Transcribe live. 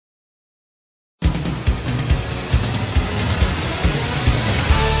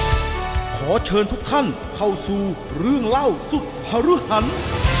อเชิญทุกท่านเข้าสู่เรื่องเล่าสุดหฤหัน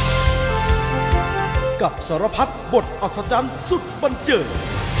กับสารพัดบทอัศจรรย์สุดบันเจิด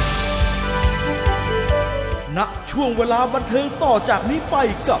ณช่วงเวลาบันเทิงต่อจากนี้ไป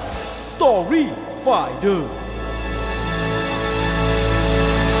กับ Story Finder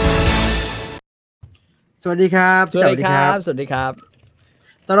สวัสดีครับ สวัสดีครับสวัสดีครับ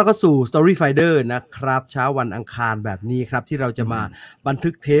ตอนเราก็สู่ Story Finder นะครับเช้าวันอังคารแบบนี้ครับที่เราจะมาบันทึ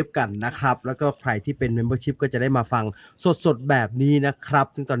กเทปกันนะครับแล้วก็ใครที่เป็น Membership ก็จะได้มาฟังสดๆแบบนี้นะครับ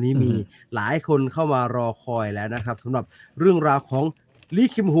ซึ่งตอนนี้มีหลายคนเข้ามารอคอยแล้วนะครับสำหรับเรื่องราวของลี่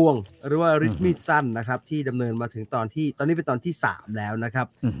คิมฮวงหรือว่าริทมิซันนะครับที่ดำเนินมาถึงตอนนี้เป็นตอนที่3แล้วนะครับ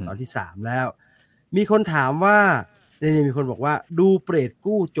ตอนที่3แล้วมีคนถามว่านี่มีคนบอกว่าดูเปรต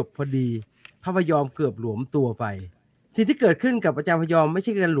กู้จบพอดีพระพยอมเกือบหลวมตัวไปสิ่งที่เกิดขึ้นกับอาจารย์พยอมไม่ใ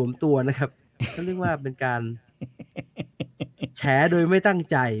ช่การหลวมตัวนะครับเขาเรียกว่าเป็นการแฉโดยไม่ตั้ง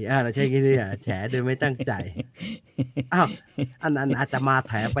ใจเราใช้กันเนี่ยแฉโดยไม่ตั้งใจอ้าวอันอาจจะมาแ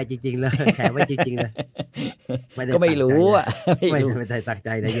ถไปจริงๆเลยแฉไว้จริงๆเลยก็ไม่รู้อ่ะไม่ได้ตั้งใจ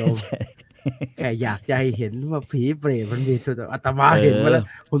นะโยมแค่อยากจะให้เห็นว่าผีเปรตมันมีตัวอาตมาเห็นมาแล้ว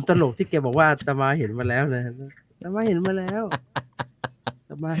ผมตลกที่แกบอกว่าอาตมาเห็นมาแล้วนะอาตมาเห็นมาแล้วอา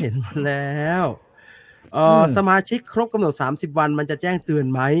ตมาเห็นมาแล้วสมาชิกครบกำหนด30 วันมันจะแจ้งเตือน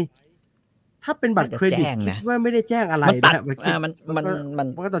ไหมถ้าเป็นบัตรเครดิตคิดว่าไม่ได้แจ้งอะไรนะ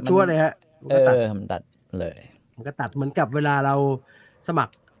มันก็ตัดชั่วเลยฮะมันตัดเลยมันก็ตัดเหมือนกับเวลาเราสมัค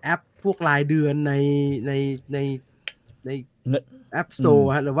รแอปพวกรายเดือนในแอป Store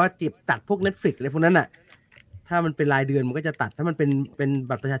ฮะหรือว่าตัดพวก Netflix อะไรพวกนั้นน่ะถ้ามันเป็นรายเดือนมันก็จะตัดถ้ามันเป็น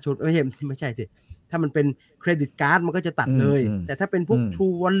บัตรประชาชนไม่ใช่สิถ้ามันเป็นเครดิตการ์ดมันก็จะตัดเลยแต่ถ้าเป็นพวก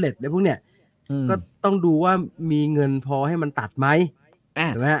True Wallet อะไรพวกเนี้ยก็ต้องดูว่ามีเงินพอให้มันตัดไหม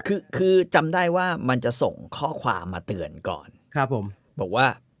ใช่ไหมคือจำได้ว่ามันจะส่งข้อความมาเตือนก่อนครับผมบอกว่า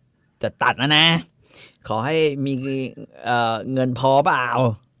จะตัดนะขอให้มีเงินพอเปล่า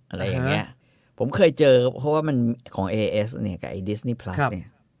อะไรอย่างเงี้ยผมเคยเจอเพราะว่ามันของ AS เนี่ยกับไอ้ Disney Plus เนี่ย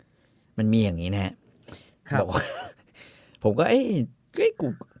มันมีอย่างนี้นะฮะบอกผมก็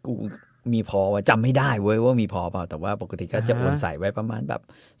กูมีพอว่าจำไม่ได้เว้ยว่ามีพอเปล่าแต่ว่าปกติก็จะโอนใส่ไว้ประมาณแบบ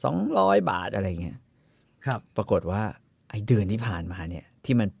200 บาทอะไรเงี้ยครับปรากฏว่าไอ้เดือนที่ผ่านมาเนี่ย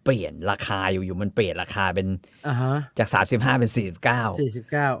ที่มันเปลี่ยนราคาอยู่มันเปลี่ยนราคาเป็นจาก35เป็น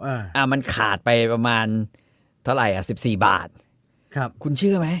49มันขาดไปประมาณเท่าไหร่14 บาทครับคุณเ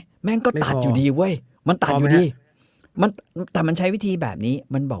ชื่อไหมแม่งก็ตัดอยู่ดีเว้ยมันตัดอยู่ดีแต่มันใช้วิธีแบบนี้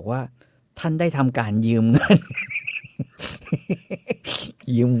มันบอกว่าท่านได้ทำการยืมเ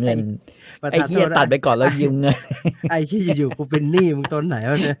งินไอ้เหี้ยตัดไปก่อนแล้วยืมเงินไอ้ที่อยู่กูเป็นหนี้มึงตอนไหน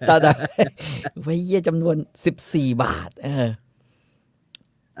วะเนี่ยตัดไว้เหี้ยจำนวน14 บาท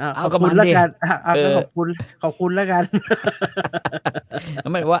ขอบคุณแล้วกันขอบคุณแล้วกันแล้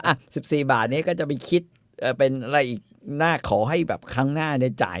วมันว่า14 บาทนี้ก็จะไปคิดเป็นอะไรอีกหน้าขอให้แบบครั้งหน้าได้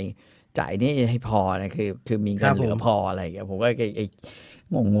จ่ายนี่ให้พอนะคือมีเงินเหลือพออะไรอย่างเงี้ยผมก็ไอ้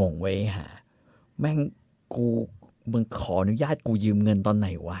งงไว้หาแม่งมึงขออนุญาตกูยืมเงินตอนไหน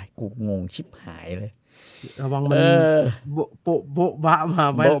วะกูงงชิบหายเลยระวังมันโบ๊ะบะมา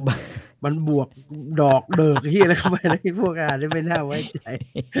มันบวกดอกเดิกที่อะไรเข้าไปในพวกนี้ไม่น่าไว้ใจ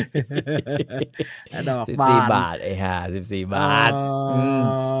ดอก14 บาทไอ้ห่า14 บาท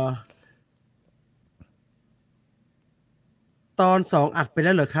ตอน2อัดไปแ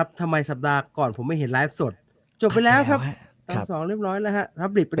ล้วเหรอครับทำไมสัปดาห์ก่อนผมไม่เห็นไลฟ์สดจบไปแล้วครับตอน2เรียบร้อยแล้วฮะรับ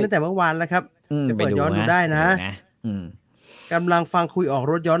บิดไปตั้งแต่เมื่อวานแล้วครับไปเปิดย้อนดูได้นะกำลังฟังคุยออก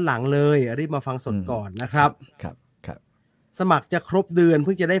รถย้อนหลังเลยรีบมาฟังสดก่อนนะครับสมัครจะครบเดือนเ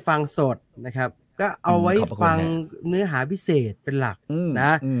พิ่งจะได้ฟังสดนะครับก็เอาไว้ฟังเนื้อหาพิเศษเป็นหลักน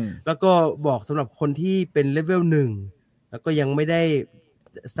ะแล้วก็บอกสำหรับคนที่เป็นเลเวล1แล้วก็ยังไม่ได้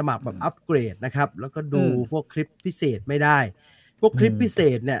สมัครแบบอัปเกรดนะครับแล้วก็ดูพวกคลิปพิเศษไม่ได้พวกคลิปพิเศ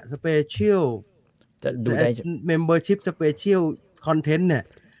ษเนี่ยสเปเชียลจะดูได้ membership special content เนี่ย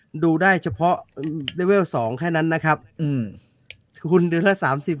ดูได้เฉพาะเลเวล2แค่นั้นนะครับคุณเดือนละ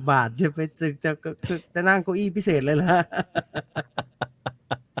30 บาทจะนั่งเก้าอี้พิเศษเลยเหรอ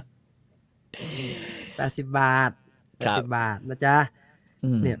80 บาท80 บาทนะจ๊ะ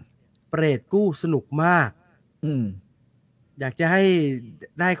เนี่ยเปรตกู้สนุกมากอยากจะให้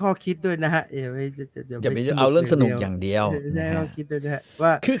ได้ข้อคิดด้วยนะฮะอย่าไปเอาเรื่องสนุกอย่างเดียวได้ข้อคิดด้วยนะว่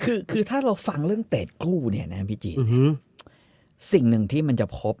าคือถ้าเราฟังเรื่องเปรตกู้เนี่ยนะพี่จีสิ่งหนึ่งที่มันจะ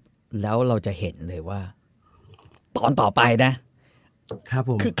พบแล้วเราจะเห็นเลยว่าตอนต่อไปนะครับผ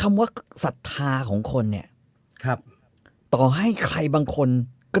มคือคำว่าศรัทธาของคนเนี่ยครับต่อให้ใครบางคน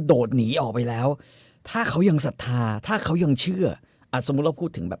กระโดดหนีออกไปแล้วถ้าเขายังศรัทธาถ้าเขายังเชื่อสมมุติเราพูด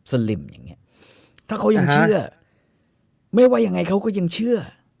ถึงแบบสลิมอย่างเงี้ยถ้าเขายังเชื่อไม่ว่ายังไงเขาก็ยังเชื่อ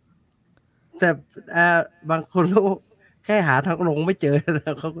แต่บางคนเขาแค่หาทางลงไม่เจอน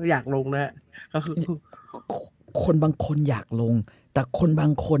ะเขาก็อยากลงนะเขาคนบางคนอยากลง แต่คนบา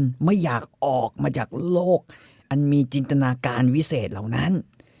งคนไม่อยากออกมาจากโลก อันมีจินตนาการวิเศษเหล่านั้น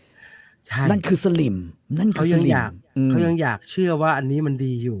ใช่นั่นคือสลิมนั่นคือสลิมเขายังอยากเชื่อว่าอันนี้มัน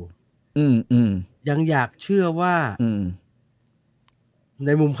ดีอยู่ยังอยากเชื่อว่าใน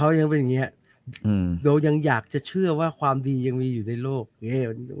มุมเขายังเป็นอย่างเงี้ยเรายังอยากจะเชื่อว่าความดียังมีอยู่ในโลก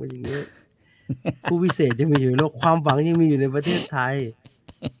มันอย่างเงี้ยผู้วิเศษยังมีอยู่ในโลกความหวังยังมีอยู่ในประเทศไทย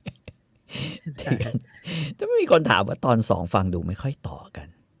จะไม่มีคนถามว่าตอน2ฟังดูไม่ค่อยต่อกัน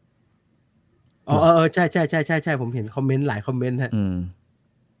ใช่ผมเห็นคอมเมนต์หลายคอมเมนต์ฮะ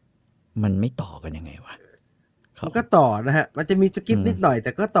มันไม่ต่อกันยังไงวะมันก็ต่อนะฮะมันจะมีสกิปนิดหน่อยแ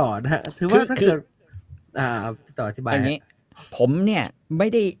ต่ก็ต่อนะฮะถือว่าถ้าเกิดต่ออธิบายอย่างนี้ผมเนี่ยไม่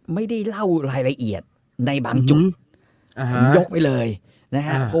ได้เล่ารายละเอียดในบางจุดผมยกไปเลยนะฮ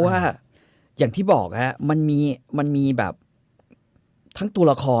ะเพราะว่าอย่างที่บอกฮะมันมีแบบทั้งตัว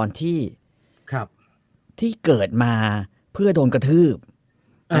ละครที่เกิดมาเพื่อโดนกระทืบ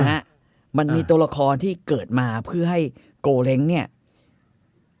นะฮะมันมีตัวละครที่เกิดมาเพื่อให้โกเล้งเนี่ย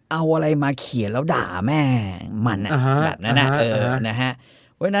เอาอะไรมาเขียนแล้วด่าแม่มันแบบนั้นนะนะฮะ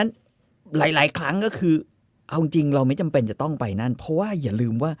เพราะฉะนั้นหลายๆครั้งก็คือเอาจริงเราไม่จำเป็นจะต้องไปนั่นเพราะว่าอย่าลื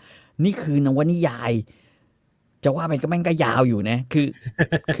มว่านี่คือนวนิยายจะว่าไปก็แม่งก็ยาวอยู่นะ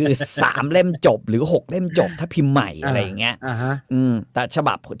คือ3 เล่มจบหรือ6 เล่มจบถ้าพิมพ์ใหม่อะไรอย่างเงี้ยแต่ฉ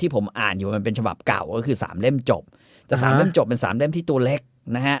บับที่ผมอ่านอยู่มันเป็นฉบับเก่าก็คือ3 เล่มจบแต่3 เล่มจบเป็น3 เล่มที่ตัวเล็ก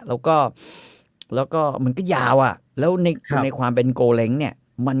นะฮะแล้วก็มันก็ยาวอ่ะแล้วในความเป็นโกเล้งเนี่ย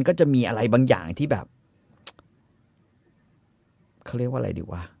มันก็จะมีอะไรบางอย่างที่แบบเขาเรียกว่าอะไรดี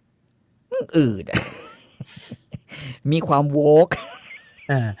วะมีความโวก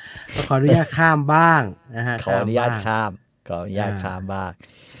ขออนุญาตข้ามบ้างนะฮะขออนุญาตข้ามบ้าง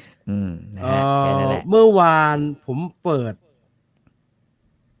นะฮะแค่นั้นแหละเมื่อวานผมเปิด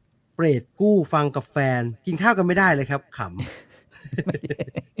เปรตกู้ฟังกับแฟนกินข้าวกันไม่ได้เลยครับขำ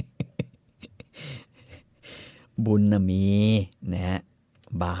บุญนะมีนะฮะ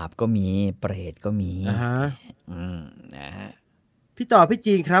บาปก็มีเปรตก็มีนะฮะพี่ต่อพี่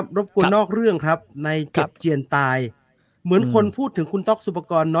จีนครับรบกวนนอกเรื่องครับในเจ็บเจียนตายเหมือนคนพูดถึงคุณต๊อกสุป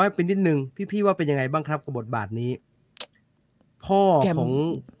กรณ์น้อยไปนิดนึงพี่ว่าเป็นยังไงบ้างครับกับบทบาทนี้พ่อของ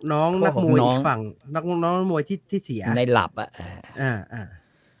น้องนักมวยอีกฝั่งน้องมวยที่เสียในหลับ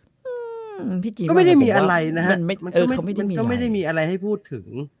พี่จีนก็ไม่ได้มีอะไรนะฮะมันก็ไม่ได้มีอะไรให้พูดถึง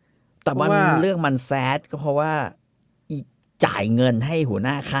แต่ว่าเรื่องมันแซดก็เพราะว่าจ่ายเงินให้หัวห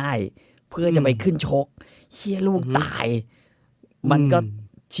น้าค่ายเพื่อจะไปขึ้นชกเฮียลูกตายมันก็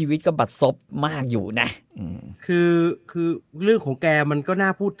ชีวิตก็บัดซบมากอยู่นะคือเรื่องของแกมันก็น่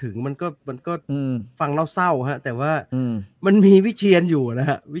าพูดถึงมันก็ฟังแล้วเศร้าฮะแต่ว่ามันมีวิเชียรอยู่นะ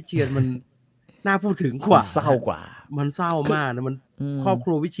ฮะวิเชียรมันน่าพูดถึงกว่าเศร้ากว่ามันเศร้ามากนะมันครอบค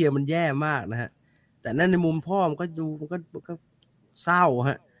รัววิเชียรมันแย่มากนะฮะแต่นั่นในมุมพ่อมันก็ดูมันก็เศร้า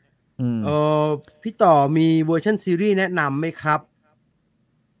ฮะพี่ต่อมีเวอร์ชันซีรีส์แนะนำไหมครับ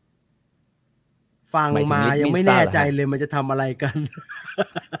ฟังมายังไม่แน่ใจเลยมันจะทำอะไรกัน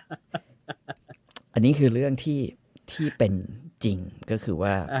อันนี้คือเรื่องที่เป็นจริงก็คือว่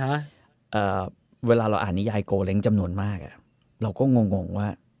าเวลาเราอ่านนิยายโกเล้งจำนวนมากอะเราก็งงว่า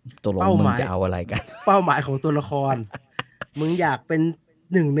ตัวละครมึงจะเอาอะไรกันเป้าหมายของตัวละครมึงอยากเป็น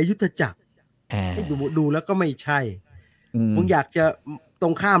หนึ่งในยุทธจักรให้ดูแล้วก็ไม่ใช่มึงอยากจะตร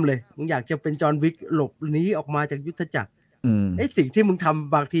งข้ามเลยมึงอยากจะเป็นจอห์นวิกหลบหนีออกมาจากยุทธจักรไอ้สิ่งที่มึงท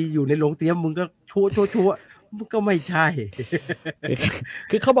ำบางทีอยู่ในโรงเตรียมมึงก็ชั่วมันก็ไม่ใช่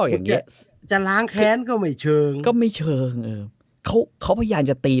คือเขาบอกอย่างเงี้ยจะล้างแค้นก็ไม่เชิงเขาพยายาม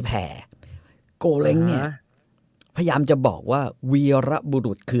จะตีแผ่โกเล้งเนี่ยพยายามจะบอกว่าวีรบุ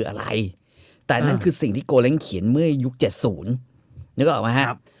รุษคืออะไรแต่นั่นคือสิ่งที่โกเล้งเขียนเมื่อยุค70นึกออกไหมฮะ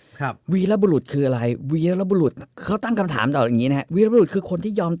ครับวีรบุรุษคืออะไรวีรบุรุษเขาตั้งคำถามต่ออย่างนี้นะฮะวีรบุรุษคือคน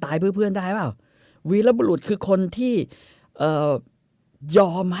ที่ยอมตายเพื่อเพื่อนได้เปล่าวีรบุรุษคือคนที่ย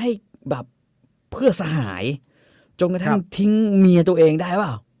อมให้แบบเพื่อสหายจนกระทั่งทิ้งเมียตัวเองได้เปล่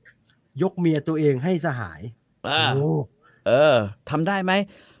ายกเมียตัวเองให้สหายทำได้ไหม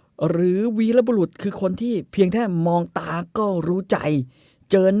หรือวีรบุรุษคือคนที่เพียงแค่มองตาก็รู้ใจ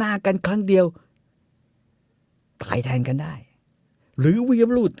เจอหน้ากันครั้งเดียวตายแทนกันได้หรือวีร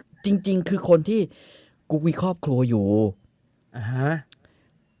บุรุษจริงๆคือคนที่กูมีครอบครัวอยู่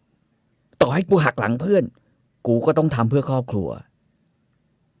ต่อให้กูหักหลังเพื่อนกูก็ต้องทำเพื่อครอบครัว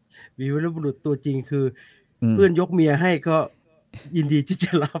วีรบุรุษตัวจริงคือเพื่อนยกเมียให้ก็ยินดีที่จ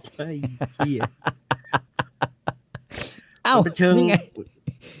ะรับไอ้ขี้มันเป็นเชิง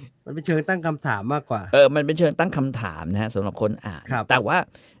มันเป็นเชิงตั้งคำถามมากกว่ามันเป็นเชิงตั้งคำถามนะฮะสำหรับคนอ่านแต่ว่า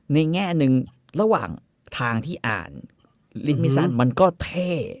ในแง่หนึ่งระหว่างทางที่อ่านลิทมิสันมันก็เ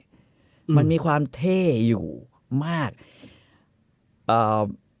ท่มันมีความเท่อยู่มาก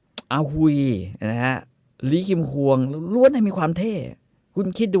อาฮุยนะฮะลีคิมฮวงล้วนให้มีความเท่คุณ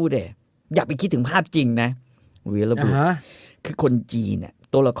คิดดูเดะอยากไปคิดถึงภาพจริงนะวีรบุรุษคือคนจีนเนี่ย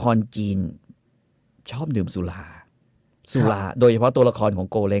ตัวละครจีนชอบดื่มสุราโดยเฉพาะตัวละครของ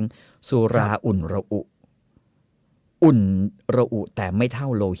โกเล้งสุราอุ่นระอุแต่ไม่เท่า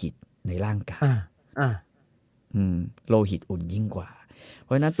โลหิตในร่างกายโลหิตอุ่นยิ่งกว่าเพ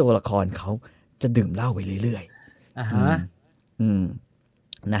ราะฉะนั้นตัวละครเขาจะดื่มเหล้าไปเรื่อยๆ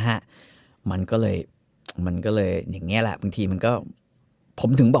นะฮะมันก็เลยอย่างเงี้ยแหละบางทีมันก็ผม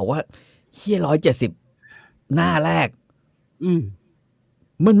ถึงบอกว่าเฮีย170หน้าแรก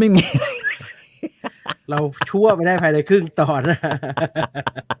มันไม่มี เราชั่วไปได้ภายในครึ่งตอน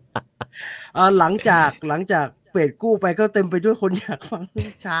หลังจากเปิดกู้ไปก็เต็มไปด้วยคนอยากฟัง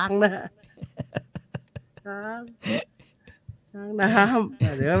ช้างนะช้างน้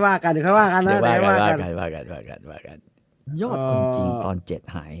ำเดี๋ยวว่ากันนะว่ากันยอดคนจริงตอน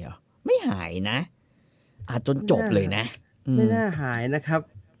7หายเหรอไม่หายนะอาจจนจบเลยนะไม่น่าหายนะครับ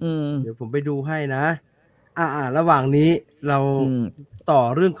เดี๋ยวผมไปดูให้นะระหว่างนี้เราต่อ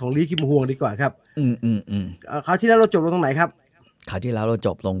เรื่องของลีคิมฮวงดีกว่าครับคราวที่แล้วเราจบลงตรงไหนครับคราวที่แล้วเราจ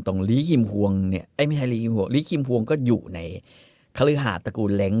บลงตรงลีคิมฮวงเนี่ยไม่ใช่ลีคิมฮวงก็อยู่ในคฤหาสน์ตระกู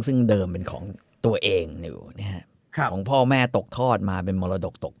ลเล้งซึ่งเดิมเป็นของตัวเองอยู่เนี่ยของพ่อแม่ตกทอดมาเป็นมรด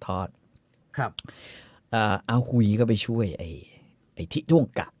กตกทอดครับอาฮุยก็ไปช่วยไอ้ทิท่วง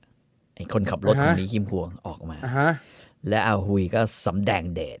กะไอ้คนขับรถของลีคิมฮวงออกมาและอาฮุยก็สำแดง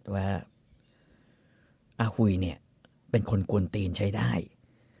เดชว่าอาฮุยเนี่ยเป็นคนกวนตีนใช้ได้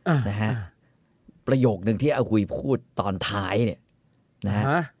นะฮะประโยคหนึ่งที่อาฮุยพูดตอนท้ายเนี่ยนะฮะ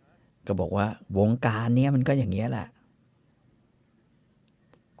ก็บอกว่าวงการเนี้ยมันก็อย่างเงี้ยแหละ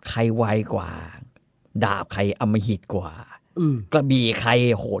ใครไวกว่าดาบใครอำมหิตกว่ากระบี่ใคร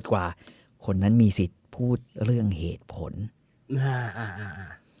โหดกว่าคนนั้นมีสิทธิ์พูดเรื่องเหตุผล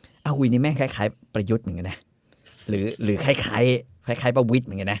อาฮุยนี่แม่งคล้ายๆประยุทธ์เหมือนกันนะหรือคล้ายๆประวิตรเห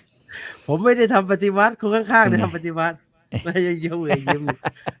มือนกันนะผมไม่ได้ทำปฏิวัติคนข้างๆได้ทำปฏิวัติไม่ยังยิ้ม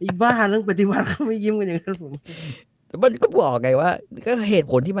ไอ้บ้าเรื่องปฏิวัติเขาไม่ยิ้มกันอย่างนั้นผมมันก็บอกไงว่าก็เหตุ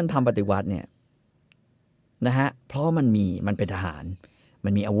ผลที่มันทำปฏิวัติเนี่ยนะฮะเพราะมันเป็นทหารมั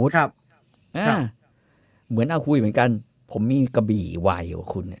นมีอาวุธครับเหมือนอาฮุยเหมือนกันผมมีกระบี่ไวกว่า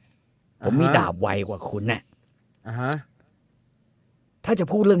คุณเนี่ยผมมีดาบไวกว่าคุณเนี่ยถ้าจะ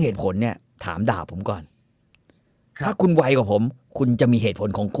พูดเรื่องเหตุผลเนี่ยถามดาบผมก่อนถ้าคุณไวกว่าผมคุณจะมีเหตุผล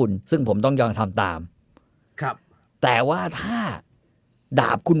ของคุณซึ่งผมต้องยอมทำตามครับแต่ว่าถ้าด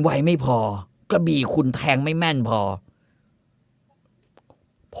าบคุณไวไม่พอกระบี่คุณแทงไม่แม่นพอ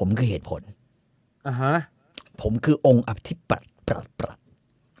ผมคือเหตุผลผมคือองค์อธิปัตย์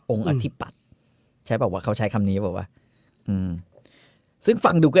องค์อธิปัตย์ใช่ป่าวว่าเขาใช้คำนี้ป่าวว่าซึ่ง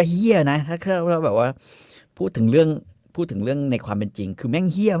ฟังดูก็เฮี้ยนะถ้าเราแบบว่าพูดถึงเรื่องในความเป็นจริงคือแม่ง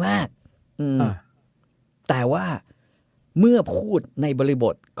เฮี้ยมากแต่ว่าเมื่อพูดในบริบ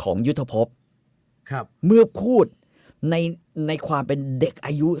ทของยุทธภพครับเมื่อพูดในความเป็นเด็กอ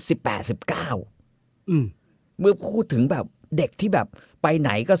ายุ18-19เมื่อพูดถึงแบบเด็กที่แบบไปไหน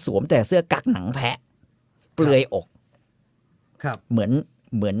ก็สวมแต่เสื้อกั๊กหนังแพะเปลือยอกครับเหมื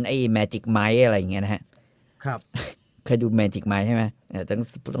อนไอ้แมจิกไมค์อะไรอย่างเงี้ยนะฮะครับเคยดูแมจิกไมค์ใช่ไหม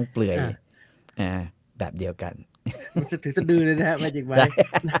ต้องเปลือยแบบเดียวกันจะถือสะดือเลยนะฮะแมจิกไมค์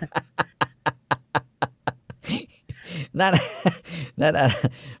นั่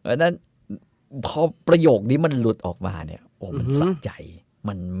นพอประโยคนี้มันหลุดออกมาเนี่ยโอ้มันสะใจ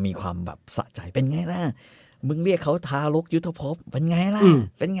มันมีความแบบสะใจเป็นไงล่ะมึงเรียกเขาทารกยุทธภพเป็นไงล่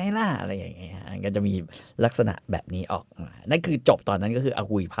ะอะไรอย่างเงี้ยก็จะมีลักษณะแบบนี้ออกมานั่นคือจบตอนนั้นก็คืออา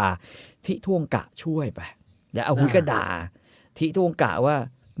ฮุยพาทิท่วงกะช่วยไปแล้วอาฮุยก็ด่าทิท่วงกะว่า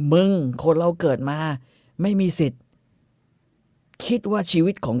มึงคนเราเกิดมาไม่มีสิทธิ์คิดว่าชี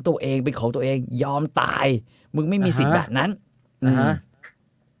วิตของตัวเองเป็นของตัวเองยอมตายมึงไม่มีสิทธิ์แบบนั้น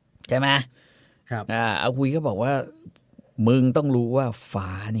ใช่ไหมครับอาฮุยก็บอกว่ามึงต้องรู้ว่าฟ้า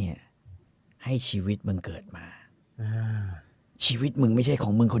เนี่ยให้ชีวิตมึงเกิดมาชีวิตมึงไม่ใช่ข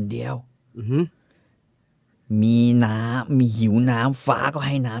องมึงคนเดียวมีหิวน้ำฟ้าก็ใ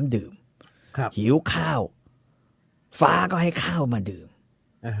ห้น้ำดื่มหิวข้าวฟ้าก็ให้ข้าวมาดื่ม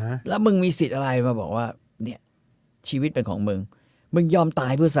แล้วมึงมีสิทธิ์อะไรมาบอกว่าเนี่ยชีวิตเป็นของมึงยอมตา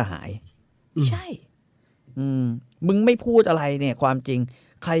ยเพื่อสหายใช่มึงไม่พูดอะไรเนี่ยความจริง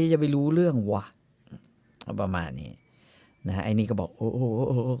ใครจะไปรู้เรื่องวะประมาณนี้นะไอ้นี่ก็บอกโอ้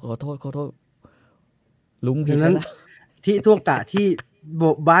ขอโทษลุงผิดแล้วที่ท่วงกะที่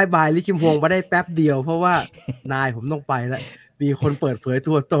บายลิคิมฮวงมาได้แป๊บเดียวเพราะว่านายผมต้องไปแล้ว มีคนเปิดเผย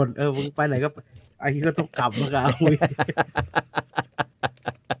ตัวตนมึงไปไหนก็ไอ้ก็ต้องกลับมากับอาหุย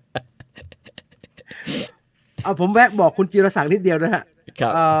ผมแวะบอกคุณจิรศักดิ์นิดเดียวนะฮะ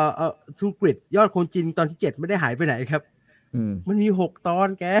ทูกริดยอดคนจีนตอนที่7ไม่ได้หายไปไหนครับมันมี6 ตอน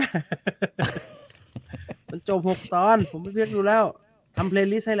แก มันจบ6 ตอนผมไปเลือกดูแล้วทำเพลย์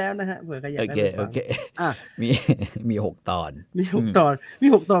ลิสต์ให้แล้วนะฮะเผื่อใครอยากได้ฟังมี6 ตอนมี6 ต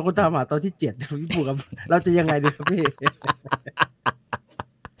อนคนตามหาตอนที่7พี่ปู่กับเราจะยังไงดีครับพี่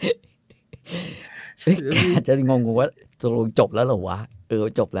จะงงว่าตกลงจบแล้วเหรอวะ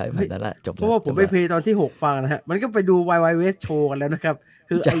จบแล้วแบบนั้นแหละจบแล้วเพราะว่าผมไปเพลย์ตอนที่6ฟังนะฮะมันก็ไปดู YY West Show กันแล้วนะครับ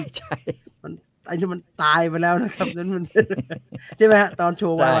คือไอ้นี่มันตายไปแล้วนะครับนั้นมันใช่ไหมฮะตอนโช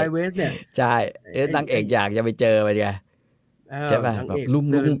ว์ YY West เนี่ยใช่นางเอกอยากจะไปเจอไปไงใช่ป่ะแบบ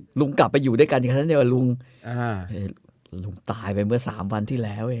ลุงกลับไปอยู่ด้วยกันครั้งเดียวลุงตายไปเมื่อ3 วันที่แ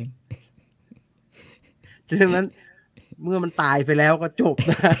ล้วเองดังนั้นเมื่อมันตายไปแล้วก็จบ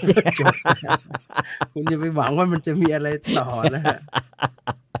นะจบคุณอย่าไปหวังว่ามันจะมีอะไรต่อนะ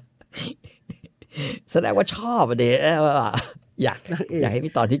แสดงว่าชอบเด้อยากให้มี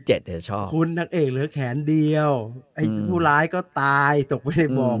ตอนที่7เดี๋ยวชอบคุณนักเอกเหลือแขนเดียวไอ้ผู้ร้ายก็ตายตกไปใน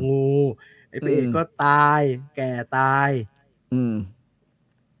บ่องูไอ้พระเอกก็ตายแก่ตาย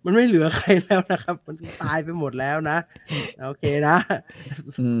มันไม่เหลือใครแล้วนะครับมันตายไปหมดแล้วนะโอเคนะ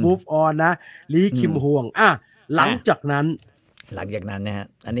move on นะลีคิมฮวงหลังจากนั้นนะฮะ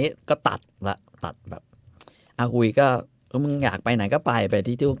อันนี้ก็ตัดแบบอาหุยก็มึงอยากไปไหนก็ไป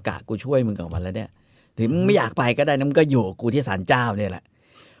ที่โอกาสกูช่วยมึงกับมันแล้วเนี่ยถึงมึงไม่อยากไปก็ได้นะมึงก็อยู่กูที่ศาลเจ้าเนี่ยแหละ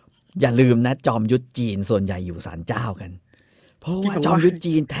อย่าลืมนะจอมยุทธจีนส่วนใหญ่อยู่ศาลเจ้ากันเพราะว่าจอมยุทธ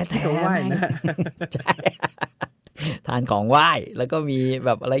จีนแท้ๆใช่ทานของไหว้แล้วก็มีแบ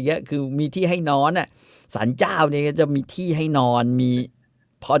บอะไรเยอะคือมีที่ให้นอนศาลเจ้าเนี่ยจะมีที่ให้นอนมี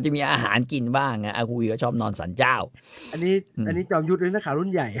พอจะมีอาหารกินบ้างอาหุยก็ชอบนอนศาลเจ้าอันนี้จอมยุทธเลยนะข่าวรุ่น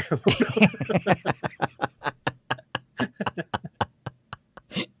ใหญ่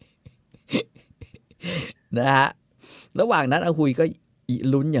นะฮะระหว่างนั้นอาหุยก็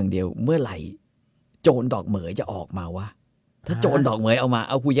ลุ้นอย่างเดียวเมื่อไหร่โจรดอกเหมยจะออกมาวะถ้าโจรดอกเหมยเอามา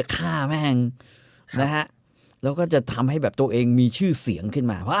อาหุยจะฆ่าแม่งนะฮะแล้วก็จะทำให้แบบตัวเองมีชื่อเสียงขึ้น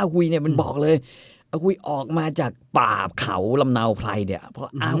มาเพราะอาหุยเนี่ยมันบอกเลยอาหุยออกมาจากป่าเขาลำเนาไพรเนี่ยเพราะ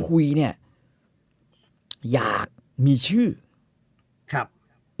อาหุยเนี่ยอยากมีชื่อครับ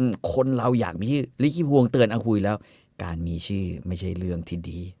คนเราอยากมีชื่อลิขิตพวงเตือนอาหุยแล้วการมีชื่อไม่ใช่เรื่องที่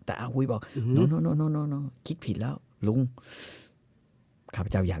ดีแต่อาหุยบอกโนคิดผิดแล้วลุงข้าพ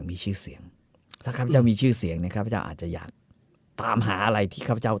เจ้าอยากมีชื่อเสียงถ้าข้าพเจ้ามีชื่อเสียงเนี่ยข้าพเจ้าอาจจะอยากตามหาอะไรที่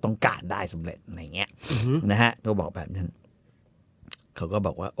ข้าพเจ้าต้องการได้สำเร็จอะไรเงี้ยนะฮะเขาบอกแบบนั้นเขาก็บ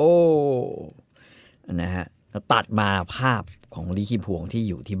อกว่าโอ้นะฮะตัดมาภาพของลีคิมพวงที่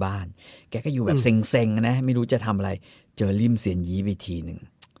อยู่ที่บ้านแกก็อยู่แบบเซ็งๆนะไม่รู้จะทำอะไรเจอลิมเซียนยีไปทีหนึ่ง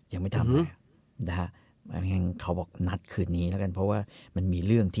ยังไม่ทำอะไรนะฮะเขาบอกนัดคืนนี้แล้วกันเพราะว่ามันมี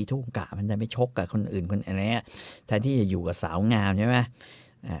เรื่องที่ทุ่งกะมันจะไม่ชกกับคนอื่นคนอะไรเงี้ยแทนที่จะอยู่กับสาวงามใช่ไหม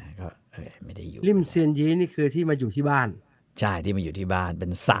ก็ไม่ได้อยู่ลิมเซียนยีนี่คือที่มาอยู่ที่บ้านใช่ที่มาอยู่ที่บ้านเป็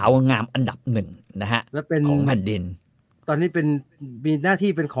นสาวงามอันดับ1นะฮะของแผ่นดินตอนนี้มีหน้า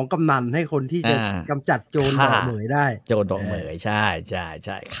ที่เป็นของกำนันให้คนที่จะกำจัดโจรดอกเหมยได้โจรดอกเหมยใช่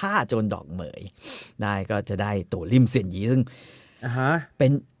ฆ่าโจรดอกเหมยได้ก็จะได้ตัวลิมเซียนยีซึ่งเป็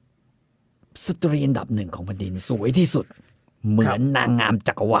นสตรีอันดับ1ของแผ่นดินสวยที่สุดเหมือนนางงาม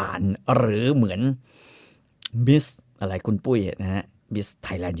จักรวาลหรือเหมือนมิสอะไรคุณปุ้ยนะฮะมิสไท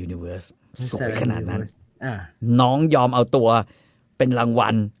ยแลนด์ยูนิเวิร์สสวยขนาดนั้นน้องยอมเอาตัวเป็นรางวั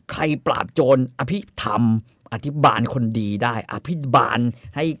ลใครปราบโจรอภิธรรมอธิบาลคนดีได้อภิบาล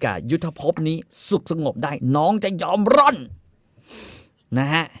ให้กับยุทธภพนี้สุขสงบได้น้องจะยอมร่อนนะ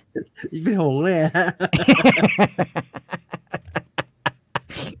ฮะเป็นหงเลยฮะ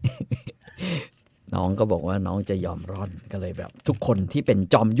น้องก็บอกว่าน้องจะยอมร่อนก็เลยแบบทุกคนที่เป็น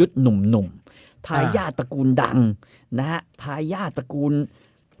จอมยุทธหนุ่มๆทายาทตระกูลดังนะฮะทายาทตระกูล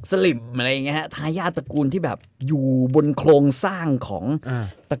สลิมอะไรอย่างเงี้ยฮะทายาทตระกูลที่แบบอยู่บนโครงสร้างของ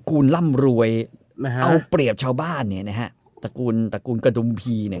ตระกูลร่ำรวยเอาเปรียบชาวบ้านเนี่ยนะฮะตระกูลกระดุม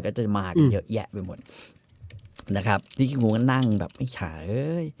พีเนี่ยก็จะมากันเยอะแยะไปหมดนะครับที่คิงก็นั่งแบบไม่ขา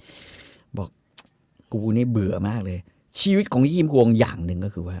บอกกูนี่เบื่อมากเลยชีวิตของคิมกวงอย่างหนึ่งก็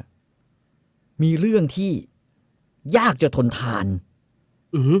คือว่ามีเรื่องที่ยากจะทนทาน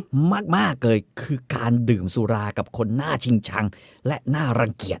มากๆเลยคือการดื่มสุรากับคนหน้าชิงชังและหน้ารั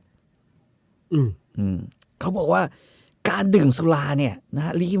งเกียจเขาบอกว่าการดื่มสุราเนี่ยน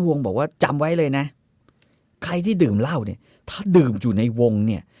ะลีคิมวงบอกว่าจำไว้เลยนะใครที่ดื่มเหล้าเนี่ยถ้าดื่มอยู่ในวง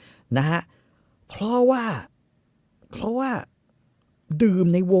เนี่ยนะฮะเพราะว่าดื่ม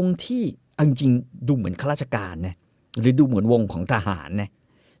ในวงที่จริงๆดูเหมือนข้าราชการนะ หรือดูเหมือนวงของทหารนะ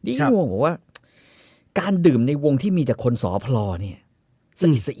ดิวงบอกว่าการดื่มในวงที่มีแต่คนสอพลอเนี่ยสะ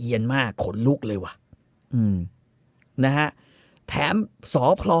อิดสะเอียนมากขนลุกเลยว่ะนะฮะแถมสอ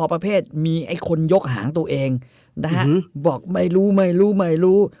พลอประเภทมีไอ้คนยกหางตัวเองนะฮะบอกไม่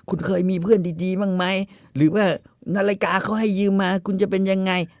รู้คุณเคยมีเพื่อนดีๆบ้างไหมหรือว่านาฬิกาเขาให้ยืมมาคุณจะเป็นยังไ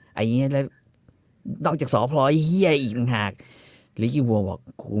งไอ้เงี้ยแล้วนอกจากสอพลอเฮียอีกต่างหากลิคิมวงบอก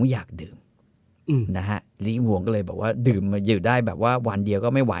กูไม่อยากดื่มนะฮะลิคิมวงก็เลยบอกว่าดื่มมาอยู่ได้แบบว่าวันเดียวก็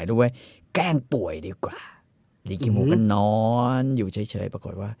ไม่ไหวด้วยแกล้งป่วยดีกว่าลิคิมวงก็นอนอยู่เฉยๆปราก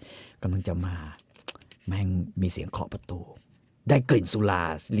ฏว่ากำลังจะมาแม่งมีเสียงเคาะประตูได้กลิ่นสุรา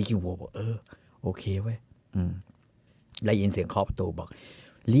ลิคิมวงบอกโอเคเว้ยได้ยินเสียงเคาะประตูบอก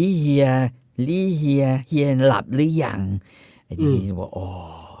ลี่เฮียหลับหรือยังไอ้นี่บอกอ๋อ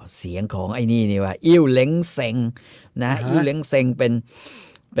เสียงของไอ้นี่นี่ว่าอิ่วเล้งเซ็งนะอิ่วเล้งเซ็งเป็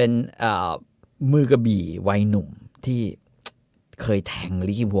นมือกระบี่วัยหนุ่มที่เคยแทง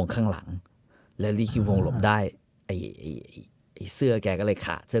ลิคิมพวงข้างหลังแล้วลิคิมพวงหลบได้ไอ้เสื้อแกก็เลยข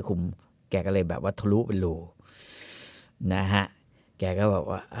าดเสื้อคลุมแกก็เลยแบบว่าทะลุเป็นรูนะฮะแกก็บอก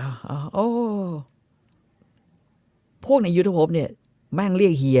ว่าโอ้พวกในยุทธภพเนี่ยแม่งเรี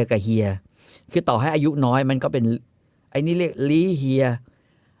ยกเฮียกับเฮียคือต่อให้อายุน้อยมันก็เป็นไอ้นี่เรียกลีเฮีย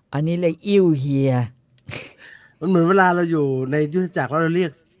อันนี้เรียกอิ่วเฮียมันเหมือนเวลาเราอยู่ในยุทธจักรเราเรีย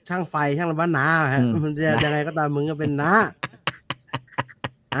กช่างไฟช่างระบายน้ำฮะมันจะยังไงก็ตามมึงก็เป็นน้า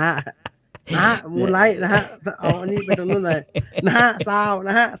มูลไลท์นะฮะเอาอันนี้ไปตรงนู้นเลยนะฮะซาวน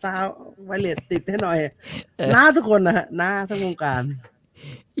ะฮะซาวไวเลสติดให้หน่อยน้าทุกคนนะฮะน้าทั้งวงการ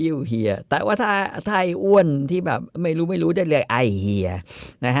อิ่วเฮียแต่ว่าถ้าไอ้อ้วนที่แบบไม่รู้จะเรียกไอเฮีย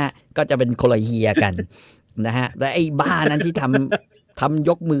นะฮะก็จะเป็นคนละเฮียกันนะฮะแต่ไอ้บ้านั้นที่ทำย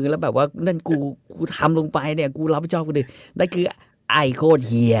กมือแล้วแบบว่านั่นกูทำลงไปเนี่ยกูรับผิดชอบกูดินั่นคือไอโคตร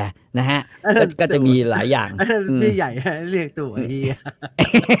เฮียนะฮะก็จะมีหลายอย่างพี่ใหญ่เรียกตู่เฮีย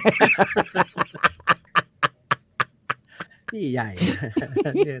พี่ใหญ่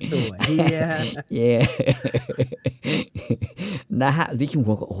เรียกตู่เฮียนะฮะลิคิม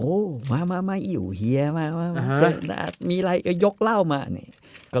หัวก็โอ้มาอิ่วเฮียมามีอะไรยกเหล้ามาเนี่ย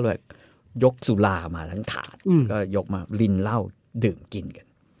ก็เลยยกสุรามาทั้งถาดก็ยกมาลินเหล้าดื่มกินกัน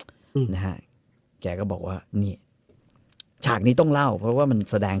นะฮะแกก็บอกว่านี่ฉากนี้ต้องเล่าเพราะว่ามัน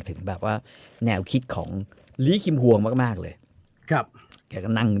แสดงถึงแบบว่าแนวคิดของลีคิมฮวงมากๆเลยครับแกก็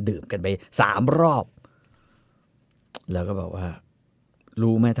นั่งดื่มกันไป3 รอบแล้วก็บอกว่า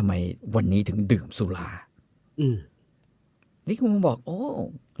รู้ไหมทำไมวันนี้ถึงดื่มสุราลีคิมฮวงบอกโอ้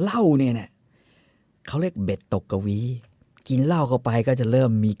เหล้าเนี่ยเขาเรียกเบ็ดตกกวีกินเหล้าเข้าไปก็จะเริ่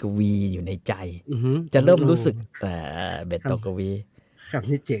มมีกวีอยู่ในใจจะเริ่มรู้สึกเบ็ดตกกวีค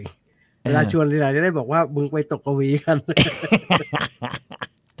ำนี้เจ๋งเวลาชวนทีไรจะได้บอกว่ามึงไปตกกวีกัน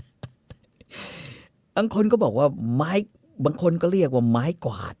บางคนก็บอกว่าไม้บางคนก็เรียกว่าไม้ก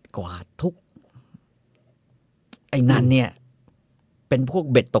วาดทุกไอ้นั่นเนี่ยเป็นพวก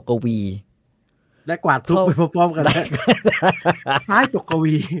เบ็ดตกกวีและกวาดทุกไปพร้อมๆกันซ้ายตกก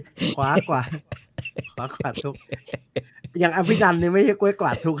วีขวากวาดทุกอย่างอภินันท์เนี่ยไม่ใช่กล้วยกว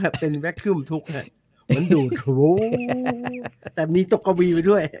าดทุกครับเป็นแวคคิวมทุกครับมันดูดโอ้แต่มีตกกวีไป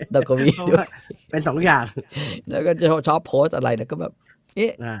ด้วยตกกวีเป็น2 อย่างแล้วก็ชอบโพสอะไรนะก็แบบ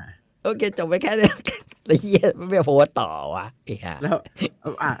โอเคจบไปแค่นี้แต่เหี้ยไม่โพสต่อวะแล้ว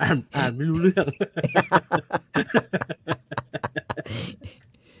อ่านไม่รู้เรื่อง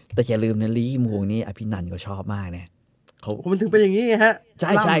แต่อย่าลืมนะลีคิมฮวงนี่อภินันท์ก็ชอบมากเนี่ยเขามันถึงเป็นอย่างนี้ฮะใ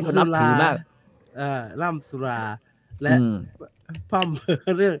ช่เขานับถือมากล่ำสุราและพ่อ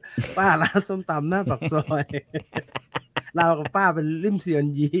เรื่องป้าร้านส้มตำหน้าปากซอยเรากับป้าเป็นริมเซียน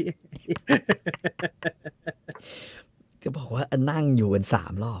ยีก็บอกว่านั่งอยู่กัน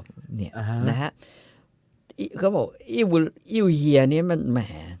3 รอบเนี่ยนะฮะเขาบอกอิ่วเฮียเนี่ยมันแหม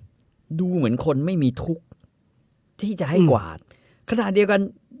ดูเหมือนคนไม่มีทุกข์ที่จะให้กวาดขณะเดียวกัน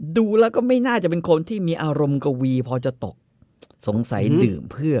ดูแล้วก็ไม่น่าจะเป็นคนที่มีอารมณ์กวีพอจะตกสงสัยดื่ม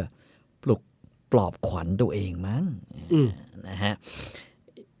เพื่อปลอบขวัญตัวเองมั้งนะฮะ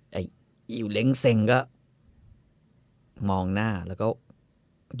ไอ้อิ่วเล้งเซ็งก็มองหน้าแล้วก็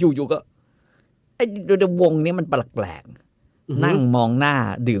อยู่ๆก็ไอ้วงนี้มันแปลกๆนั่งมองหน้า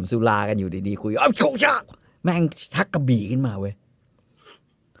ดื่มสุรากันอยู่ดีๆคุยโชกชากแม่งชักกระบี่ขึ้นมาเว้ย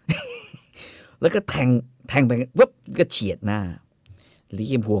แล้วก็แทงไปวับก็เฉียดหน้าลี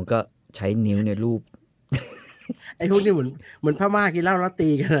คิมฮวงก็ใช้นิ้วในรูปไอ้พวกนี้เหมือนพม่ากินเหล้าแล้วตี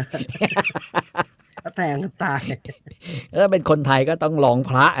กันนะแทงกันตายแล้วเป็นคนไทยก็ต้องลอง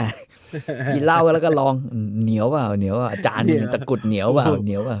พระกินเหล้าแล้วก็ลองเหนียวเปล่าอาจารย์ตะกุดเหนียวเปล่า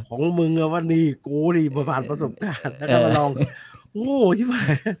ของมึงอะว่านี่กูนี่ผ่านประสบการณ์แล้วก็มาลองโง่ชิบหา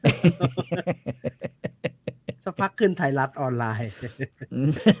ยสภ พักขึ้นไทยรัฐออนไลน์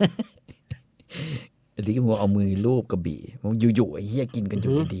ลีคิมฮวงเอามือลูบกระบี่มันอยู่ๆไอ้เหี้ยกินกันอ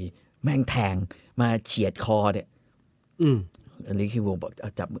ยู่ดีๆแม่งแทงมาเฉียดคอเนี่ยลีคิมฮวงบอกเอ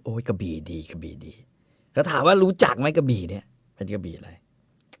าจับโอ้ยกระบี่ดีกระบี่ดีก็ถามว่ารู้จักไหมกระบี่เนี่ยเป็นกระบี่อะไร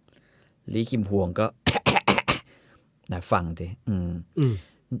ลีคิมฮวงก็ นะฟังดิ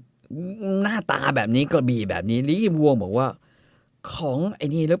หน้าตาแบบนี้กระบี่แบบนี้ลีคิมฮวงบอกว่าของไอ้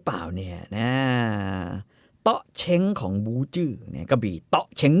นี่หรือเปล่าเนี่ยนะเตาะเช้งของบูจื้อเนี่ยกระบี่เตาะ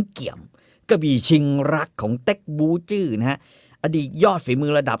เช้งเกี่ยมกระบี่ชิงรักของเต็กบูจื้อนะฮะอดีตยอดฝีมื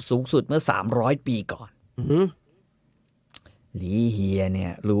อระดับสูงสุดเมื่อ300 ปีก่อนลีเฮียเนี่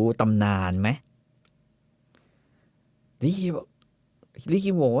ยรู้ตำนานไหมลีเฮียบอกลี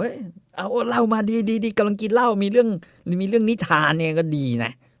คิมบอกว่าเอาเล่ามาดีกำลังกินเหล้ามีเรื่องนิทานเนี่ยก็ดีน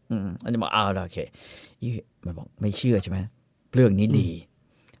ะอันนี้บอกเอาโอเคมันบอกไม่เชื่อใช่ไหมเรื่องนี้ดี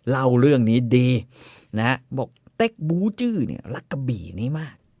เล่าเรื่องนี้ดีนะบอกเต็กบูจื้อเนี่ยรักกระบี่นี้มา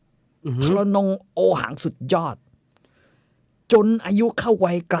กทรนงโอหังสุดยอดจนอายุเข้า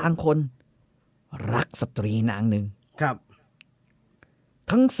วัยกลางคนรักสตรีนางหนึ่งครับ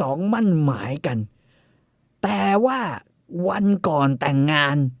ทั้งสองมั่นหมายกันแต่ว่าวันก่อนแต่งงา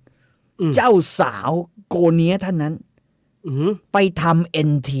นเจ้าสาวโกเนียท่านนั้นไปทำ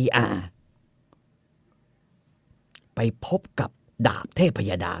NTR ไปพบกับดาบเทพ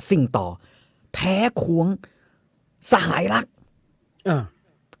ยดาสิ่งต่อแพ้ควงสหายรัก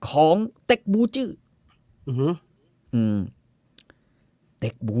ของเต็กบูจื้อเต็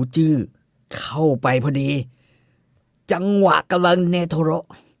กบูจื้อเข้าไปพอดีจังหวะกำลังเนโทโร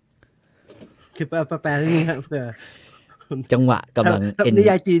คือแปลนี่ครับเพื่อจังหวะกำลังนิ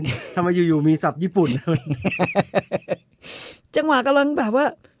ยายจีนทำไมอยู่ๆมีศัพท์ญี่ปุ่น จังหวะกำลังแบบว่า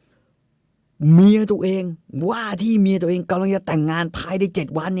เมียตัวเองว่าที่เมียตัวเองกำลังจะแต่งงานภายใน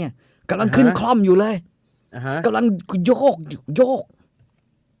7 วันเนี่ยกำลังขึ้นคล่อมอยู่เลยกำลังโยก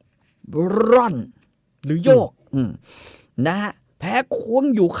ร่อนหรือโยกนะฮะแพ้ควง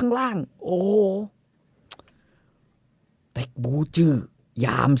อยู่ข้างล่างโอ้เต็กบูจื้อย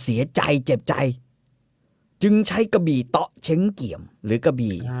ามเสียใจเจ็บใจจึงใช้กระบี่เตาะเช้งเกี่ยมหรือกระ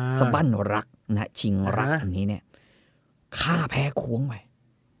บี่สะบั้นรักนะชิงรักอันนี้เนี่ยฆ่าแพ้ควงไป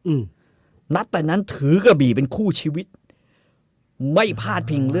นับแต่นั้นถือกระบี่เป็นคู่ชีวิตไม่พลาด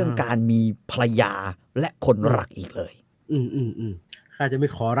พิงเรื่องการมีภรรยาและคนรักอีกเลยข้าจะไม่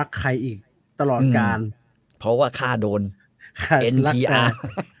ขอรักใครอีกตลอดกาลเพราะว่าข้าโดน NTR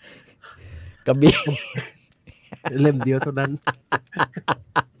กระบี่เล่มเดียวเท่านั้น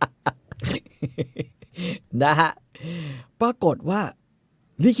นะฮะปรากฏว่า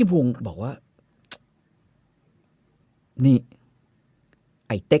ลีคิมฮวงบอกว่านี่ไ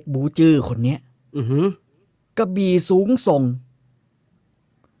อ้เต็กบูจื้อคนเนี้ยกระบี่สูงส่ง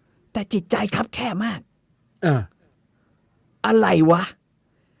แต่จิตใจคับแคบมากอะไรวะ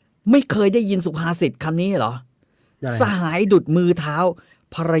ไม่เคยได้ยินสุภาษิตคำนี้เหรอสหายดุจมือเท้า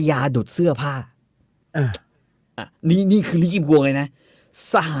ภรรยาดุจเสื้อผ้านี่คือลีคิมฮวงเลยนะ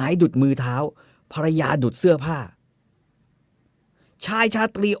สหายดุจมือเท้าภรรยาดุจเสื้อผ้าชายชา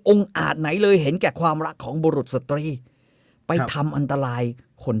ตรีองค์อาจไหนเลยเห็นแก่ความรักของบุรุษสตรีไปทำอันตราย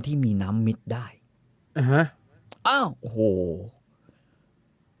คนที่มีน้ำมิตรได้อ้าวโอ้โห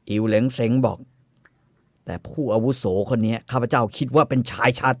อิวเหลงเซ็งบอกแต่ผู้อาวุโสคนนี้ข้าพเจ้าคิดว่าเป็นชาย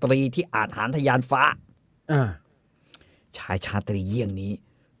ชาตรีที่อาจหาญทะยานฟ้าชายชาตรีเยี่ยงนี้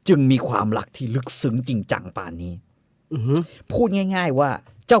จึงมีความรักที่ลึกซึ้งจริงจังป่านนี้พูดง่ายๆว่า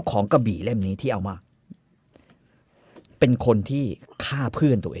เจ้าของกระบี่เล่มนี้ที่เอามาเป็นคนที่ฆ่าเพื่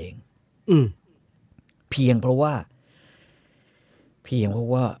อนตัวเองเพียงเพราะว่า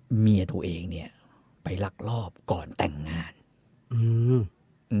เมียตัวเองเนี่ยไปลักลอบก่อนแต่งงาน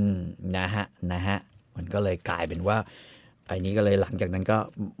นะฮะมันก็เลยกลายเป็นว่าไอ้นี้ก็เลยหลังจากนั้นก็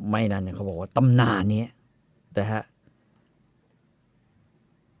ไม่นานเนี่ยเขาบอกว่าตำนานนี้นะฮะ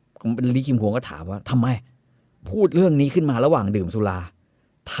ลีคิมฮวงก็ถามว่าทำไมพูดเรื่องนี้ขึ้นมาระหว่างดื่มสุรา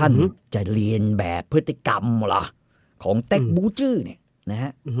ท่านจะเรียนแบบพฤติกรรมเหรอของเต็กบูจื้อเนี่ยนะฮ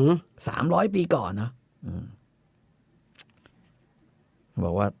ะ300 ปีก่อนเนาะบ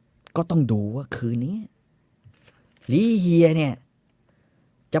อกว่าก็ต้องดูว่าคืนนี้ลีเฮียเนี่ย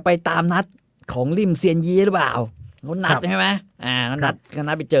จะไปตามนัดของริมเซียนยีหรือเปล่าเขานัดใช่ไหมเขา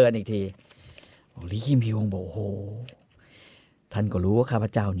นัดไปเจอกันอีกทีลีคิมฮวงบอกโอ้โหท่านก็รู้ว่าข้าพ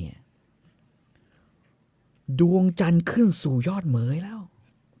เจ้าเนี่ยดวงจันทร์ขึ้นสู่ยอดเหมยแล้ว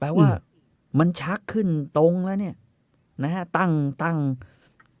แปลว่ามันชักขึ้นตรงแล้วเนี่ยนะฮะ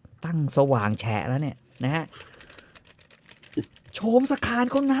ตั้งสว่างแฉะแล้วเนี่ยนะฮะโฉมสคาน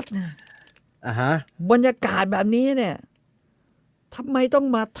เขานัดนะบรรยากาศแบบนี้เนี่ย ทำไมต้อง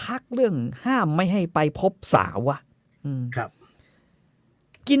มาทักเรื่องห้ามไม่ให้ไปพบสาววะครับ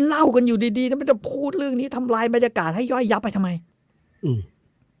กินเหล้ากันอยู่ดีๆแล้วมันจะพูดเรื่องนี้ทำลายบรรยากาศให้ย่อยยับไปทำไม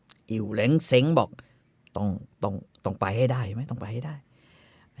อิวเหลงเซ็งบอกต้องไปให้ได้ไหมต้องไปให้ได้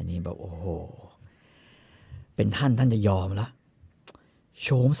อันนี้บอกโอ้โหเป็นท่านจะยอมละโฉ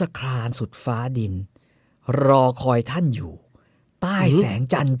มสครานสุดฟ้าดินรอคอยท่านอยู่ใต้แสง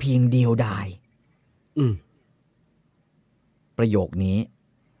จันทร์เพียงเดียวดายประโยคนี้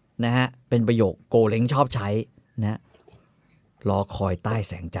นะฮะเป็นประโยคโกเล้งชอบใช้นะรอคอยใต้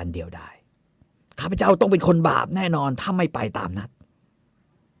แสงจันทร์เดียวดายข้าพเจ้าต้องเป็นคนบาปแน่นอนถ้าไม่ไปตามนัด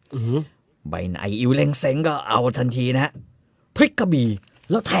ใบไหนอิวเล้งเซ็งก็เอาทันทีนะพลิกกระบี่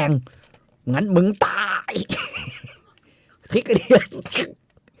แล้วแทงงั้นมึงตายพลิกกระบี่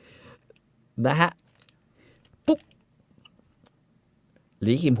นะฮะปุ๊บห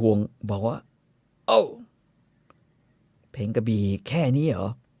ลีคิมพวงบอกว่าโอ้เพลงกระบี่แค่นี้เหรอ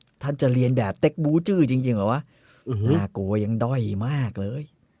ท่านจะเรียนแบบเต็กบูจื้อจริงๆเหรอวะน่ากลัวยังด้อยมากเลย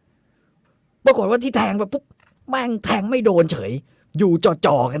ปรากฏว่าที่แทงไปปุ๊บแม่งแทงไม่โดนเฉยอยู่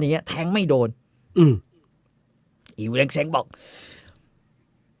จ่อๆกันอย่างเงี้ยแทงไม่โดนอิวเล้งเซ็งบอก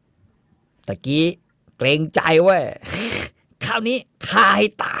ตะกี้เกรงใจเว้ยคราวนี้คาย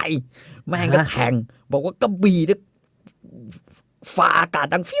ตายแม่งก็แทงบอกว่ากระบี่เนี่ยฟ้าอากาศ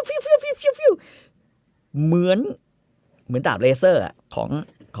ดังฟิวฟิวฟิวฟิวฟิวฟิวเหมือนดาบเลเซอร์ข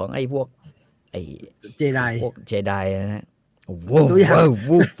องไอ้พวกไอ้เจไดพวกเจไดนะฮะตัวอ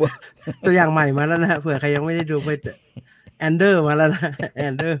ย่างใหม่มาแล้วนะเผื่อใครยังไม่ได้ดูไปแอนเดอร์มาแล้วนะแอ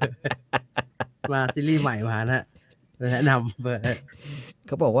นเดอร์มาซีรีส์ใหม่มานะแนะนำเ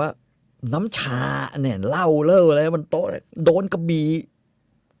ขาบอกว่าน้ำชาเนี่ยเหล้าเล่าอะไรมันโต๊ะโดนกระบี่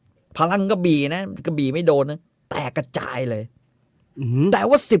พลังกระบี่นะกระบี่ไม่โดนนะแตกกระจายเลยแต่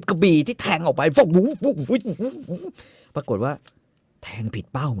ว่า10กระบี่ที่แทงออกไปฟุ๊บปรากฏว่าแทงผิด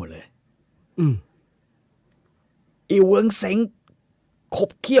เป้าหมดเลยอิวเวิงเซ็งขบ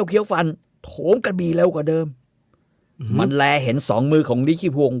เขี้ยวฟันโถมกระบี่เร็วกว่าเดิมมันแลเห็น2มือของลิขิ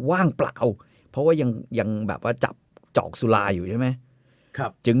พวงว่างเปล่าเพราะว่ายังแบบว่าจับจอกสุราอยู่ใช่ไหมครั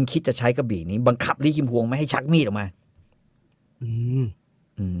บจึงคิดจะใช้กระบี่นี้บังคับลิขิพวงไม่ให้ชักมีดออกมา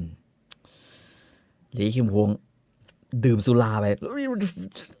ลิขิพวงดื่มสุราไป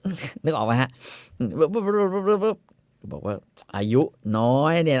นึกออกไหมฮะบอกว่าอายุน้อ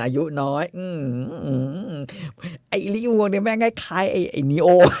ยเนี่ยอายุน้อยไอ้ลิขิพวงเนี่ยแม่งคล้ายไอ้นีโอ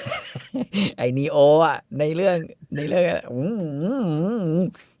ไอ้นีโออ่ะในเรื่อง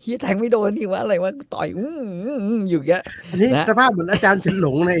เฮียแทงไม่โดนนี่วะอะไรวะต่อยอยู่แกอันนี้สภาพเหมือนอาจารย์ฉินหล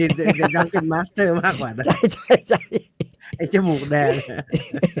งในดังเก็ตมาสเตอร์มากกว่านะใช่ไอ้จมูกแดง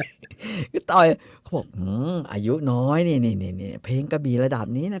ต่อยเขาบอกอายุน้อยนี่เพลงกระบี่ระดับ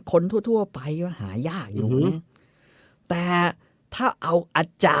นี้นะคนทั่วๆไปก็หายากอยู่นะแต่ถ้าเอาอา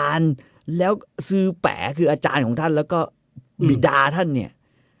จารย์แล้วซือแปะคืออาจารย์ของท่านแล้วก็บิดาท่านเนี่ย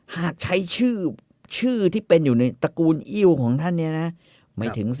หากใช้ชื่อที่เป็นอยู่ในตระกูลอิ่วของท่านเนี่ยนะไม่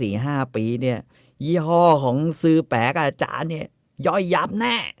ถึง 4-5 ปีเนี่ยยี่ห้อของซือแปะกับอาจารย์เนี่ยย่อยยับแ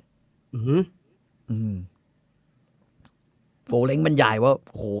น่โกเล้งบรรยายว่า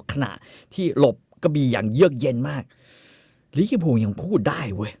โหขณะที่หลบกระบี่อย่างเยือกเย็นมากลิขิพงษ์ยังพูดได้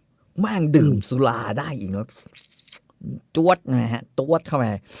เว้ยแม่งดื่มสุราได้อีกเนาะจวดนะฮะจวดเข้าไป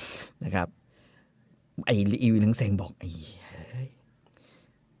นะครับไอ้อิวเล้งเซ็งบอกไอ้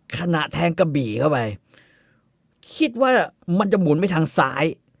ขณะแทงกระบี่เข้าไปคิดว่ามันจะหมุนไปทางซ้าย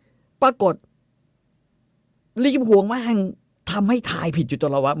ปรากฏลิขิพงษ์แม่งทำให้ทายผิดอยู่ต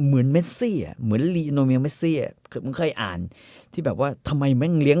ลอดว่าเหมือนเมสซี่อ่ะเหมือนลีโนเมียเมสซี่มึงเคยอ่านที่แบบว่าทำไมแม่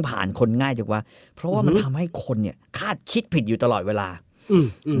งเลี้ยงผ่านคนง่ายจังวะเพราะว่ามันทำให้คนเนี่ยคาดคิดผิดอยู่ตลอดเวลา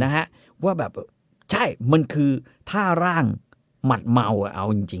นะฮะว่าแบบใช่มันคือท่าร่างหมัดเมาอะเอา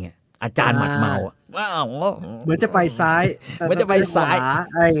จริงๆอ่ะอาจารย์หมัดเมาอ่ะว้าวเหมือนจะไปซ้ายเหมือนจะไปซ้าย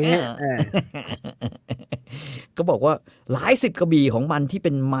อะไรอย่างเงี้ยก็บอกว่าหลาย10กระบี่ของมันที่เ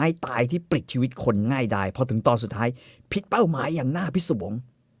ป็นไม้ตายที่ปลิดชีวิตคนง่ายได้พอถึงตอนสุดท้ายผิดเป้าหมายอย่างน่าพิศวง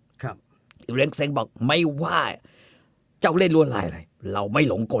ครับอิวเล้งเซ็งบอกไม่ว่าเจ้าเล่นลวดลายอะไรเราไม่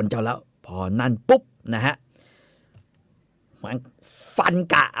หลงกลเจ้าแล้วพอนั่นปุ๊บนะฮะมันฟัน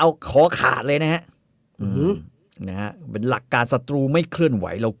กะเอาคอขาดเลยนะฮะนะฮะเป็นหลักการศัตรูไม่เคลื่อนไหว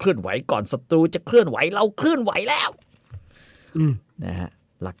เราเคลื่อนไหวก่อนศัตรูจะเคลื่อนไหวเราเคลื่อนไหวแล้วนะฮะ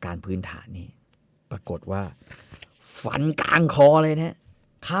หลักการพื้นฐานนี้ปรากฏว่าฟันกลางคอเลยนะ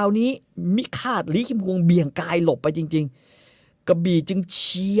คราวนี้มิคาดลิขิมพวงเบี่ยงกายหลบไปจริงๆกระบี่จึงเ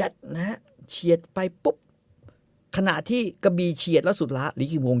ฉียดนะเฉียดไปปุ๊บขณะที่กระบี่เฉียดแล้วสุดละลิ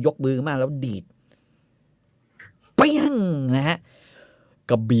ขิมพวงยกมือมาแล้วดีดเปี้ยงนะฮะ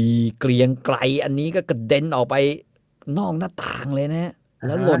กระบี่เกรียงไกลอันนี้ก็กระเด็นออกไป นอกหน้าต่างเลยนะแ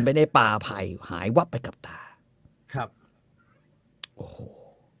ล้วหล่นไปในป่าไผ่หายวับไปกับตาครับโอ้โห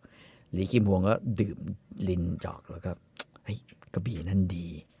หลีคิมฮวงก็ดื่มลินจอกแล้วก็เฮ้ยกระบี่นั่นดี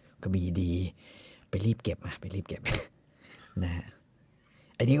กระบี่ดี ไปรีบเก็บมาไปรีบเก็บ นะฮะ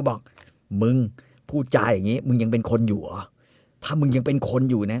ไอ้นี่ก็บอกมึงพูดจาอย่างนี้มึงยังเป็นคนอยู่เหรอถ้ามึงยังเป็นคน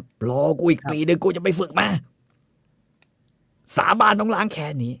อยู่นะรอกูอีกปีนึงกูจะไปฝึกมาสาบานต้องล้างแค้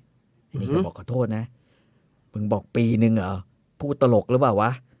นนี้อันนี้ก็บอกขอโทษนะมึงบอกปีนึงเหรอพูดตลกหรือเปล่าว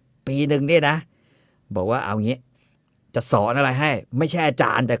ะปีนึงเนี่ยนะบอกว่าเอางี้จะสอนอะไรให้ ไม่ใช่อาจ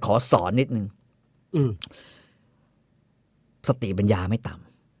ารย์แต่ขอสอนนิดนึงสติปัญญาไม่ต่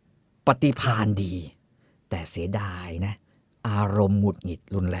ำปฏิภาณดี แต่เสียดายนะอารมณ์หงุดหงิด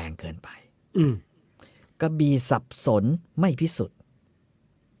รุนแรงเกินไปกระบี่สับสนไม่พิสุทธิ์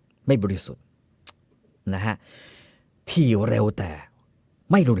ไม่บริสุทธิ์นะฮะที่เร็วแต่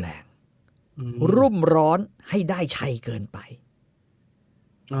ไม่รุนแรงรุ่มร้อนให้ได้ชัยเกินไป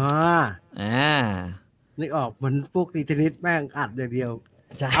นึกออกเหมือนพวกตีเทนนิสแม่งอัดอย่างเดียว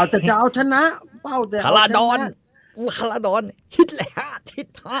เอาแต่จะเอาชนะเป้าแต่พาราดอนฮิตเลยฮิต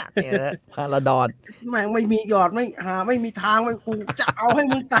พลาดเนี่ยพาราดอนแม่งไม่มีหยอดไม่มีทางไม่กูจะเอาให้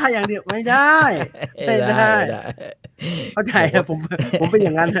มึงตายอย่างเดียวไม่ได้เข้าใจผมเป็นอ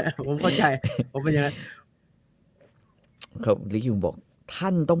ย่างนั้นผมเข้าใจผมเป็นอย่างนั้นครับลิคิวบอกท่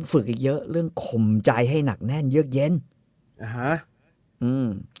านต้องฝึกอีกเยอะเรื่องข่มใจให้หนักแน่นเยือกเย็น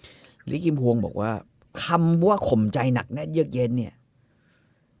ลิคิมฮวงบอกว่าคำว่าข่มใจหนักแน่นเยือกเย็นเนี่ย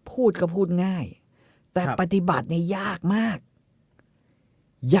พูดก็พูดง่ายแต่ปฏิบัติเนี่ยยากมาก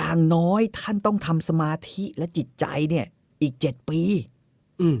อย่างน้อยท่านต้องทำสมาธิและจิตใจเนี่ยอีก7 ปี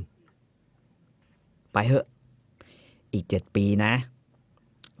ไปเถอะอีก7 ปีนะ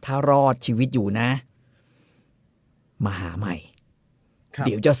ถ้ารอดชีวิตอยู่นะมาหาใหม่เ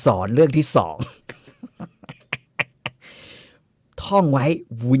ดี๋ยวจะสอนเรื่องที่2ท่องไว้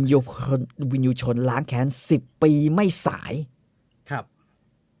วิญญูชนล้างแค้น10 ปีไม่สาย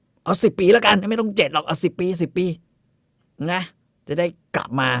เอา10 ปีแล้วกันไม่ต้อง7หรอกเอา10 ปีนะจะได้กลับ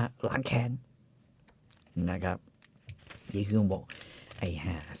มาล้างแค้นนะครับนี่คือบอกไอ้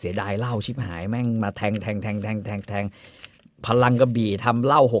ห่าเสียดายเหล้าชิบหายแม่งมาแทงพลังกระบี่ทำเ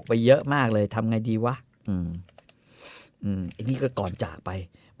หล้า6ไปเยอะมากเลยทำไงดีวะไอ้นี่ก็ก่อนจากไป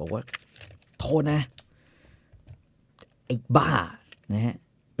บอกว่าโทษนะไอ้บ้านะฮะ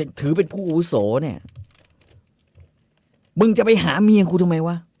ถือเป็นผู้อาวุโสเนี่ยมึงจะไปหาเมียกูทำไม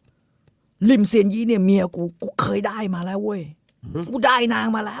วะลิมเซียนยี่เนี่ยเมียกูเคยได้มาแล้วเว้ยกูได้นาง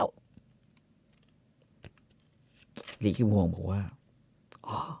มาแล้วหลีคิมฮวงบอกว่า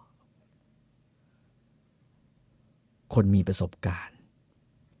คนมีประสบการณ์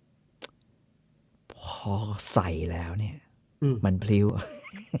พอใส่แล้วเนี่ยมันพลิ้ว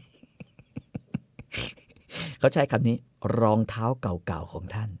เขาใช้คำนี้รองเท้าเก่าๆของ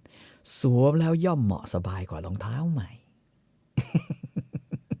ท่านสวมแล้วย่อมเหมาะสบายกว่ารองเท้าใหม่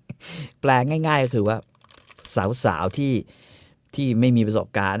แปลง่ายๆก็คือว่าสาวๆที่ไม่มีประสบ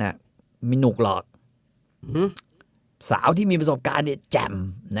การณ์น่ะไม่หนุกหรอกสาวที่มีประสบการณ์เนี่ยแจ่ม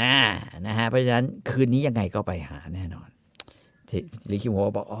นะฮะเพราะฉะนั้นคืนนี้ยังไงก็ไปหาแน่นอนลิคิมโฮ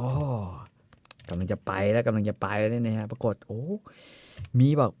บอกกำลังจะไปแล้วเนี่ยนะฮะปรากฏมี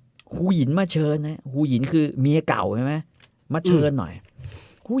แบบฮูหยินมาเชิญนะฮูหยินคือเมียเก่าใช่ไหมมาเชิญหน่อย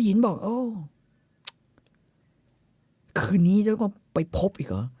ฮูหยินบอกคืนนี้จะต้องไปพบอีก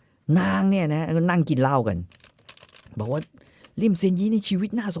เหรอนางเนี่ยนะนั่งกินเหล้ากันบอกว่าลิมเซียนยี่ในชีวิต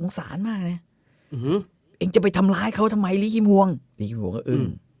น่าสงสารมากนะเอ็งจะไปทำร้ายเขาทำไมลิคิมฮวงก็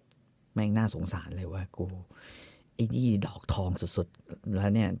แม่งน่าสงสารเลยว่ากูไอ้นี่ดอกทองสุดๆแล้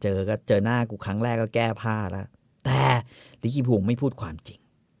วเนี่ยเจอหน้ากูครั้งแรกก็แก้ผ้าแล้วแต่ลิคิมฮวงไม่พูดความจริง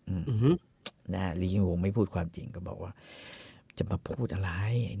นะลิคิมฮวงไม่พูดความจริงก็บอกว่าจะมาพูดอะไร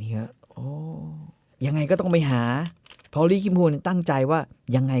ไอ้นี่ก็ยังไงก็ต้องไปหาพอลิคิมฮวงตั้งใจว่า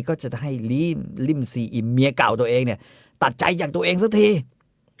ยังไงก็จะให้ลิมซีอิมเมียเก่าตัวเองเนี่ยตัดใจจากตัวเองสักที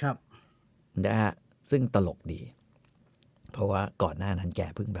ครับนะฮะซึ่งตลกดีเพราะว่าก่อนหน้านั้นแก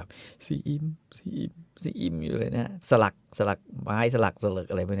เพิ่งแบบซีอิมอยู่เลยนะสลักไม้สลัก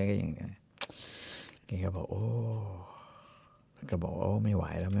อะไรพวกนี้ก็อย่างเงี้ยแกก็บอกไม่ไหว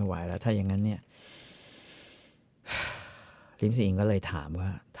แล้วถ้าอย่างนั้นเนี่ยลิมซีอิมก็เลยถา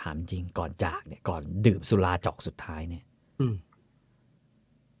มจริงก่อนจากเนี่ยก่อนดื่มสุราจอกสุดท้ายเนี่ย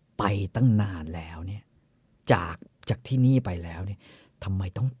ไปตั้งนานแล้วเนี่ยจากที่นี่ไปแล้วเนี่ยทำไม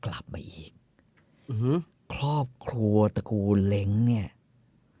ต้องกลับมาอีกครอบครัวตระกูลเล้งเนี่ย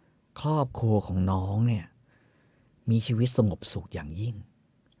ครอบครัวของน้องเนี่ยมีชีวิตสงบสุขอย่างยิ่ง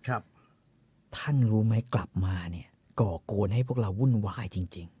ครับท่านรู้ไหมกลับมาเนี่ยก่อกวนให้พวกเราวุ่นวายจ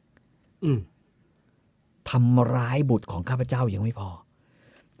ริง ทำร้ายบุตรของข้าพเจ้ายังไม่พอ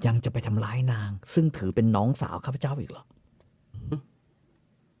ยังจะไปทำร้ายนาง ซึ่งถือเป็นน้องสาวข้าพเจ้าอีกเหรอ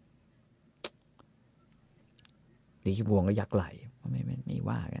ลีคิวงก็ยักไหลไม่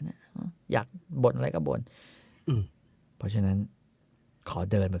ว่ากันนะอยากบ่นอะไรก็บ่นเพราะฉะนั้นขอ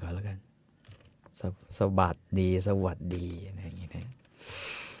เดินไปก่อนแล้วกันสวัสดีอะไรอย่างเงี้ย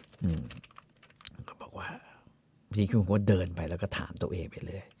ก็บอกว่าลีคิวงก็เดินไปแล้วก็ถามตัวเองไปเ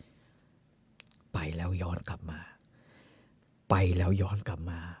ลยไปแล้วย้อนกลับมา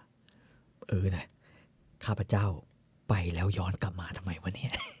นะข้าพเจ้าไปแล้วย้อนกลับมาทำไมวะเนี่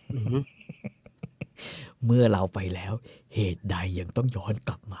ย เมื่อเราไปแล้วเหตุใดยังต้องย้อนก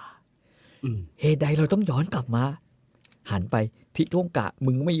ลับมาเหตุใดเราต้องย้อนกลับมาหันไปทิท่วงกะ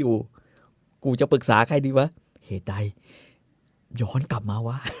มึงไม่อยู่กูจะปรึกษาใครดีวะเหตุใดย้อนกลับมาว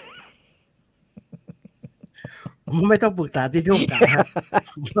ะ ไม่ต้องปรึกษาที่ทุ่งกะ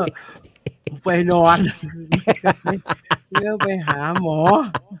ไปนอนเรื่องไปหาหมอ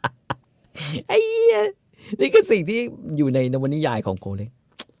ไอ้นี่คือสิ่งที่อยู่ในนวนิยายของโกเล้ง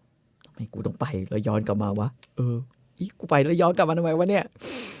ทำไมกูต้องไปแล้วย้อนกลับมาวะกูไปแล้วย้อนกลับมาทำไมวะเนี่ย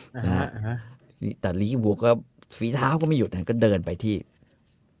แต่ลีบัวก็ฝีเท้าก็ไม่หยุดนะก็เดินไปที่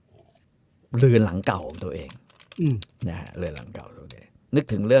เรือนหลังเก่าของตัวเองนะฮะเรือนหลังเก่าตัวเองนึก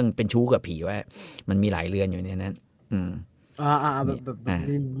ถึงเรื่องเป็นชู้กับผีว่ามันมีหลายเรือนอยู่ในนั้นแบบ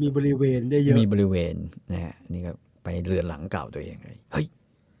มีบริเวณได้เยอะมีบริเวณนะฮะนี่ก็ไปเรือนหลังเก่าตัวเองเลยเฮ้ย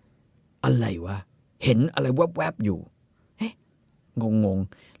อะไรวะเห็นอะไรแวบๆอยู่เฮ้ยงง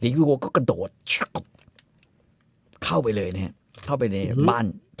ลีคิวก็กระโดดเข้าไปเลยนะฮะเข้าไปในบ้าน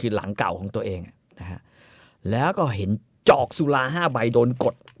คือหลังเก่าของตัวเองนะฮะแล้วก็เห็นจอกสุรา5 ใบโดนก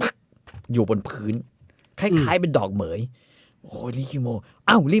ดปักอยู่บนพื้นคล้ายๆเป็นดอกเหมยโอ้ยลีคิโม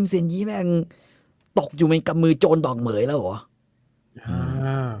อ้าวริมเซนยี่แม่งตกอยู่ในกำมือโจรดอกเหมยแล้วเหรอ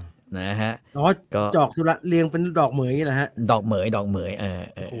นะฮะก็จอกสุระเรียงเป็นดอกเหมยนี่แหละฮะดอกเหมย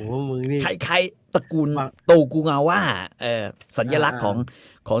โอ้โหมึงนี่ใครตระกูลโตกุงาวะสัญลักษณ์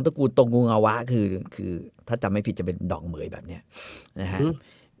ของตระกูลโตกุงาวะคือถ้าจำไม่ผิดจะเป็นดอกเหมยแบบเนี้ยนะฮะ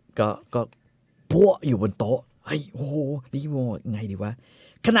ก็พวกอยู่บนโต๊ะเฮ้ยโอ้โหลิโมไงดีวะ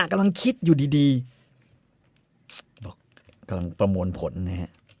ขณะกำลังคิดอยู่ดีๆบอกกำลังประมวลผลนะฮ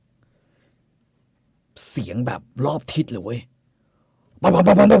ะเสียงแบบรอบทิศเลยเว้ยปังเห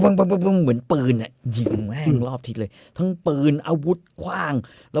มือนปืนยิงแม่งรอบทิศเลยทั้งปืนอาวุธขว้าง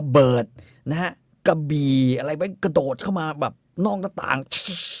ระเบิดนะฮะกระบี่อะไรไปกระโดดเข้ามาแบบนอกหน้าต่าง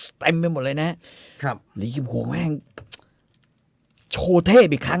เต็มไปหมดเลยนะครับลีคิมโฮแม่งโชว์เทพ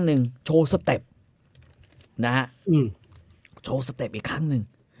อีกครั้งหนึ่งโชว์สเต็ปนะฮะโชว์สเต็ปอีกครั้งหนึ่ง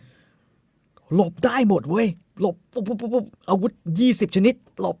หลบได้หมดเว้ยหลบปุ๊บอาวุธ20 ชนิด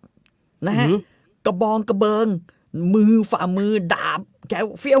หลบนะฮะกระบองกระเบิงมือฝ่ามือดาบแก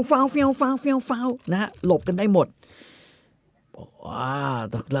เฟี้ยวฟ้าวนะฮะหลบกันได้หมด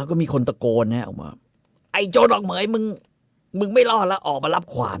แล้วก็มีคนตะโกนนะออกมาไอ้โจรดอกเหมยมึงไม่รอดแล้วออกมารับ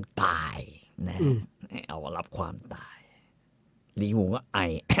ความตายนะเอามารับความตายลีหูก็ไอ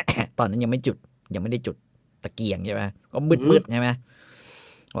ตอนนั้นยังไม่ได้จุดตะเกียงใช่ไหมก็มืดใช่ไหม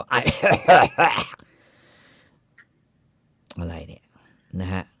ว่าไอ อะไรเนี่ยนะ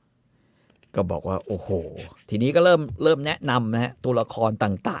ฮะก็บอกว่าโอ้โหทีนี้ก็เริ่มแนะนำนะฮะตัวละคร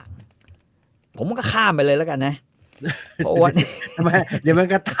ต่างๆผมก็ข้ามไปเลยแล้วกันนะเพราะว่าทำไมเดี๋ยวมัน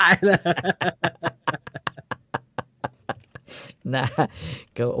ก็ตายเลยนะ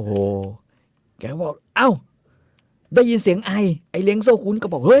ก็โอ้โหแกบอกเอ้าได้ยินเสียงไอเลี้ยงโซคุนก็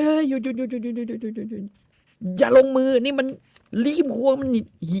บอกเฮ้ยหยุดอย่าลงมือนี่มันรีบควงมัน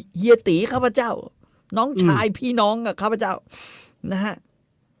เฮียตีข้าพเจ้าน้องชายพี่น้องกับข้าพเจ้านะฮะ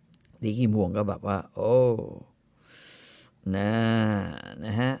ลีคิมฮวงก็แบบว่าโอ้น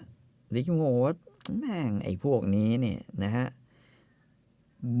ะฮะลีคิมฮวงว่าแม่งไอ้พวกนี้เนี่ยนะฮะ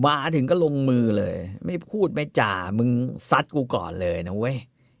มาถึงก็ลงมือเลยไม่พูดไม่จ่ามึงซัดกูก่อนเลยนะเว้ย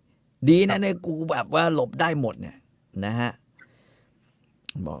ดีนะเนี่ยกูแบบว่าหลบได้หมดเนี่ยนะฮะ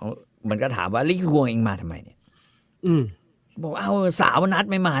บอกมันก็ถามว่าลีคิมฮวงเองมาทำไมเนี่ยบอกเอาสาวนัด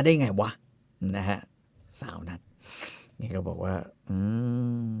ไม่มาได้ไงวะนะฮะสาวนัดนี่ก็บอกว่า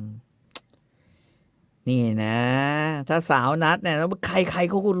นี่นะถ้าสาวนัดเนี่ยแล้วใคร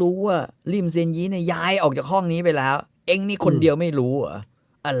เขาก็รู้ว่าริมเซียนยีเนี่ยย้ายออกจากห้องนี้ไปแล้วเอ็งนี่คนเดียวไม่รู้เหรอ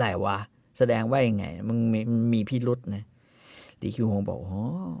อะไรวะแสดงว่ายังไงมึงมีพิรุษนะลีคิวฮงบอกอ๋อ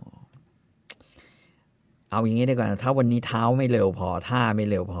เอาอย่างงี้ดีกว่าถ้าวันนี้เท้าไม่เร็วพอท่าไม่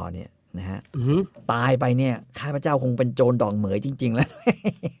เร็วพอเนี่ยนะฮะตายไปเนี่ยข้าพเจ้าคงเป็นโจรดอกเหมยจริงๆแล้ว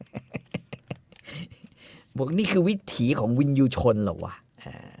บอกนี่คือวิถีของวินยูชนเหรอวะ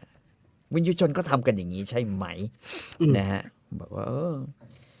วินยูชนก็ทำกันอย่างนี้ใช่ไหมนะฮะบอกว่า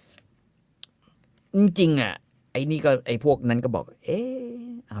จริงๆอ่ะไอ้นี่ก็ไอ้พวกนั้นก็บอก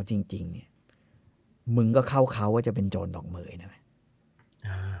เอาจริงๆเนี่ยมึงก็เข้าเขาว่าจะเป็นโจรดอกเหมยนะ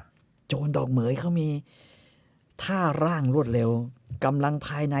โจรดอกเหมยเขามีท่าร่างรวดเร็วกำลังภ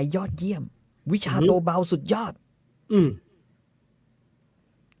ายในยอดเยี่ยมวิชาตัวเบาสุดยอด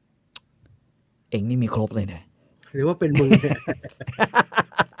เอ็งนี่มีครบเลยนะหรือว่าเป็นมึง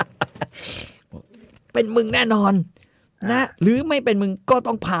เป็นมึงแน่นอนนะหรือไม่เป็นมึงก็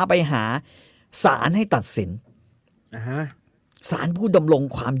ต้องพาไปหาศาลให้ตัดสินศาลผู้ดำรง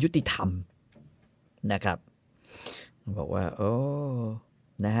ความยุติธรรมนะครับบอกว่าโอ้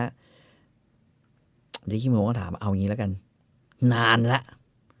นะฮะดิคิโมก็ถามเอางี้แล้วกันนานละ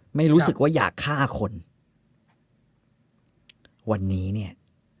ไม่รู้สึกว่าอยากฆ่าคนวันนี้เนี่ย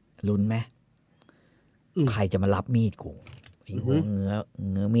ลุ้นไหมใครจะมารับมีดกูไอ้หัวเ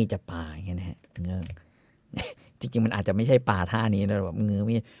งื้อมีดจะปาอย่างเงี้ยนะฮะเงื้อจริงๆมันอาจจะไม่ใช่ปาท่านี้นะแบบเงื้อ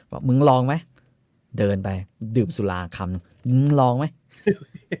มีดบอกมึงลองไหมเดินไปดื่มสุราคำมึงลองไหม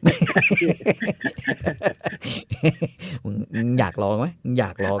มึงอยากลองไหมมึงอย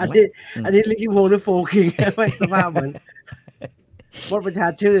ากลองไหมอันนี้ลิขิตวงหรือโฟคิงไม่สภาพเหมือนบดประชา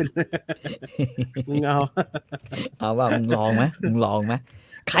ชื่นมึงเอาว่ามึงลองไหมมึงลองไหม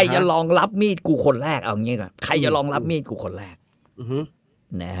ใครจะลองรับมีดกูคนแรกเอางี้ก่อนใครจะลองรับมีดกูคนแรก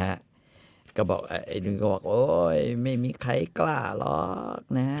นะฮะก็บอกไอ้นึงก็บอกโอ้ยไม่มีใครกล้าหรอก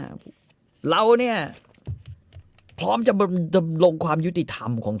นะฮะเราเนี่ยพร้อมจะดำรงความยุติธรร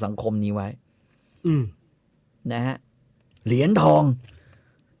มของสังคมนี้ไว้นะฮะเหรียญทอง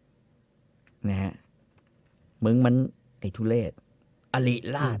นะฮะมึงมันไอ้ทุเรศอริ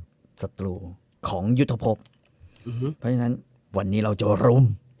ราชศัตรูของยุทธภพเพราะฉะนั้นวันนี้เราจะรุม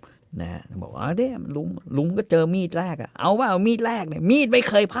นะบอกว่าเด้ลุงก็เจอมีดแรกอะเอาว่าเอามีดแรกเนี่ยมีดไม่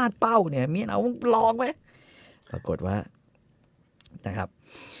เคยพลาดเป้าเนี่ยมีดเอาลองไหมปรากฏว่านะครับ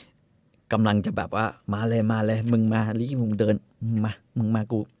กำลังจะแบบว่ามาเลยมึงมาลิขิมึงเดินมึงมา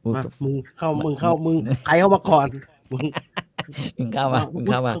กูมึงเข้าใครเข้ามาก่อนมึงเข้ามา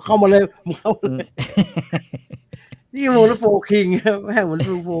เข้ามาเลยมึงเข้านี่โมนโฟคิงแม่งเหมือน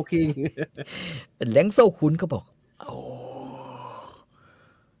โฟคิงเล้งโซ่คุณก็บอกโอ้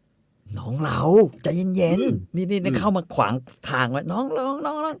น้องเราใจเย็นๆนี่เข้ามาขวางทางไว้น้อง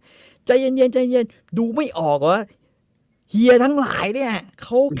ใจเย็นดูไม่ออกเหรอเฮียทั้งหลายเนี่ยเข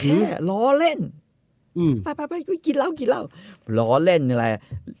าแค่ล้อเล่นไปกินเหล้าล้อเล่นอะไร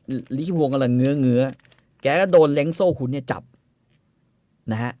ลิขิตวงกำลังเงื้อแกก็โดนเล้งโซ่คุณเนี่ยจับ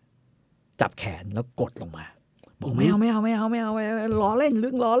นะฮะจับแขนแล้วกดลงมาบอกไม่เอาล้อเล่นเ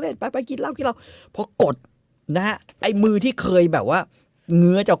รื่องล้อเล่นไปกินเหล้าพอกดนะฮะไอ้มือที่เคยแบบว่าเ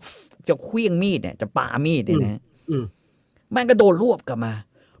งื้อจะเคลี้ยงมีดเนี่ยจะป่ามีดเนี่ยนะแม่งก็โดนรวบกลับมา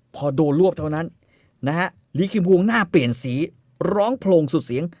พอโดนรวบเท่านั้นนะฮะลิขิตวงหน้าเปลี่ยนสีร้องโพลงสุดเ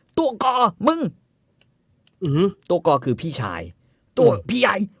สียงตัวกอมึงตัวกอคือพี่ชายตัวพี่ให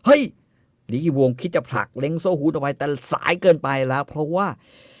ญ่เฮ้ยลิขิตวงคิดจะผลักเล้งโซ่ฮูดออกไปแต่สายเกินไปแล้วเพราะว่า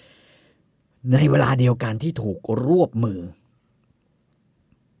ในเวลาเดียวกันที่ถูกรวบ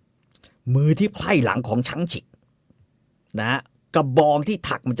มือที่ไพร่หลังของช้างฉิกนะกระบองที่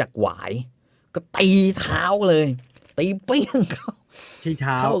ถักมาจากหวายก็ตีเท้าเลยตีเปี้ยงเข้าที่เ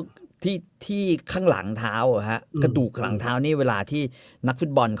ท้าที่ข้างหลังเท้าอะฮะกระดูกหลังเท้านี่เวลาที่นักฟุ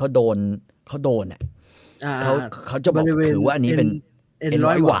ตบอลเขาโดนอ่ะเขาจะบอกถือว่าอันนี้เป็นเอ็น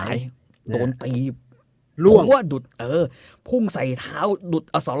ร้อยหวายโดนตีล่วงว่าดุดพุ่งใส่เท้าดุด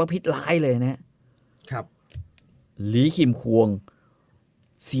อสรพิษร้ายเลยนะครับหลีคิมควง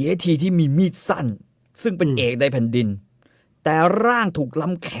เสียทีที่มีมีดสั้นซึ่งเป็นเอกในแผ่นดินแต่ร่างถูกล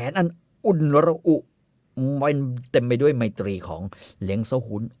ำแขนอันอุ่นระอุมันเต็มไปด้วยไมตรีของเล้งโซ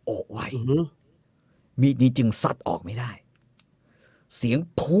หุนโอบไว้มีดนี้จึงซัดออกไม่ได้เสียง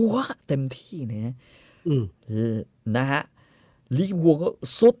พัวเต็มที่นะฮะลิคิมควงก็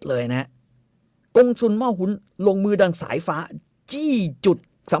สุดเลยนะกงซุนม่อหุนลงมือดังสายฟ้าจี้จุด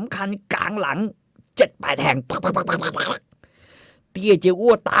สำคัญกลางหลัง7-8 แห่งเตี้ยเจียวอ้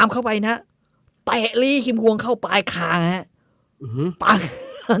วตามเข้าไปนะเตะลี่คิมควงเข้าปลายคางฮะปัง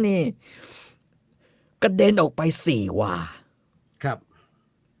นี่กระเด็นออกไป4 วาครับ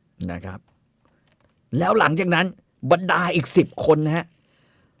นะครับแล้วหลังจากนั้นบรรดาอีก10 คนนะฮะ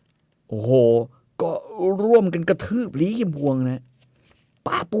โอ้โหก็ร่วมกันกระทืบลี่คิมควงนะป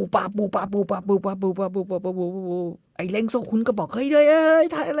าปูไอ้เล้งโซคุณก็บอกเฮ้ย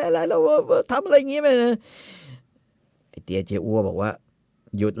ทำอะไรเราทำอะไรอย่างงี้ไหมไอ้เตี้ยเจียวอ้วบอกว่า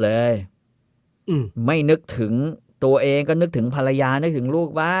หยุดเลยไม่นึกถึงตัวเองก็นึกถึงภรรยานึกถึงลูก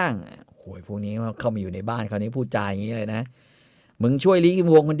บ้างโอ้ยพวกนี้เข้ามาอยู่ในบ้านคราวนี้พูดจาอย่างนี้เลยนะมึงช่วยลี่คิม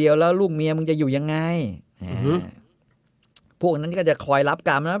วงคนเดียวแล้วลูกเมียมึงจะอยู่ยังไงพวกนั้นก็จะคอยรับก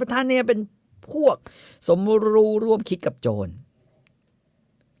รรมนะท่านเนี่ยเป็น พวกสมรู้ร่วมคิดกับโจร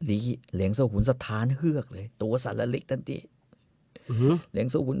เหลียงโซหุนสถานเฮือกเลยตัวสั่นระลิกทันทีเหลียง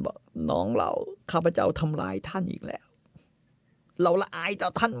โซหุนบอกน้องเราข้าพเจ้าทำร้ายท่านอีกแล้วเราละอายต่อ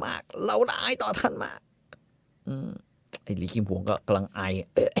ท่านมากเราละอายต่อท่านมากไอ้หลีคิมหวงก็กำลังอาย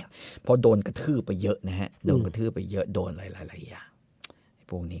เพราะโดนกระทืบไปเยอะนะฮะโดนกระทืบไปเยอะโดนหลายๆอย่างไอ้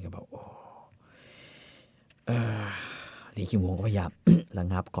พวกนี้ก็บอกโอ้หลีคิมหวงก็พยายาม ระ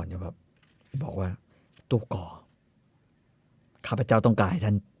งับก่อนจะแบบบอกว่าตัวก่อข้าพเจ้าต้องการให้ท่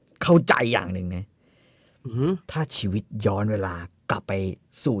านเข้าใจอย่างหนึ่งนะถ้าชีวิตย้อนเวลากลับไป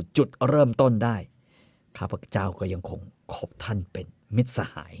สู่จุดเริ่มต้นได้ข้าพเจ้าก็ยังคงคบท่านเป็นมิตรส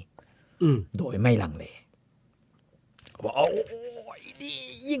หายโดยไม่ลังเลบอกโอ้ยนี่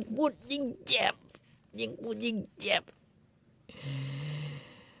ยิ่งพูดยิ่งเจ็บยิ่งพูดยิ่งเจ็บ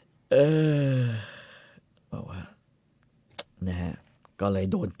บอกว่านะฮะก็เลย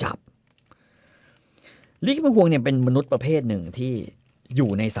โดนจับลิคิมฮวงเนี่ยเป็นมนุษย์ประเภทหนึ่งที่อยู่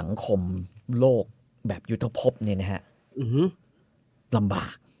ในสังคมโลกแบบยุทธภพเนี่ยนะฮะลำบา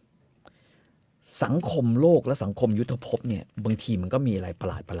กสังคมโลกและสังคมยุทธภพเนี่ยบางทีมันก็มีอะไรประ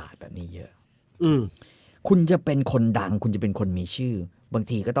หลาดแบบนี้เยอะคุณจะเป็นคนดังคุณจะเป็นคนมีชื่อบาง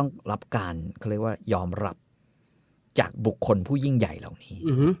ทีก็ต้องรับการเขาเรียกว่ายอมรับจากบุคคลผู้ยิ่งใหญ่เหล่านี้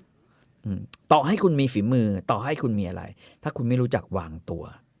ต่อให้คุณมีฝีมือต่อให้คุณมีอะไรถ้าคุณไม่รู้จักวางตัว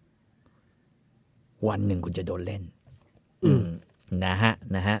วันหนึ่งคุณจะโดนเล่นนะ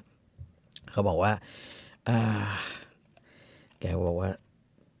ฮะเขาบอกว่าแกบอกว่า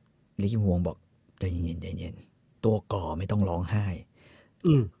ลิคิมฮวงบอกใจเย็นตัวก่อไม่ต้องร้องไห้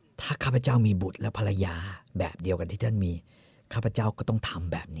ถ้าข้าพเจ้ามีบุตรและภรรยาแบบเดียวกันที่ท่านมีข้าพเจ้าก็ต้องท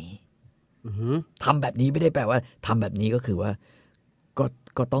ำแบบนี้ทำแบบนี้ไม่ได้แปลว่าทำแบบนี้ก็คือว่า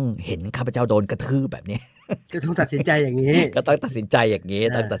ก็ต้องเห็นข้าพเจ้าโดนกระทืบแบบนี้ก็ต้องตัดสินใจอย่างนี้ก็ต้องตัดสินใจอย่างนี้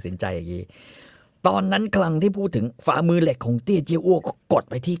ต้องตัดสินใจอย่างนี้ตอนนั้นครั้งที่พูดถึงฝ่ามือเหล็กของเตี้ยเจี้ยอ้วก็กด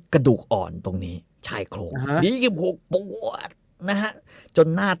ไปที่กระดูกอ่อนตรงนี้ชายโครงนี่ก็ปวดนะฮะจน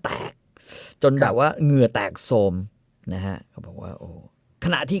หน้าแตกจนแบบว่าเหงื่อแตกโสมนะฮะเขาบอกว่าโอ้ข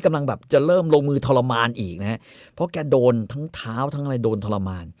ณะที่กำลังแบบจะเริ่มลงมือทรมานอีกนะฮะเพราะแกโดนทั้งเท้าทั้งอะไรโดนทรม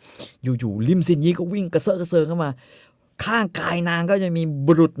านอยู่ๆลิมซินยี่ก็วิ่งกระเซาะกระเซิงเข้ามาข้างกายนางก็จะมี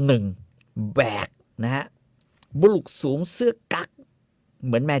บุรุษหนึ่งแบกนะฮะบุรุษสวมเสื้อกั๊กเ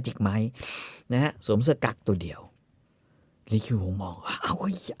หมือนแมจิกไม้นะฮะสวมเสื้อกั๊กตัวเดียวลิคิวหงมองเอาคุ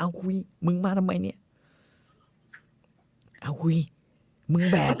ยมึงมาทำไมเนี่ยเอาคุยมึง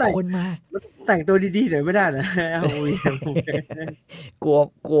แบกคนมาแต่งตัวดีๆหน่อยไม่ได้นะเอาคุยก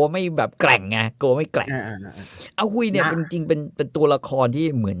ลัวไม่แบบแกร่งไงกลัวไม่แกร่งเอาคุยเนี่ยจริงๆเป็นตัวละครที่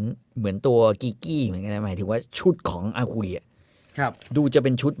เหมือนตัวกีกี้เหมือนกันนะหมายถึงว่าชุดของอาคุยอ่ะครับดูจะเป็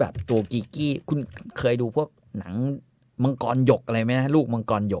นชุดแบบตัวกีกี้คุณเคยดูพวกหนังมังกรหยกอะไรไหมนะลูกมัง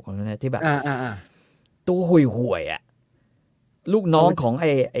กรหยกอะไรนะที่แบบตัวห่วยๆอ่ะลูกน้องของไ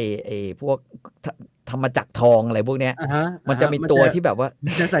อพวกธรรมจักรทองอะไรพวกเนี้ยมันจะมีตัวที่แบบว่า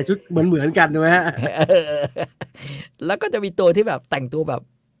จะใส่ชุดเหมือนกันด้วยฮะแล้วก็จะมีตัวที่แบบแต่งตัวแบบ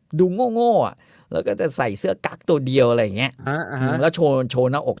ดูโง่ๆอ่ะแล้วก็จะใส่เสื้อกั๊กตัวเดียวอะไรอย่างเงี้ยแล้วโชว์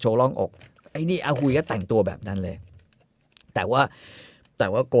หน้าอกโชว์ร่องอกไอ้นี่อาหุยก็แต่งตัวแบบนั้นเลยแต่ว่า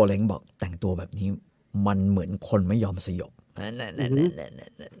โกเล้งบอกแต่งตัวแบบนี้มันเหมือนคนไม่ยอมสยบ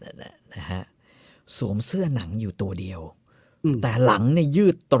นะฮะสวมเสื้อหนังอยู่ตัวเดียวแต่หลังเนี่ยยื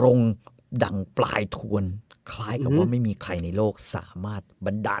ดตรงดังปลายทวนคล้ายกับว่าไม่มีใครในโลกสามารถ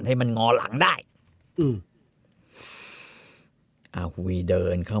บันดาลให้มันงอหลังได้อาหุยเดิ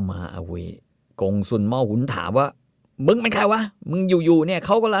นเข้ามาอาหุยกงซุนเมาหุนถามว่ามึงเป็นใครวะมึงอยู่ๆเนี่ยเข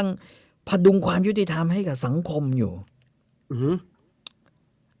ากำลังพดุงความยุติธรรมให้กับสังคมอยู่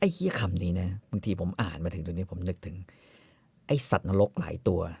ไอ้เหี้ยคำนี้นะบางทีผมอ่านมาถึงตรงนี้ผมนึกถึงไอ้สัตว์นรกหลาย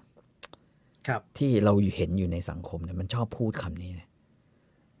ตัวที่เราเห็นอยู่ในสังคมเนี่ยมันชอบพูดคำนี้นะ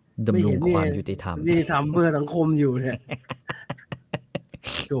ดำรงความยุติธรรมนี่ทำเพื่อสังคมอยู่เนี่ย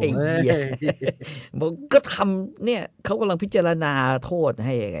ไอ้เหี้ยมันก็ทำเนี่ยเขากำลังพิจารณาโทษใ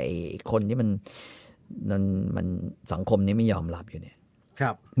ห้ไอ้คนที่มันสังคมนี้ไม่ยอมรับอยู่เนี่ยค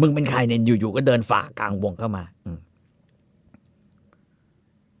รับมึงเป็นใครเนี่ยอยู่ๆก็เดินฝ่ากลางวงเข้ามา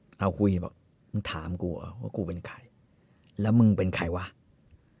เอาคุยบอกมึงถามกูว่ากูเป็นใครแล้วมึงเป็นใครวะ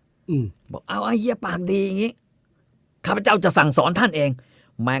บอกเอาไอ้เหี้ยปากดีอย่างงี้ข้าพเจ้าจะสั่งสอนท่านเอง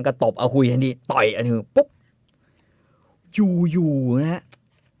แม่งก็ตบเอาคุยอันนี้ต่อยอันนี้ปุ๊บอยู่นะฮะ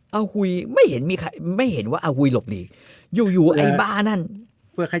เอาคุยไม่เห็นมีใครไม่เห็นว่าเอาคุยหลบหลีกอยู่ไอ้บ้านั่น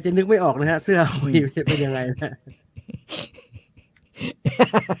เพื่อใครจะนึกไม่ออกนะฮะเสื้อเอาคุยเป็นยังไงนะ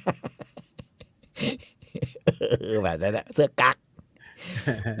แบบนั้นแหละเสื้อกั๊ก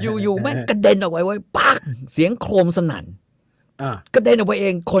อยู่แม่งกระเด็นออกไปไว้ปักเสียงโครมสนั่นกระเด็นออกไปเอ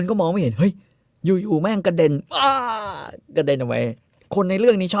งคนก็มองไม่เห็นเฮ้ย อยู่ๆแม่งกระเด็นกระเด็นออกไปคนในเ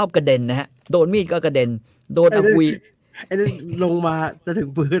รื่องนี้ชอบกระเด็นนะฮะโดนมีดก็กระเด็นโดนอาคุย ไอ้นั่นลงมาจะถึง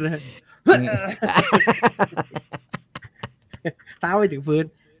พื้นนะเท้าไปถึงพื้น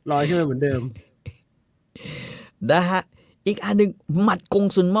ลอยขึ้นมาเหมือนเดิมนะฮะอีกอันหนึ่งหมัดกง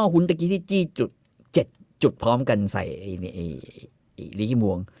ซุนหม้อหุนตะกี้ที่จี้จุดพร้อมกันใส่ไอ้ลีกิม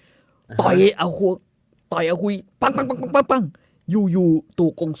วงต่อยเอาคุยปังอยู่ตู่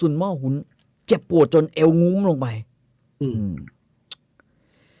กงซุนหม้อหุนเจ็บปวดจนเอวงุ้มลงไป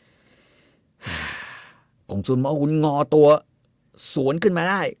กงซุนหม้อหุนงอตัวสวนขึ้นมา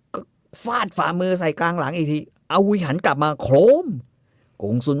ได้ก็ฟาดฝ่ามือใส่กลางหลังอีกทีเอาหุยหันกลับมาโครมก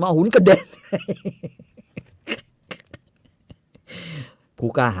งซุนหม้อหุนกระเด็นผู้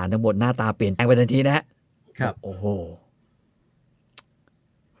กล้าหาญทั้งหมดหน้าตาเปลี่ยนแปลงไปทันทีนะฮะครับโอ้โห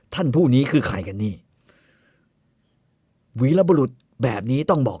ท่านผู้นี้คือใครกันนี่วีรบุรุษแบบนี้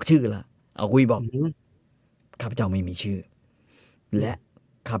ต้องบอกชื่อละเอาคุยบอกข้าพเจ้าไม่มีชื่อและ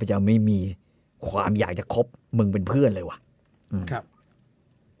ข้าพเจ้าไม่มีความอยากจะคบมึงเป็นเพื่อนเลยว่ะครับ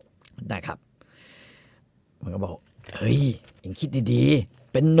นะครับมันก็บอกเฮ้ยเอ็งคิดดี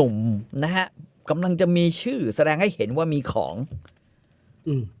ๆเป็นหนุ่มนะฮะกำลังจะมีชื่อแสดงให้เห็นว่ามีของ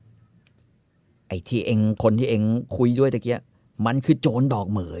ไอ้ที่เอ็งคนที่เอ็งคุยด้วยตะเกียมันคือโจรดอก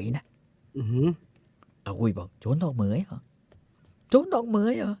เหมยนะเอาคุยบอกโจรดอกเหมยเหรอโจรดอกเหม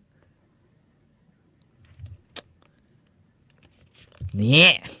ยเหรอนี่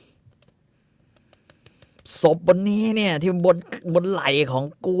ศพบนนี้เนี่ยที่บนไหล่ของ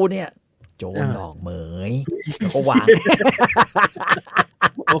กูเนี่ยโจรดอกเหมยแล้วก็วาง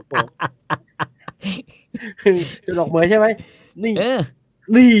โจรดอกเหมยใช่ไหมนี่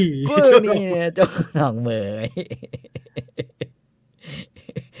นี่โจรดอกเหมย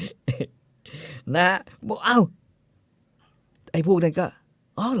นะบอกเอ้าไอ้พวกนั้นก็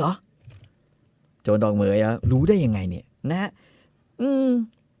อ๋อเหรอโจรดอกเหมยอะรู้ได้ยังไงเนี่ยนะ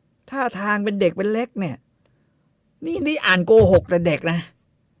ท่าทางเป็นเด็กเป็นเล็กเนี่ยนี่อ่านโกหกแต่เด็กนะ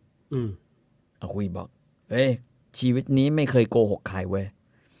เอาคุยบอกเฮ้ยชีวิตนี้ไม่เคยโกหกใครเว้ย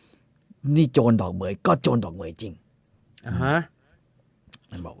นี่โจรดอกเหมยก็โจรดอกเหมยจริง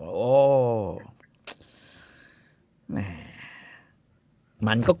มันบอกว่าโอ้แหม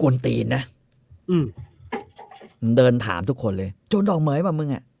มันก็กวนตีนนะเดินถามทุกคนเลยโจรดอกเหมยป่ะมึง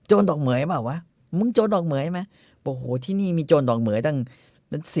อ่ะโจรดอกเหมยเปล่าวะมึงโจรดอกเหมยไหมโอ้โหที่นี่มีโจรดอกเหมยตั้ง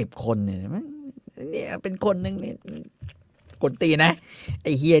เป็น10 คนเนี่ยเป็นคนนึงเนี่ยกวนตีนนะไ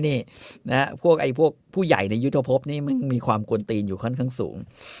อ้เฮียนี่นะพวกผู้ใหญ่ในยุทธภพนี่มันมีความกวนตีนอยู่ค่อนข้างสูง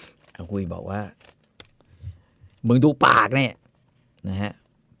คุยบอกว่ามึงดูปากเนี่ยนะฮะ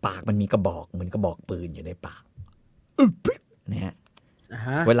ปากมันมีกระบอกเหมือนกระบอกปืนอยู่ในปากนะฮะ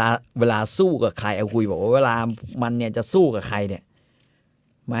เวลาสู้กับใครเอาคุยบอกว่าเวลามันเนี่ยจะสู้กับใครเนี่ย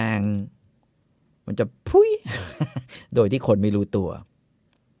มันจะพุ้ย โดยที่คนไม่รู้ตัว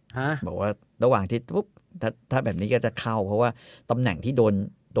บอกว่าระหว่างที่ปุ๊บถ้าแบบนี้ก็จะเข้าเพราะว่าตำแหน่งที่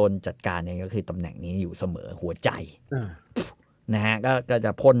โดนจัดการเนี่ยก็คือตำแหน่งนี้อยู่เสมอหัวใจนะฮะก็จ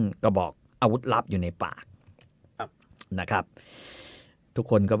ะพ่นกระบอกอาวุธลับอยู่ในปากนะครับทุก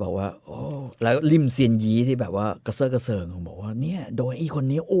คนก็บอกว่าโอ้แล้วริมเซียนยีที่แบบว่ากระเซาะกระเซิงบอกว่าเนี่ยโดยไอ้คน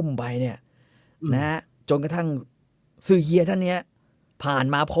นี้อุ้มไปเนี่ยนะฮะจนกระทั่งซือเฮียท่านเนี้ยผ่าน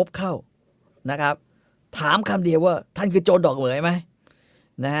มาพบเข้านะครับถามคำเดียวว่าท่านคือโจรดอกเหมยไหม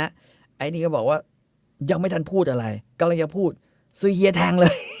นะฮะไอ้นี่ก็บอกว่ายังไม่ทันพูดอะไรกำลังจะพูดซือเฮียแทงเล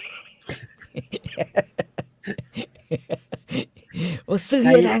ยโอ้ซือเ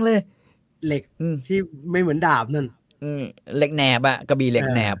ฮียแทงเลยเหล็กที่ไม่เหมือนดาบนั่นเหล็กแหนบอะกระบี่เหล็ก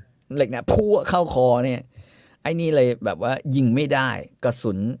แหนบพุ่งเข้าคอเนี่ยไอ้นี่เลยแบบว่ายิงไม่ได้กระ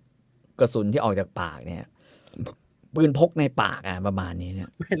สุนที่ออกจากปากเนี่ยปืนพกในปากอะประมาณนี้เนี่ย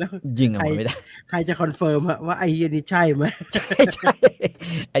ยิงออกมาไม่ได้ใครจะคอนเฟิร์มว่าไอ้ยี่นี่ใช่ไหมใช่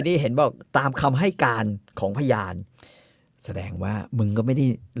ไอ้นี่เห็นบอกตามคำให้การของพยานแสดงว่ามึงก็ไม่ได้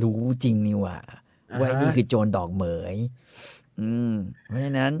รู้จริงนี่ว่าไอ้นี่คือโจรดอกเหมยเพราะฉ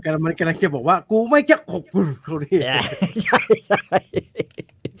ะนั้นมันกำลังจะบอกว่ากูไม่จะหกกูนี่ใช่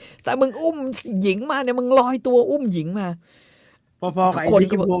แต่มึงอุ้มหญิงมาเนี่ยมึงลอยตัวอุ้มหญิงมาพอๆกับไอ้ที่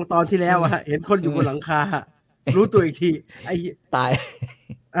กิมวงตอนที่แล้วอะเห็นคนอยู่บนหลังคารู้ตัวอีกทีไอ้ตาย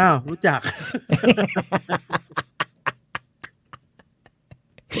อ้าวรู้จัก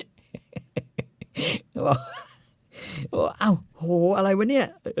อ้าวโหอะไรวะเนี่ย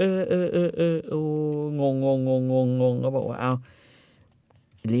โอ้งงก็บอกว่าเอา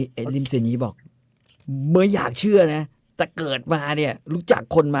ลิมเซนีบอกเมื่ออยากเชื่อนะแต่เกิดมาเนี่ยรู้จัก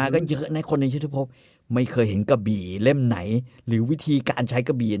คนมาก็เยอะในคนในยุทธภพไม่เคยเห็นกระบี่เล่มไหนหรือวิธีการใช้ก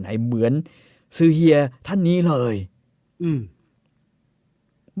ระบี่ไหนเหมือนซือเฮียท่านนี้เลย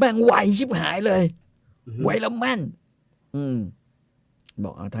แม่งไวชิบหายเลย อือฮึ ไวแล้วแม่น บ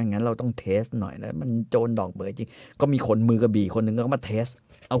อกเอาถ้างั้นเราต้องเทสหน่อยนะมันโจรดอกเบยจริงก็มีคนมือกระบี่คนหนึ่งก็มาเทส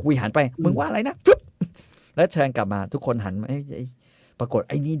เอาคุยหันไปมึงว่าอะไรนะฟึบแล้วเชิญกลับมาทุกคนหันมาปรากฏ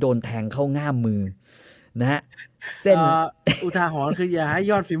ไอ้นี่โดนแทงเข้าง่ามมือนะฮะเส้น อุทาหรณ์คืออย่าให้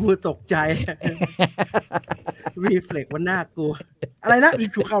ยอดฝีมือตกใจ รีเฟล็กมันน่ากลัวอะไรนะ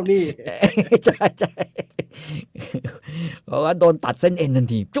ถูกเข้านี่ ใช่ใช่เพราะว่าโดนตัดเส้นเอ็นทัน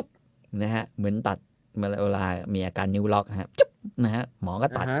ทีจุ๊บนะฮะเหมือนตัดเวลามีอาการนิ้วล็อกฮะจุ๊บนะฮะหมอก็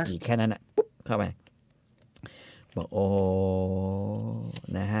ตัด อ่าฮะ กรีดแค่นั้นน่ะปุ๊บเข้าไปบอกโอ้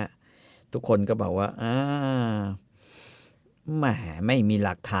นะฮะทุกคนก็บอกว่าแหมไม่มีห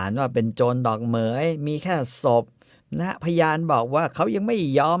ลักฐานว่าเป็นโจรดอกเหมยมีแค่ศพนะพยานบอกว่าเขายังไม่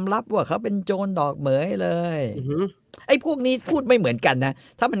ยอมรับว่าเขาเป็นโจรดอกเหมยเลย อือฮึ ไอ้พวกนี้พูดไม่เหมือนกันนะ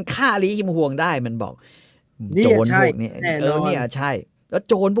ถ้ามันฆ่าลีคิมฮวงได้มันบอก นี่ โจร ใช่ พวกนี้ แน่นอน เนี่ยใช่ แล้ว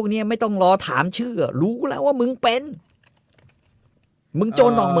โจรพวกนี้ไม่ต้องรอถามชื่อ รู้แล้วว่ามึงเป็น มึงโจ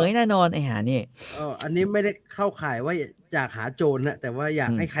รดอกเหมยแน่นอนไอ้ห่านี่ อันนี้ไม่ได้เข้าข่ายว่าอยากหาโจรนะแต่ว่าอยา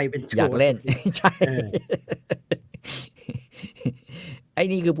กให้ใครเป็นโจร อยากเล่น ใช่ เออ ไอ้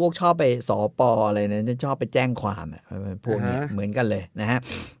นี่คือพวกชอบไปสปอะไรนะชอบไปแจ้งความอะพวกนี้เหมือนกันเลยนะฮะ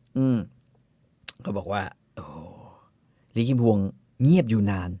เขาบอกว่าโอ้ลีคิมฮวงเงียบอยู่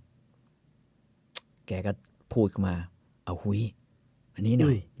นาน แกก็พูดขึ้นมาเอาหุยอันนี้หน่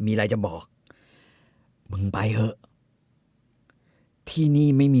อย มีอะไรจะบอก มึงไปเถอะ ที่นี่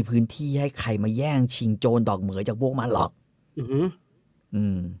ไม่มีพื้นที่ให้ใครมาแย่งชิงโจรดอกเหมยจากพวกมันหรอก อือฮึ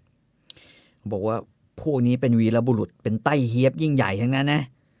บอกว่าพวกนี้เป็นวีรบุรุษเป็นไต้เฮียบยิ่งใหญ่ทั้งนั้นนะ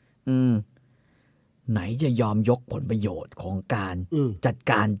ไหนจะยอมยกผลประโยชน์ของการจัด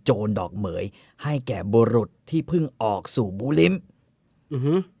การโจรดอกเหมยให้แก่บุรุษที่เพิ่งออกสู่บุลิม อือ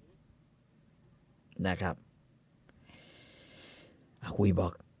ฮึ นะครับคุยบอ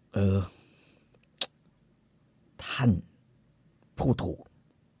กท่านผู้ถูก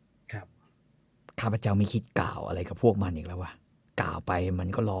ครับ ข้าพเจ้าไม่คิดกล่าวอะไรกับพวกมันอีกแล้ววะกล่าวไปมัน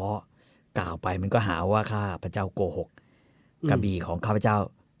ก็ล้อกล่าวไปมันก็หาว่าข้าพเจ้าโกหกกระบี่ของข้าพเจ้า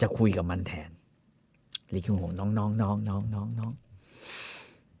จะคุยกับมันแทนลิคิมฮวงน้อง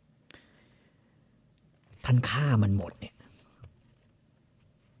ท่านฆ่ามันหมดเนี่ย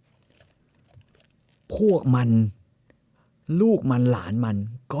พวกมันลูกมันหลานมัน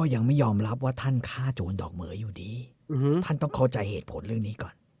ก็ยังไม่ยอมรับว่าท่านฆ่าโจรดอกเหมยอยู่ดี อือฮึ ท่านต้องเข้าใจเหตุผลเรื่องนี้ก่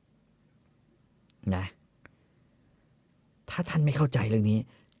อนนะถ้าท่านไม่เข้าใจเรื่องนี้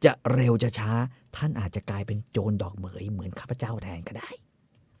จะเร็วจะช้าท่านอาจจะกลายเป็นโจรดอกเหมยเหมือนข้าพเจ้าแทนก็ได้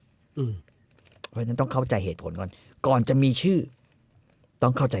เพราะฉะนั้นต้องเข้าใจเหตุผลก่อนจะมีชื่อต้อ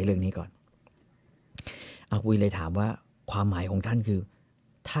งเข้าใจเรื่องนี้ก่อนอาคุยเลยถามว่าความหมายของท่านคือ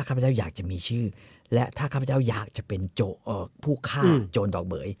ถ้าข้าพเจ้าอยากจะมีชื่อและถ้าข้าพเจ้าอยากจะเป็นผู้ฆ่าโจรดอก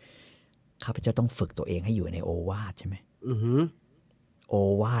เหมยข้าพเจ้าต้องฝึกตัวเองให้อยู่ในโอวาทใช่ไหมโอ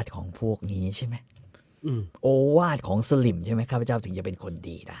วาทของพวกนี้ใช่ไหมโอวาทของสลิมใช่ไหมข้าพเจ้าถึงจะเป็นคน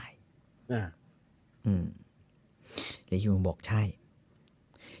ดีได้เลยคิมบอกใช่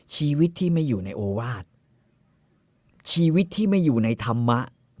ชีวิตที่ไม่อยู่ในโอวาทชีวิตที่ไม่อยู่ในธรรมะ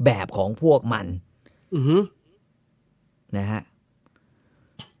แบบของพวกมันนะฮะ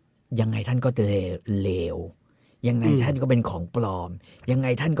ยังไงท่านก็จะเลวยังไงท่านก็เป็นของปลอมยังไง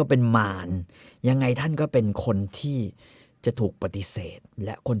ท่านก็เป็นมารยังไงท่านก็เป็นคนที่จะถูกปฏิเสธแล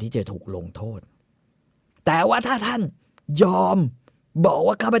ะคนที่จะถูกลงโทษแต่ว่าถ้าท่านยอมบอก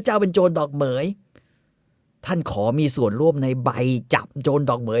ว่าข้าพเจ้าเป็นโจรดอกเหมยท่านขอมีส่วนร่วมในใบจับโจร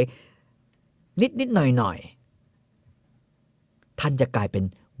ดอกเหมยนิดหน่อยท่านจะกลายเป็น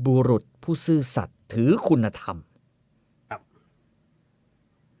บุรุษผู้ซื่อสัตย์ถือคุณธรรม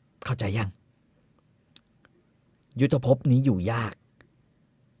เข้าใจยังยุทธภพนี้อยู่ยาก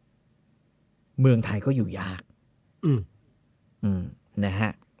เมืองไทยก็อยู่ยากนะฮ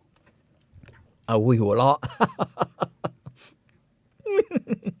ะเอาหัวเราะ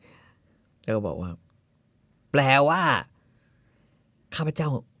แล้วก็บอกว่าแปลว่าข้าพเจ้า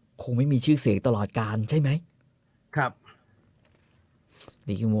คงไม่มีชื่อเสียงตลอดกาลใช่ไหมครับ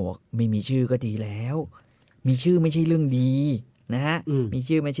ดิคิโมบอกไม่มีชื่อก็ดีแล้วมีชื่อไม่ใช่เรื่องดีนะฮะมี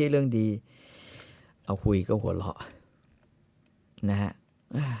ชื่อไม่ใช่เรื่องดีเอาคุยก็หัวเราะนะฮะ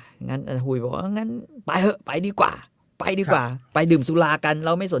งั้นคุยบอกว่างั้นไปเถอะไปดีกว่าไปดื่มสุรากันเร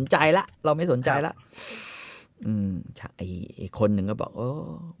าไม่สนใจละไอ้คนหนึ่งก็บอก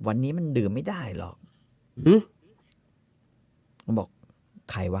วันนี้มันดื่มไม่ได้หรอกเขาบอก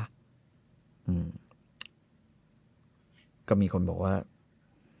ใครวะก็มีคนบอกว่า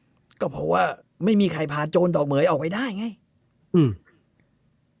ก็เพราะว่าไม่มีใครพาโจรดอกเหมยออกไปได้ไง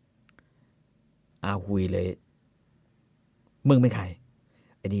อาหุยเลยมึงเป็นใคร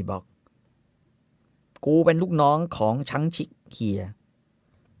ไอ้นี่บอกกูเป็นลูกน้องของชังชิกเฮีย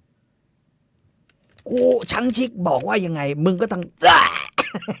กูชังชิกบอกว่ายังไงมึงก็ต้อง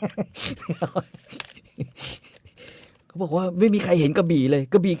เขาบอกว่าไม่มีใครเห็นกระบี่เลย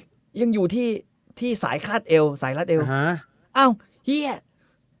กระบี่ยังอยู่ที่สายคาดเอวสายรัดเอว ฮะ อ้าวเฮีย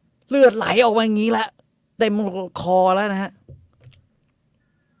เลือดไหลออกมาอย่างนี้ละเต็มคอแล้วนะฮะ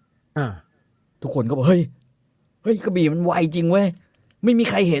อ่า ทุกคนก็บอกเฮ้ยกระบี่มันไวจริงเว้ยไม่มี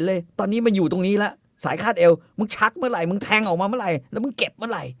ใครเห็นเลย ตอนนี้มันอยู่ตรงนี้ละสายคาดเอวมึงชักเมื่อไหร่มึงแทงออกมาเมื่อไหร่แล้วมึงเก็บเมื่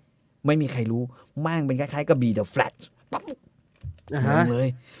อไหร่ไม่มีใครรู้แม่งเป็นคล้ายๆกระบี่เดอะแฟลชปั๊บ อ่า ล ฮะ งเลย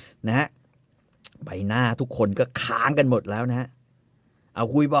นะฮะใบหน้าทุกคนก็ค้างกันหมดแล้วนะฮะเอา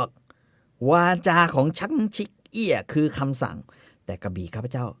คุยบอกวาจาของชักชิกเอี้ยคือคำสั่งแต่กระบี่ข้าพ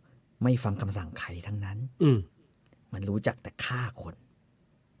เจ้าไม่ฟังคำสั่งใครทั้งนั้น อืม มันรู้จักแต่ฆ่าคน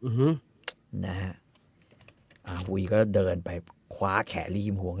อือฮึ นะฮะอาหุยก็เดินไปคว้าแขนลี่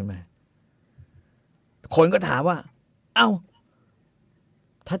หิมหวงขึ้นมาคนก็ถามว่า เอ้า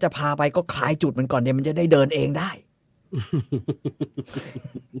ถ้าจะพาไปก็คลายจุดมันก่อนเดี๋ยวมันจะได้เดินเองได้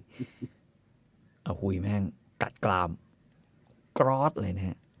อาหุยแม่งกัดกรามกรอดเลยนะฮ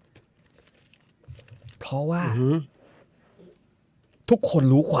ะเพราะว่า อือฮึ ทุกคน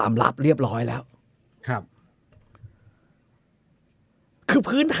รู้ความลับเรียบร้อยแล้ว ครับ คือ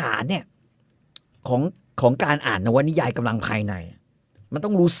พื้นฐานเนี่ยของการอ่านนวนิยายกำลังภายใน มันต้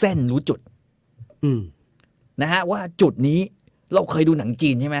องรู้เส้นรู้จุด อืม นะฮะว่าจุดนี้เราเคยดูหนังจี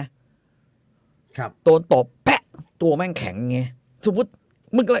นใช่ไหม ครับ โดนตบแปะตัวแม่งแข็งไงสมมติ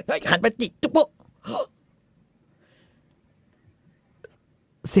มึงก็เลยเฮ้ยหันไปจิกจุ๊บปุ๊บ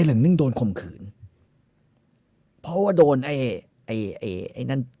เซเหลิงนึ่งโดนข่มขืน เพราะว่าโดนไอ้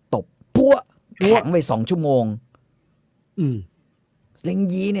นั่นตบปั้วแข็งไป2 ชั่วโมง อืม เล็ง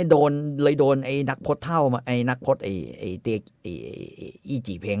ยีเนี่ยโดนไอ้นักพจน์เท่ามาไอ้นักพจน์ไอ้เตียอี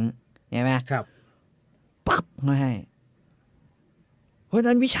จีเพ้งใช่ไหม ครับ ปั๊บมาให้เพราะฉะ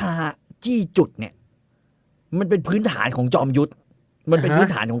นั้นวิชาจี้จุดเนี่ย มันเป็นพื้นฐานของจอมยุทธมันเป็น อ่าฮะ พื้น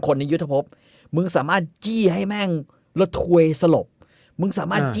ฐานของคนในยุทธภพมึงสามารถจี้ให้แม่งระทวยสลบ มึงสา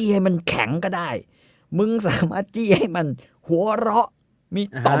มารถจี้ให้มันแข็งก็ได้ มึงสามารถจี้ให้มันหัวเราะ มี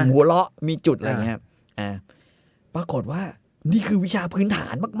ต่อมหัวเราะมีจุดอะไรเงี้ยปรากฏว่านี่คือวิชาพื้นฐา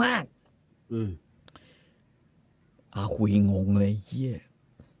นมาก อืม ๆอาคุยงงเลยเฮีย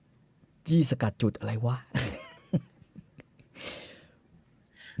จี้สกัดจุดอะไรวะ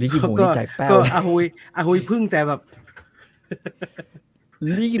ลิขิมหวงใจแป้ว ก็อาหุยพึ่งแต่แบบ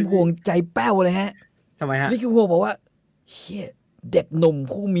ลิขิมหวงใจแป้วเลยฮะ ทำไมฮะ ลิขิมหวงบอกว่าเฮียเด็กหนุ่ม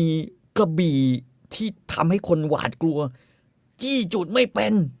ผู้มีกระบี่ที่ทำให้คนหวาดกลัว จี้จุดไม่เป็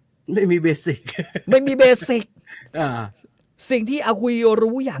น ไม่มีเบสิก ไม่มีเบสิก อ่า สิ่งที่อาคุย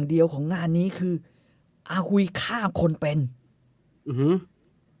รู้อย่างเดียวของงานนี้คือ อาคุยฆ่าคนเป็น อือฮึ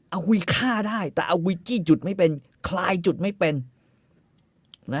อาคุยฆ่าได้ แต่อาคุยจี้จุดไม่เป็น คลายจุดไม่เป็น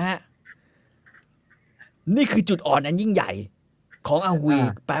นะฮะนี่คือจุดอ่อนอันยิ่งใหญ่ ของอาคุย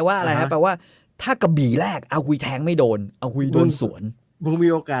แปลว่าอะไรฮะแปลว่า ถ้ากระบี่แรกอาคุยแทงไม่โดนอาคุยโดนสวน มึงมี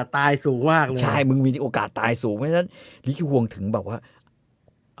โอกาสตายสูงมากเลย ใช่ มึงมีโอกาสตายสูงเพราะฉะนั้นลิขิวงถึงบอกว่า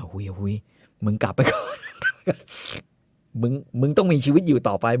อาคุยมึงกลับไปก่อน มึงต้องมีชีวิตอยู่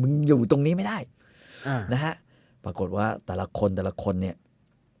ต่อไป มึงอยู่ตรงนี้ไม่ได้ อ่า นะฮะ ปรากฏว่าแต่ละคนเนี่ย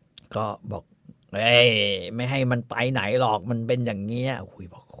ก็บอกเอ้ยไม่ให้มันไปไหนหรอกมันเป็นอย่างเงี้ยคุย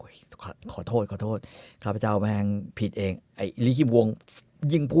บอกขอโทษข้าพเจ้าแม่งผิดเองไอ้ลิขิมวง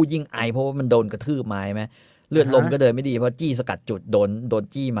ยิ่งพูดยิ่งไอเพราะว่ามันโดนกระทืบมาใช่ไหมเลือดลมก็เดินไม่ดีเพราะจี้สกัดจุดโดน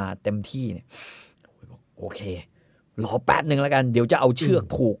จี้มาเต็มที่เนี่ยโอเครอแป๊บหนึ่งแล้วกันเดี๋ยวจะเอาเชือก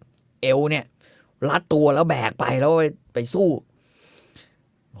ผูกเอวเนี่ยรัดตัวแล้วแบกไปแล้วไปสู้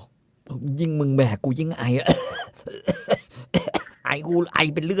ยิ่งมึงแบกกูยิ่งไอ ไอกูไอ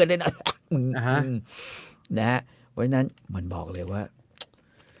เป็นเลือดเลยนะ มึงนะฮะเพราะฉะนั้นมันบอกเลยว่า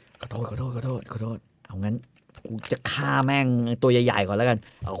ขอโทษเอางั้นกูจะฆ่าแม่งตัวใหญ่ๆก่อนแล้วกัน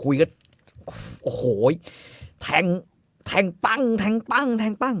เอาคุยก็โอ้โหแทงปัง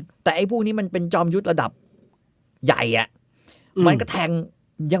แต่ไอ้พวกนี้มันเป็นจอมยุทธระดับใหญ่อ่ะมันก็แทง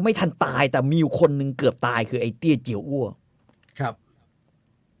ยังไม่ทันตายแต่มีอยู่คนหนึ่งเกือบตายคือไอ้เตี้ยเจียวอ้ว ครับ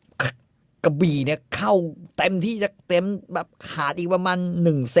กระบี่เนี่ยเข้าเต็มที่จะเต็มแบบขาดอีกประมาณ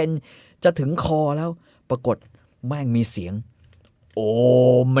1 เซนจะถึงคอแล้ว ปรากฏแม่งมีเสียง โอ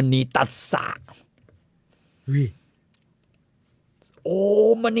มณีตัสสะ วิ โอ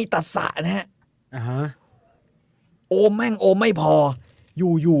มณีตัสสะนะฮะ อ่าฮะ โอมแม่งโอมไม่พออ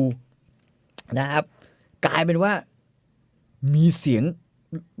ยู่นะครับ กลายเป็นว่ามีเสียง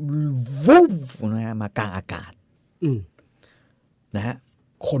วูบนะฮะมากลางอากาศ อืม นะฮะ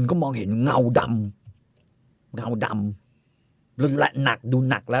คนก็มองเห็นเงาดำ รุนแรงหนักดู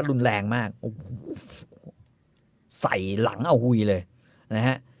หนักและรุนแรงมากโอ้โหใส่หลังเอาหุยเลยนะฮ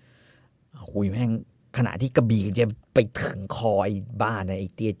ะหุยแม่งขณะที่กระบี่จะไปถึงคอไอ้บ้านไอ้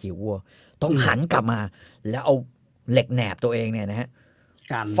เตี้ยจิ๋วต้องหันกลับมาแล้วเอาเหล็กแหนบตัวเองเนี่ยนะฮะ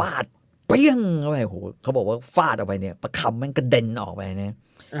กัน ฟาดเปี้ยงเข้าไปโหเขาบอกว่าฟาดออกไปเนี่ยประคำมันกระเด็นออกไปนะ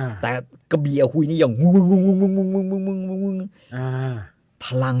แต่กระบี่เอาหุยนี่อย่างงุ้งงุ้งงุ้งงุ้งงุ้งงุ้งงุ้งงุ้งงุ้งพ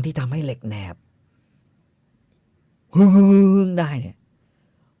ลังที่ทำให้เหล็กแหนบฮึ่งได้เนี่ย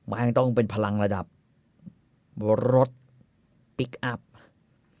มันต้องเป็นพลังระดับรถปิกอัพ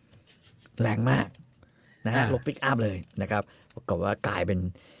แรงมากนะฮะรถปิกอัพเลยนะครับปรากฏว่ากลายเป็น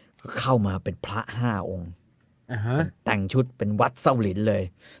เข้ามาเป็นพระ5 องค์แต่งชุดเป็นวัดเส้าหลินเลย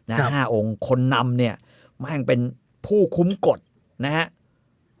นะ5 องค์คนนำเนี่ยแม่งเป็นผู้คุ้มกฎนะฮะ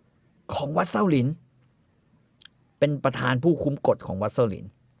ของวัดเส้าหลินเป็นประธานผู้คุ้มกฎของวัดเส้าหลิน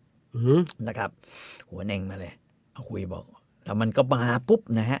นะครับหัวเน่งมาเลยเอาคุยบอกแล้วมันก็มาปุ๊บ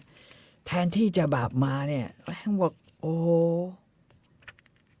นะฮะแทนที่จะแบบมาเนี่ยแม่งบอกโอ้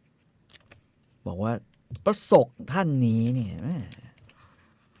บอกว่าประสบท่านนี้เนี่ย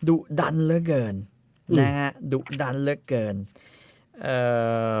ดุดันเหลือเกินนะฮะดุดันเหลือเกิน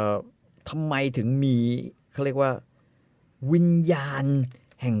ทำไมถึงมีเขาเรียกว่าวิญญาณ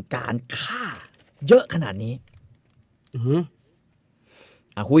แห่งการฆ่าเยอะขนาดนี้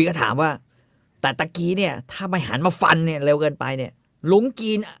คุยก็ถามว่าแต่ตะกี้เนี่ยถ้าไม่หันมาฟันเนี่ยเร็วเกินไปเนี่ยหลวง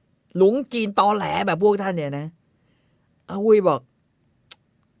จีนตอแหลแบบพวกท่านเนี่ยนะคุยบอก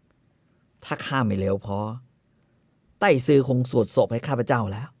ถ้าข้าไม่เร็วพอไต้ซือคงสวดศพให้ข้าพเจ้า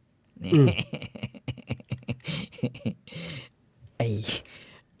แล้วนี่ไอ้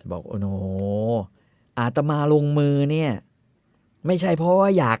บอกโอ้โหอาตมาลงมือเนี่ยไม่ใช่เพราะว่า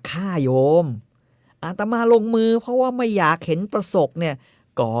อยากฆ่าโยมอาตมาลงมือเพราะว่าไม่อยากเห็นประสบเนี่ย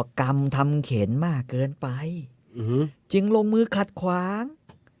ก่อกรรมทำเข็นมากเกินไปจึงลงมือขัดขวาง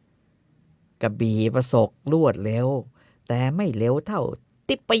กระบี่ประสบรวดเร็วแต่ไม่เร็วเท่า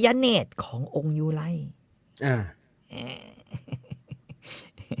ติปยเนตรขององค์ยูไล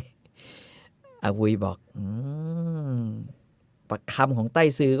อาวุยบอกประคำของไต้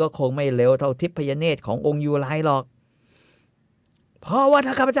ซือก็คงไม่เร็วเท่าทิพยเนตรขององค์ยูไลหรอกเพราะว่าถ้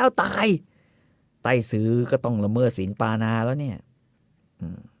าข้าพเจ้าตายไต้ซือก็ต้องละเมิดศีลปาณาแล้วเนี่ย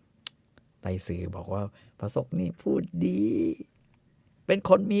ไต้ซือบอกว่าพระสกนี่พูดดีเป็น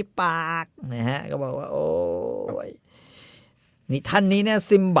คนมีปากนะฮะก็บอกว่าโอ้ยนี่ท่านนี้เนี่ย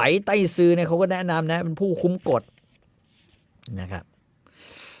ซิมไบไต้ซือเนี่ยเขาก็แนะนำนะเป็นผู้คุ้มกฎนะครับ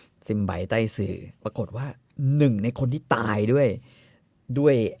ซิมไบไต้ซือปรากฏว่าหนึ่งในคนที่ตายด้วย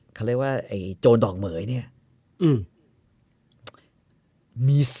เขาเรียกว่าไอ้โจรดอกเหมยเนี่ย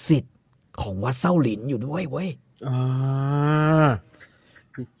มีสิทธิ์ของวัดเส้าหลินอยู่ด้วยเว้ย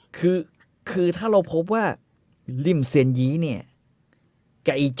คือถ้าเราพบว่าลิมเซียนยีเนี่ย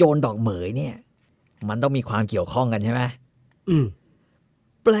กับไอ้โจรดอกเหมยเนี่ยมันต้องมีความเกี่ยวข้องกันใช่ไหม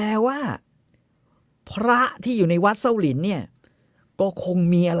แปลว่าพระที่อยู่ในวัดเส้าหลินเนี่ยก็คง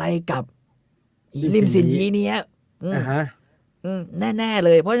มีอะไรกับลิมเซียนยีเนี่ยแน่ๆเ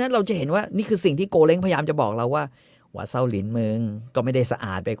ลยเพราะฉะนั้นเราจะเห็นว่านี่คือสิ่งที่โกเล้งพยายามจะบอกเราว่าวัดเส้าหลินมึงก็ไม่ได้สะอ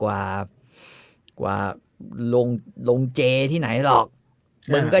าดไปกว่าลงเจที่ไหนหรอก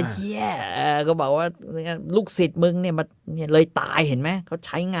มึงก็เหี้ยก็บอกว่าลูกศิษย์มึงเนี่ยมาเนี่ยเลยตายเห็นไหมเขาใ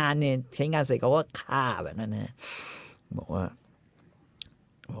ช้งานเสร็จเขาก็ฆ่าแบบนั้นนะบอก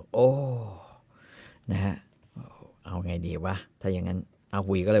โอ้นะฮะเอาไงดีวะถ้าอย่างนั้นอา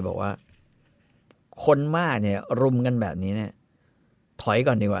หุยก็เลยบอกว่าคนมากเนี่ยรุมกันแบบนี้เนี่ยถอย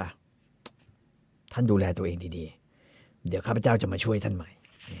ก่อนดีกว่าท่านดูแลตัวเองดีๆเดี๋ยวข้าพเจ้าจะมาช่วยท่านใหม่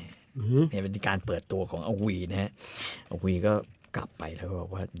เนี่ยเป็นการเปิดตัวของอาหุยนะฮะอาหุยก็กลับไปแล้วบอก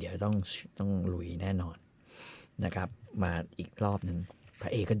ว่าเดี๋ยวต้องลุยแน่นอนนะครับมาอีกรอบหนึ่งพร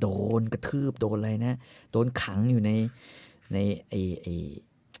ะเอกก็โดนกระทืบโดนอะไรนะโดนขังอยู่ในไอ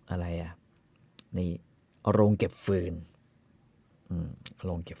อะไรอะในโรงเก็บฟืนโร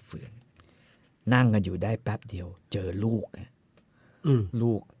งเก็บฟืนนั่งกันอยู่ได้แป๊บเดียวเจอลูกนะ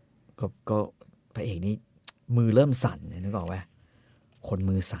ลูกก็พระเอกนี่มือเริ่มสั่นนึกออกไหมคน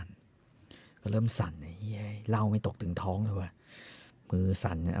มือสั่นก็เริ่มสั่นเฮ้ยเล่าไม่ตกถึงท้องเลยว่ะมือ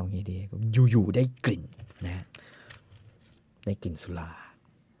สั่นเอางี้ดีอยู่ได้กลิ่นนะได้กลิ่นสุรา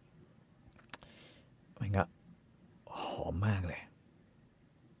มันก็หอมมากเลย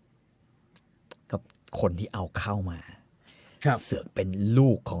กับคนที่เอาเข้ามาเสือกเป็นลู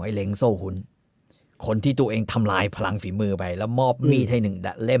กของไอ้เล้งโซ่หุนคนที่ตัวเองทำลายพลังฝีมือไปแล้วมอบมีดให้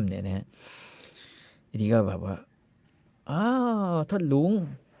1 เล่มเนี่ยนะทีนี้ก็แบบว่าอ้าวท่านลุง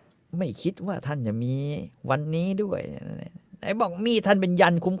ไม่คิดว่าท่านจะมีวันนี้ด้วยไหนบอกมีดท่านเป็นยั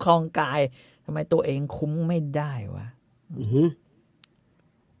นคุ้มครองกายทำไมตัวเองคุ้มไม่ได้วะ อือหือ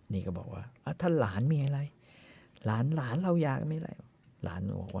นี่ก็บอกว่าถ้าหลานมีอะไร หลานเราอยากไม่อะไรหลาน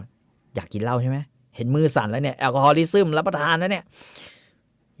บอกว่า อยากกินเหล้าใช่ไหมเห็นมือสั่นแล้วเนี่ยแอลกอฮอลิซึมรับประทานแล้วเนี่ย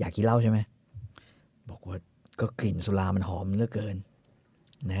อยากกินเหล้าใช่ไหมบอกว่าก็กลิ่นสุรามันหอมเหลือเกิน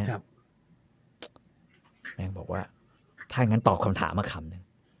นะครับแม่งบอกว่าถ้างั้นตอบคำถามมาคำหนึ่ง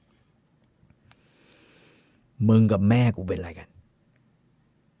มึงกับแม่กูเป็นอะไรกัน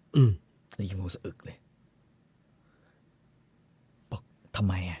ลิมูสะอึกเลยบอกทำ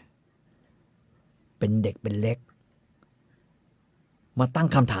ไมเป็นเด็กเป็นเล็กมาตั้ง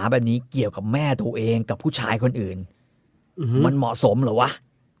คำถามแบบนี้เกี่ยวกับแม่ตัวเองกับผู้ชายคนอื่นมันเหมาะสมเหรอวะ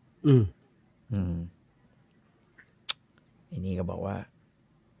ไอ้นี่ก็บอกว่า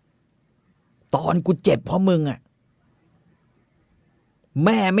ตอนกูเจ็บเพราะมึงแ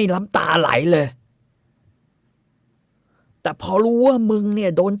ม่ไม่ล้ำตาไหลเลยแต่พอรู้ว่ามึงเนี่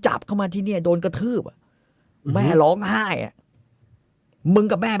ยโดนจับเข้ามาที่เนี่ยโดนกระทืบแม่ร้องไห้มึง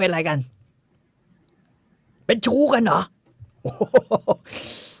กับแม่เป็นอะไรกันเป็นชู้กันเหรอ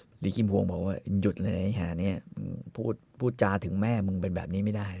ลีคิมพวงบอกว่าหยุดเลยไอ้ห่าเนี่ยพูดจาถึงแม่มึงเป็นแบบนี้ไ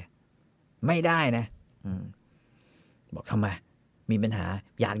ม่ได้ไม่ได้นะบอกทำไมมีปัญหา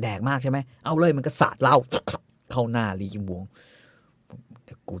อยากแดกมากใช่ไหมเอาเลยมันก็สาดเหล้าเข้าหน้าลีคิมพวงเ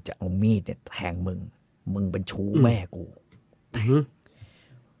ดี๋ยวกูจะเอามีดเนี่ยแทงมึงเป็นชู้แม่กู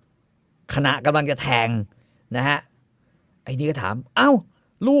ขณะกำลังจะแทงนะฮะไอ้นี่ก็ถามเอ้า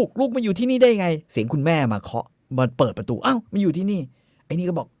ลูกมาอยู่ที่นี่ได้ไงเสียงคุณแม่มาเคาะมาเปิดประตูเอ้ามาอยู่ที่นี่ไอ้นี่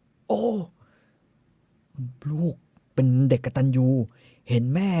ก็บอกโอ้ลูกเป็นเด็กกตัญญูเห็น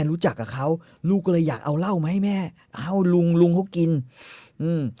แม่รู้จักกับเขาลูกก็เลยอยากเอาเหล้ามาให้แม่เอาลุงเขากิน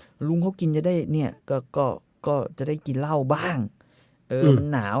ลุงเขากินจะได้เนี่ยก็จะได้กินเหล้าบ้างมัน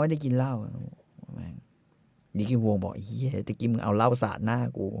หนาวไม่ได้กินเหล้าดิคิมวงบอกเฮ้ยตะกี้มึงเอาเหล้าสาดหน้า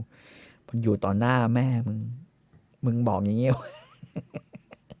กูมันอยู่ต่อหน้าแม่มึงบอกอย่างเงี้ย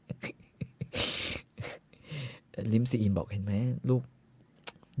ลิมซีอินบอกเห็นไหมลูก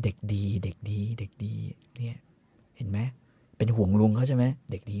เด็กดีเนี่ยเห็นไหมเป็นห่วงลุงเขาใช่ไหม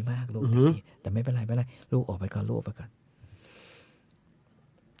เด็กดีมากลูกเด็กดีแต่ไม่เป็นไรลูกออกไปก่อน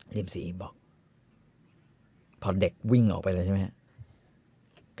ลิมซีอินบอกพอเด็กวิ่งออกไปเลยใช่ไหม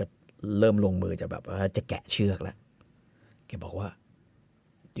ก็เริ่มลงมือจะแบบว่าจะแกะเชือกแล้วแกบอกว่า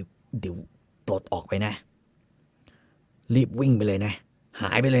เดี๋ยวปลดออกไปนะรีบวิ่งไปเลยนะห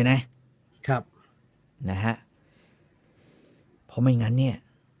ายไปเลยนะครับนะฮะเพราะไม่งั้นเนี่ย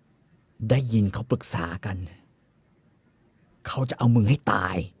ได้ยินเขาปรึกษากันเขาจะเอามึงให้ตา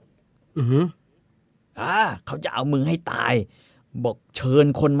ยเขาจะเอามึงให้ตายบอกเชิญ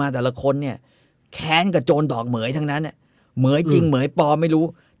คนมาแต่ละคนเนี่ยแค้นกับโจรดอกเหมยทั้งนั้นเนี่ยเหมยจริงเหมยปลอมไม่รู้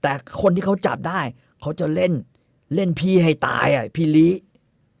แต่คนที่เขาจับได้เขาจะเล่นพี่ให้ตายพี่ลิ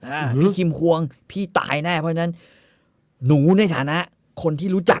พี่คิมควงพี่ตายแน่เพราะฉะนั้นหนูในฐานะคนที่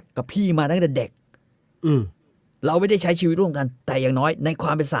รู้จักกับพี่มาตั้งแต่เด็กเราไม่ได้ใช้ชีวิตร่วมกันแต่อย่างน้อยในคว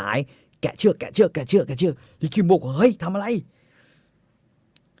ามเป็นสายแกะเชือกลิคิมบอกเฮ้ยทำอะไร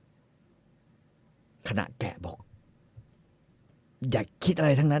ขณะแกะบอกอย่าคิดอะไร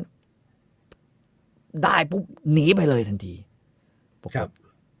ทั้งนั้นได้ปุ๊บหนีไปเลยทันทีครับ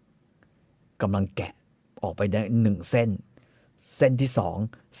กำลังแกะออกไปได้1 เส้นที่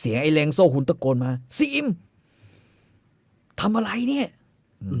2เสียงไอ้เลงโซ่หุ่นตะโกนมาซีอิมทำอะไรเนี่ย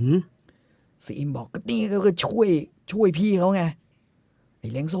ซีอิมบอกก็นี่ก็ช่วยพี่เขาไงไอ้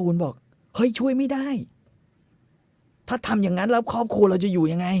เลงโซ่หุ่นบอกเฮ้ยช่วยไม่ได้ถ้าทำอย่างนั้นแล้วครอบครัวเราจะอยู่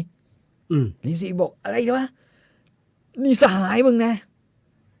ยังไงลิมซีบอกอะไรวะนี่สหายมึงนะ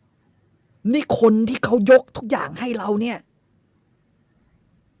นี่คนที่เขายกทุกอย่างให้เราเนี่ย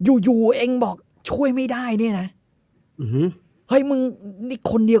อยู่เองบอกช่วยไม่ได้เนี่ยนะเฮ้ยมึงนี่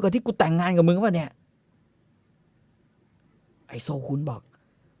คนเดียวกับที่กูแต่งงานกับมึงป่ะเนี่ยไอโซคุณบอก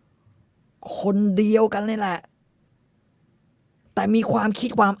คนเดียวกันเลยแหละแต่มีความคิด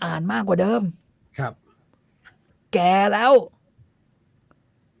ความอ่านมากกว่าเดิมครับแก่แล้ว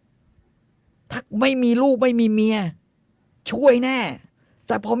ถ้าไม่มีลูกไม่มีเมียช่วยแน่แ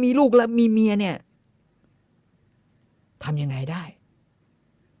ต่พอมีลูกแล้วมีเมียเนี่ยทำยังไงได้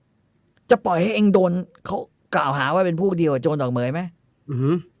จะปล่อยให้เองโดนเขากล่าวหาว่าเป็นพวกเดียวกับโจรดอกเหมยไหม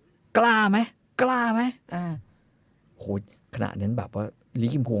กล้าไหมโหขณะนั้นแบบว่าลิ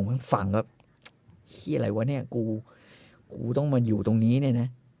คิมพงมันฟังก็เฮียอะไรวะเนี่ยกูต้องมาอยู่ตรงนี้เนี่ยนะ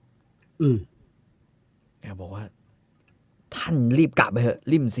แกบอกว่าท่านรีบกลับไปเถอะ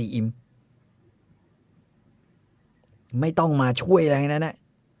ลิมซีอิมไม่ต้องมาช่วยอะไรนะ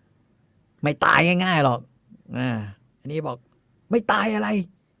ไม่ตายง่ายๆหรอกอันนี้บอกไม่ตายอะไร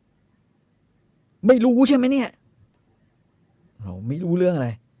ไม่รู้ใช่ไหมเนี่ยเราไม่รู้เรื่องอะไร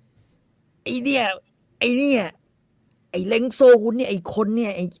ไอ้เนี่ย ไอ้เล้งโซฮุนเนี่ยไอ้คนเนี่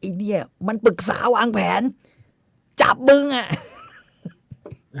ยไอ้เนี่ยมันปรึกษาวางแผน จับมึงอ่ะ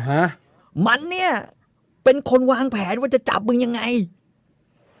ฮะ มันเนี่ย เป็นคนวางแผนว่าจะจับมึงยังไง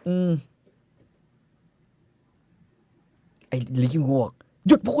ไอ้ลิงหวกห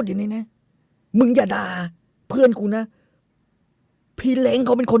ยุดพูดอย่างนี้นะมึงอย่าด่าเพื่อนกูนะพี่เล้งเข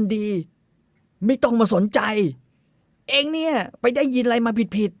าเป็นคนดี ไม่ต้องมาสนใจ เองเนี่ย ไปได้ยินอะไรมา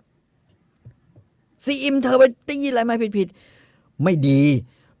ผิดๆซีอิมเธอไปได้ยินอะไรมาผิดๆไม่ดี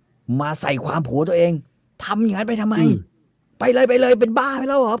มาใส่ความผัวตัวเองทำอย่างนั้นไปทำไม ไปเลยเป็นบ้าไป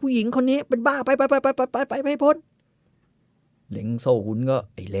แล้วเหรอผู้หญิงคนนี้เป็นบ้าไปให้พ้นเล้งโซหุนก็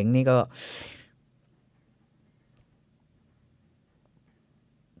ไอ้เล้งนี่ก็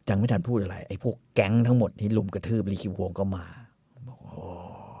จังไม่ทันพูดอะไรไอ้พวกแก๊งทั้งหมดที่ลุมกระทืบลีคิววงก็มาบอกโอ้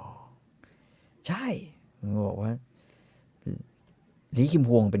ใช่บอกว่าลีคิม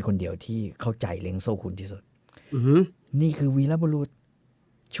ฮวงเป็นคนเดียวที่เข้าใจเล้งโซหุนที่สุดนี่คือวีรบุรุษ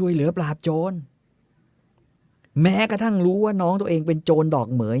ช่วยเหลือปราบโจรแม้กระทั่งรู้ว่าน้องตัวเองเป็นโจรดอก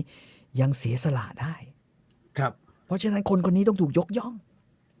เหมยยังเสียสละได้ครับเพราะฉะนั้นคนคนนี้ต้องถูกยกย่อง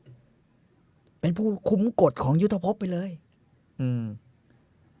เป็นผู้คุ้มกฎของยุทธภพไปเลย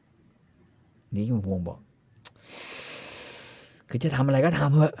นี่คุณพวงบอกคือจะทำอะไรก็ท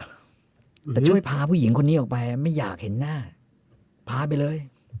ำเถอะแต่ช่วยพาผู้หญิงคนนี้ออกไปไม่อยากเห็นหน้าพาไปเลย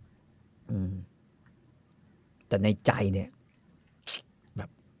แต่ในใจเนี่ยแบบ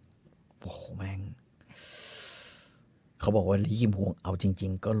โอ้แม่งเขาบอกว่าลีคิมฮวงเอาจริ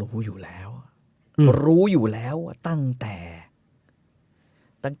งๆก็รู้อยู่แล้วตั้งแ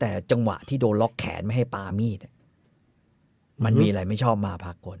ต่จังหวะที่โดนล็อกแขนไม่ให้ปามีดมันมีอะไรไม่ชอบมาพ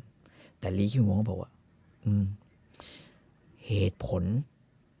ากลแต่ลีคิมฮวงก็บอกว่าเหตุผล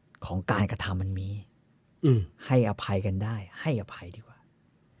ของการกระทำมันมีให้อภัยกันได้ให้อภัยดีกว่า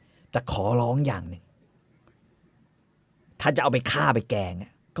แต่ขอร้องอย่างหนึ่งถ้าจะเอาไปฆ่าไปแกง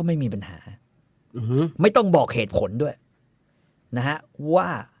ก็ไม่มีปัญหาไม่ต้องบอกเหตุผลด้วยนะฮะว่า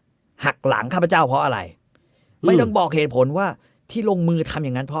หักหลังข้าพเจ้าเพราะอะไรไม่ต้องบอกเหตุผลว่าที่ลงมือทำอ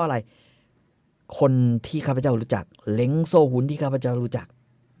ย่างนั้นเพราะอะไรคนที่ข้าพเจ้ารู้จักเล้งโซหุนที่ข้าพเจ้ารู้จัก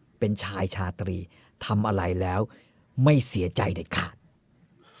เป็นชายชาตรีทำอะไรแล้วไม่เสียใจเด็ดขาด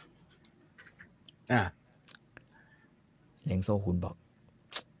เล้งโซหุนบอก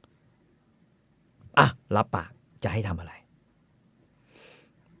รับปากจะให้ทำอะไร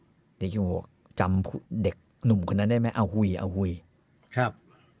เด็กคิวบอกจำเด็กหนุ่มคนนั้นได้ไหมเอาหุยครับ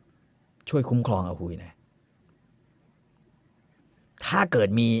ช่วยคุ้มครองเอาหุยหน่อยถ้าเกิด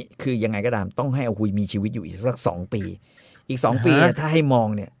มีคือยังไงก็ตามต้องให้เอาหุยมีชีวิตอยู่อีกสัก2 ปีอีก2 ปีถ้าให้มอง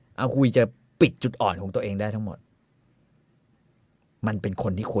เนี่ยเอาหุยจะปิดจุดอ่อนของตัวเองได้ทั้งหมดมันเป็นค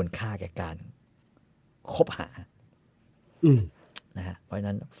นที่ควรค่าแก่การคบหานะฮะเพราะฉะ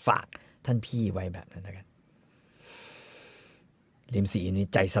นั้นฝากท่านพี่ไว้แบบนั้นแล้วกันลิมสีนี่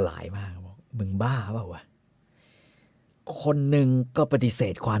ใจสลายมากบอกมึงบ้าเปล่าวะคนหนึ่งก็ปฏิเส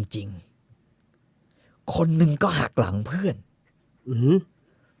ธความจริงคนหนึ่งก็หักหลังเพื่อน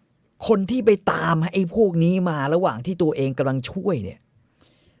คนที่ไปตามไอ้พวกนี้มาระหว่างที่ตัวเองกำลังช่วยเนี่ย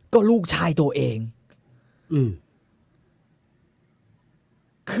ก็ลูกชายตัวเอง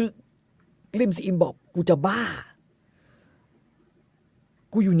คือลิมซีบอกกูจะบ้า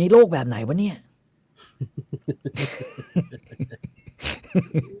กูอยู่ในโลกแบบไหนวะเนี่ย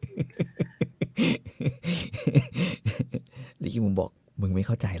ลิคิมุมบอกมึงไม่เ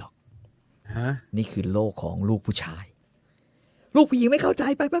ข้าใจหรอกนี่คือโลกของลูกผู้ชายลูกผู้หญิงไม่เข้าใจ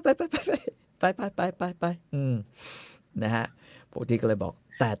ไปนะฮะปกติก็เลยบอก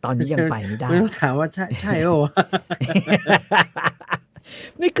แต่ตอนนี้ยังไปไม่ได้ไม่ต้องถามว่าใช่ป่ะ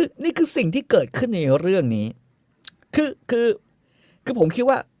นี่คือสิ่งที่เกิดขึ้นในเรื่องนี้คือผมคิด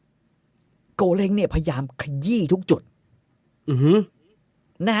ว่าโกเล้งเนี่ยพยายามขยี้ทุกจุด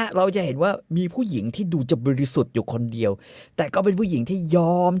นะฮะเราจะเห็นว่ามีผู้หญิงที่ดูจะบริสุทธิ์อยู่คนเดียวแต่ก็เป็นผู้หญิงที่ย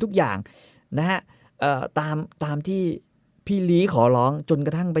อมทุกอย่างนะฮะตามที่พี่ลีขอร้องจนก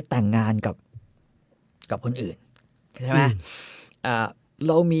ระทั่งไปแต่งงานกับคนอื่นใช่ไหมเ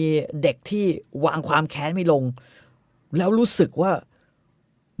รามีเด็กที่วางความแค้นไม่ลงแล้วรู้สึกว่า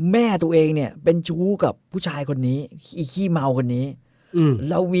แม่ตัวเองเนี่ยเป็นชู้กับผู้ชายคนนี้ขี้เมาคนนี้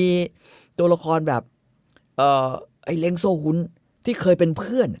เรามีตัวละครแบบไอ้เล้งโซหุนที่เคยเป็นเ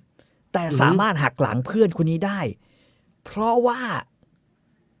พื่อนแต่สามารถหักหลังเพื่อนคนนี้ได้เพราะว่า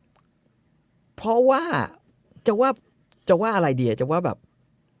จะว่าอะไรดีจะว่าแบบ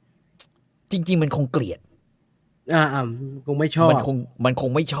จริงๆมันคงเกลียดคงไม่ชอบมันคง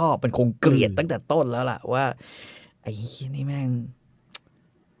ไม่ชอบมันคงเกลียดตั้งแต่ต้นแล้วล่ะว่าไอ้นี่แม่ง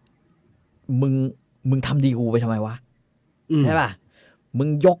มึงทำดีกูไปทำไมวะใช่ป่ะมึง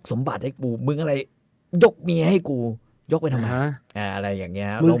ยกสมบัติให้กูมึงอะไรยกเมียให้กู ยกไปทำไม ฮะ อะไรอย่างเงี้ย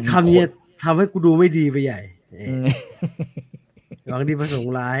มึง เรามี ทำเนี่ย คน ทำให้กูดูไม่ดีไปใหญ่หวังดีประสง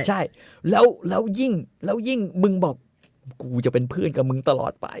ค์ร้าย ใช่แล้วยิ่งมึงบอกกูจะเป็นเพื่อนกับมึงตลอ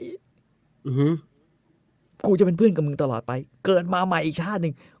ดไป อือฮึ กูจะเป็นเพื่อนกับมึงตลอดไป เกิดมาใหม่อีกชาติห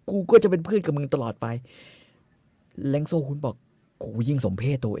นึ่งกูก็จะเป็นเพื่อนกับมึงตลอดไปแลงโซฮุนบอกกูยิ่งสมเพ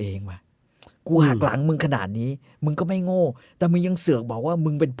ศตัวเองว่ะกูหักหลังมึงขนาดนี้มึงก็ไม่โง่แต่มึงยังเสือกบอกว่ามึ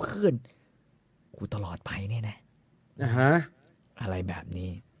งเป็นเพื่อนกูตลอดไปเนี่ยนะ ฮะ อะไรแบบ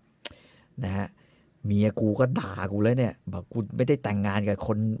นี้นะฮะเมียกูก็ด่ากูแล้วเนี่ยบอกกูไม่ได้แต่งงานกับค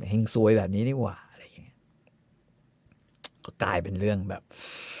นเฮงซวยแบบนี้นี่หว่าอะไรอย่างเงี้ยก็กลายเป็นเรื่องแบบ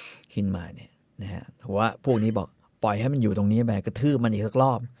ขึ้นมาเนี่ยนะฮะเพราะว่าพวกนี้บอกปล่อยให้มันอยู่ตรงนี้ไปกระทืบมันอีกสักร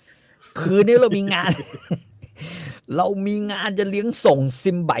อบ คืนนี้เรามีงาน เรามีงานจะเลี้ยงส่ง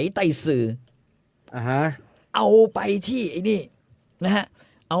ซิมไบไตซือ ฮะ เอาไปที่ไอ้นี่นะฮะ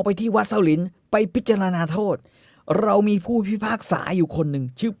เอาไปที่วัดเซาหลินไปพิจารณาโทษ เรามีผู้พิพากษาอยู่คนหนึ่ง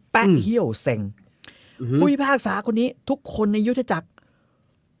ชื่อแป๊ะเฮี่ยวเซ็ง อือฮึ ผู้พิพากษาคนนี้ทุกคนในยุทธจักร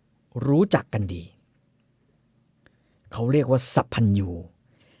รู้จักกันดี เขาเรียกว่าสัพพัญญู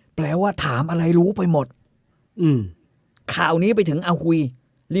แปลว่าถามอะไรรู้ไปหมด อืม ข่าวนี้ไปถึงอาคุย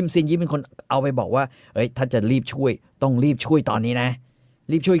ลิมซินยี่เป็นคนเอาไปบอกว่าเอ้ยถ้าจะรีบช่วยต้องรีบช่วยตอนนี้นะ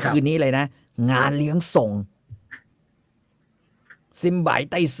รีบช่วยคืนนี้เลยนะ งานเลี้ยงส่งซิมไบ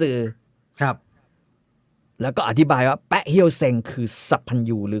ไตซือ ครับ แล้วก็อธิบายว่าแปะเฮียวเซงคือสัพพัญ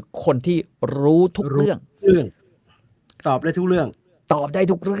ญูหรือคนที่รู้ทุกเรื่อง ตอบได้ทุกเรื่อง ตอบได้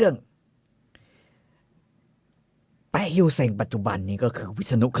ทุกเรื่อง แปะเฮียวเซงปัจจุบันนี้ก็คือวิ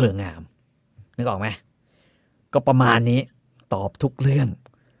ษณุเครืองามนึกออกไหมก็ประมาณนี้ ตอบทุกเรื่อง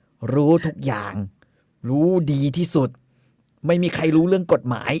รู้ทุกอย่าง รู้ดีที่สุด ไม่มีใครรู้เรื่องกฎ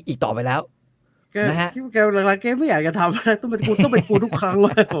หมายอีกต่อไปแล้ว แก นะฮะ แกหลังๆแกไม่อยากจะทำนะต้องเป็นกูทุกครั้ง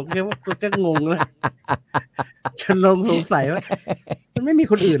ว่าผมแกว่าแกงงนะฉันลองสงสัยว่ามันไม่มี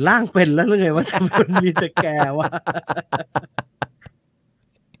คนอื่นร่างเป็นแล้วหรือไงว่าทำไมมันมีแต่แกวะ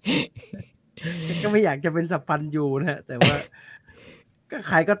แกก็ไม่อยากจะเป็นสัพพันยูนะฮะแต่ว่า ก็ใ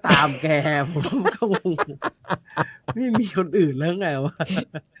ครก็ตามแกผมก็งงไม่มีคนอื่นแล้วไงวะ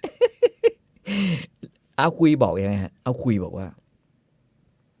เอาคุยบอกยังไงฮะเอาคุยบอกว่า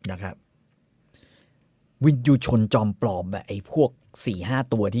นะครับ วินยูชนจอมปลอมแบบไอ้พวก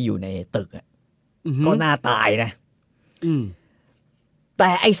 4-5 ตัวที่อยู่ในตึกอ่ะ อือฮึ ก็น่าตายนะ อืม แต่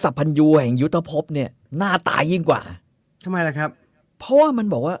ไอ้สัพพัญญูแห่งยุทธภพเนี่ยน่าตายยิ่งกว่า ทำไมล่ะครับ เพราะว่ามัน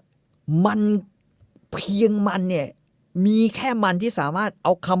บอกว่ามันเพียงมันเนี่ยมีแค่มันที่สามารถเอ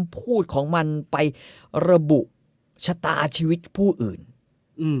าคำพูดของมันไประบุชะตาชีวิตผู้อื่น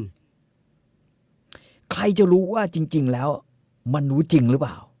อืม ใครจะรู้ว่าจริง ๆ แล้ว มันรู้จริงหรือเป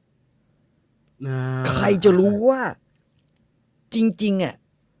ล่า ใครจะรู้ว่าจริงๆอ่ะ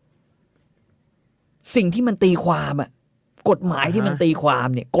สิ่งที่มันตีความอ่ะกฎหมายที่มันตีความ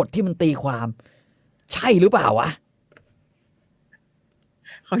เนี่ยกฎที่มันตีความ ใช่หรือเปล่าวะ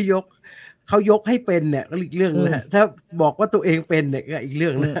เขายกให้เป็นเนี่ยก็อีกเรื่องนะถ้าบอกว่าตัวเองเป็นเนี่ยก็อีกเรื่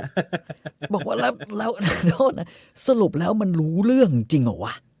องนะ บอกว่าแล้ว โทษนะสรุปแล้วมันรู้เรื่องจริงเหรอว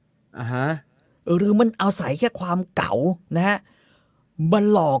ะ อ่าฮะ หรือมันเอาศัยแค่ความเก๋านะฮะมัน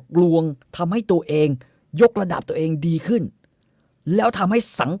หลอกลวงทำให้ตัวเองยกระดับตัวเองดีขึ้น แล้วทำให้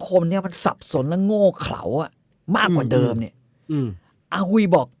สังคมเนี่ยมันสับสนและโง่เขลาอะมากกว่าเดิมเนี่ย อืม อาหุย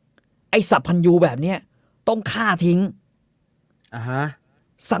บอก ไอ้สัพพัญญูแบบเนี้ยต้องฆ่าทิ้ง อ่าฮะ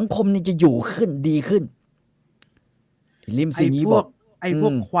สังคมเนี่ยจะอยู่ขึ้นดีขึ้นลิมซินี้บอก ไอ้พว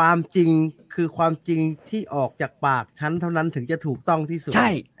กความจริงคือความจริงที่ออกจากปากฉันเท่านั้นถึงจะถูกต้องที่สุด ใช่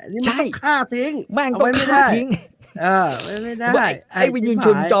อันนี้มัน ใช่ ต้องฆ่าทิ้ง แม่ง เา ต้อง ไว้ไม่ ฆ่า ได้ ทิ้ง ไม่ได้ ไอ้วิญญาณช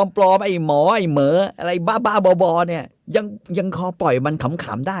นจอมปลอมไอ้หมอไอ้เหมออะไรบ้าๆบอๆเนี่ยยังคอปล่อยมันข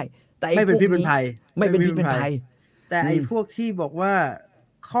ำๆได้ แต่อ้ ไม่เป็น พวก พิษเป็นภัย ไม่เป็นพิษเป็นภัย แต่ไอ้พวกที่บอกว่า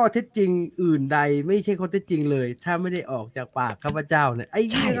ข้อเท็จจริงอื่นใดไม่ใช่ข้อเท็จจริงเลย ถ้าไม่ได้ออกจากปากข้าพเจ้าเนี่ยไอ้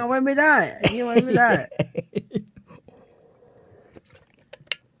ใช่ นี่เอาไว้ไม่ได้ไอ้นี่เอาไว้ไม่ได้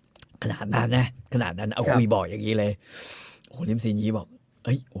ขนาดนั้นเอา ครับ คุยบอกอย่างนี้เลยโอ้ลิมซินีบอกเ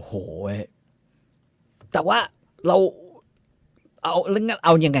อ้ยโอ้โหเว้ยแต่ว่าเราเอาแล้วงั้นเอ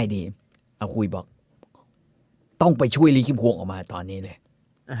ายังไงดีเอาคุยบอก ต้องไปช่วยลีคิมพวงออกมาตอนนี้เลย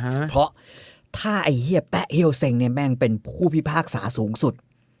อ่าฮะ เพราะถ้าไอ้เฮียแปะเฮียวเซงเนี่ยแม่งเป็นผู้พิพากษาสูงสุด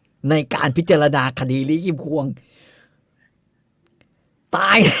ในการพิจารณาคดีลีคิมพวง ต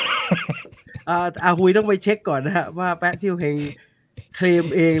าย อาหุยต้องไปเช็คก่อนนะฮะว่าแปะซิ่วเฮงเคลม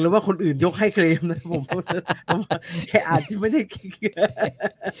เองหรือว่าคนอื่นยกให้เคลมนะผมแค่อาจจะไม่ได้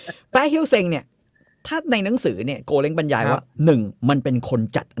แปะเฮียวเซงเนี่ย ถ้าในหนังสือเนี่ยโกเล้งบรรยาย ครับ ว่าหนึ่งมันเป็นคน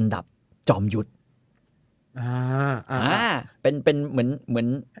จัดอันดับจอมยุทธ เป็นเหมือน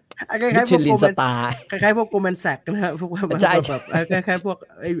คล้ายๆพ มิช วก ลิน โก ส แมน ตาร์ คล้ายๆพวกโกลแมนแซกนะฮะพวก ใช่ แบบคล้ายๆพวก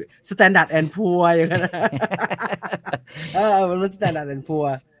ไอ้สแตนดาร์ดแอนด์พัวอย่างนั้นนะมันสแตนดาร์ดแอนด์พัว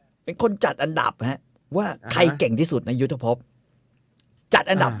เป็นคนจัดอันดับฮะว่าใคร อ่าฮะ เก่งที่สุดในยุทธภพจัด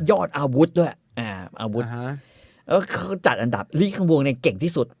อันดับยอดอาวุธด้วยอาวุธ แล้วเขาจัดอันดับลีคังวงเนี่ยเก่ง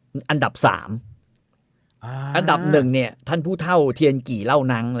ที่สุดอันดับ3อันดับ1เนี่ยท่านผู้เฒ่าเทียนกี่เล่า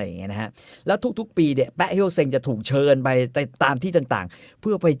นังอะไรอย่างเงี้ยนะฮะแล้วทุกๆปีเนี่ยแปะเฮียวเซ็งจะถูกเชิญไปตามที่ต่างๆเ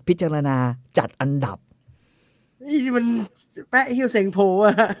พื่อไปพิจารณาจัดอันดับ นี่มันแปะฮิวเซ็งโพอ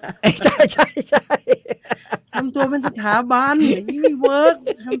ะ ใช่ใช่ใช่ ทำตัวเป็นสถาบันอย่างนี้ไม่เวิร์ก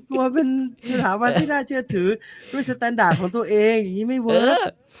ทำตัวเป็นสถาบันที่น่าเชื่อถือด้วยสแตนดาร์ดของตัวเองอย่างนี้ไม่เวิร์ก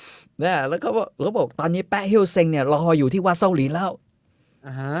เนี่ยแล้วก็บอกตอนนี้แปะเฮียวเซ็งเนี่ยรออยู่ที่วัดเซาหลินแล้ว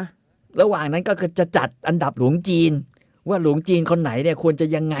ระหว่างนั้นก็จะจัดอันดับหลวงจีน ว่าหลวงจีนคนไหนเนี่ยควรจะ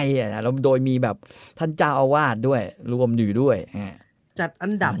ยังไงเราโดยมีแบบท่านเจ้าอาวาสด้วยรวมอยู่ด้วยจัดอั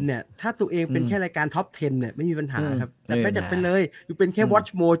นดับเนี่ยถ้าตัวเองเป็นแค่รายการท็อป 10เนี่ยไม่มีปัญหาครับจัดได้จัดไปเลยอยู่เป็นแค่ Watch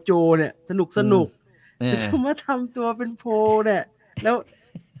Mojo เนี่ยสนุกแต่จะมาทำตัวเป็นโพเนี่ยแล้ว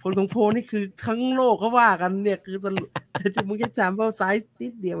ผลของโพนี่คือทั้งโลกเขาว่ากันเนี่ยคือสรุปแต่จะมึงแค่จำเป้าไซส์นิ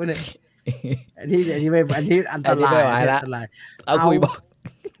ดเดียวเนี่ยอันนี้ไม่อันนี้อันตรายเอาคุยบอก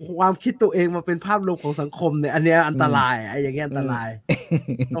ความคิดตัวเองมาเป็นภาพรวมของสังคมเนี่ยอันเนี้ยอันตรายไอ้อย่างเงี้ยอันตราย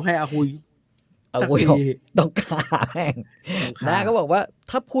ต้องให้อาคุยต้องฆ่าแม่งนะก็บอกว่า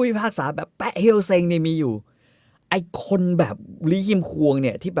ถ้าพูดภาษาแบบแปะเฮียวเซ็งเนี่ยมีอยู่ไอคนแบบลีคิมควงเ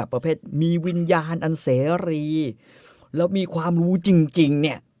นี่ยที่แบบประเภทมีวิญญาณอันเสรีแล้วมีความรู้จริงๆเ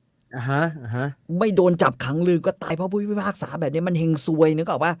นี่ยไม่โดนจับขังลืมก็ตายเพราะผู้พิพากษาแบบนี้มันเฮงซวยนึก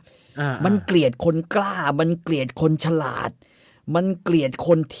ออกป่ะมันเกลียดคนกล้ามันเกลียดคนฉลาดมันเกลียดค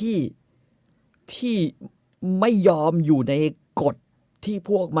นที่ไม่ยอมอยู่ในกฎที่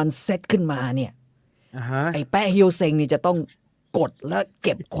พวกมันเซตขึ้นมาเนี่ยไอ้แป้เฮียวเซ็งนี่จะต้องกดและเ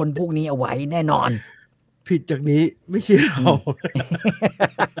ก็บคนพวกนี้เอาไว้แน่นอนผิดจากนี้ไม่ใช่เรา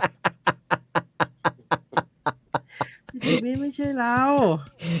ผิดจากนี้ไม่ใช่เรา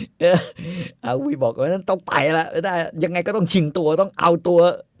เอาวิบอกว่านั้นต้องไปละได้ยังไงก็ต้องชิงตัวต้องเอาตัว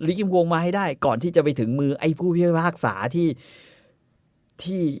ลิคิมวงมาให้ได้ก่อนที่จะไปถึงมือไอ้ผู้พิพากษา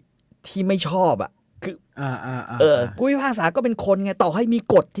ที่ไม่ชอบอ่ะคือผู้พิพากษาก็เป็นคนไงต่อให้มี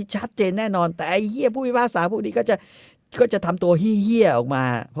กฎที่ชัดเจนแน่นอนแต่ไอ้เหี้ยผู้พิพากษาพวกนี้ก็จะทำตัวเหี้ยออกมา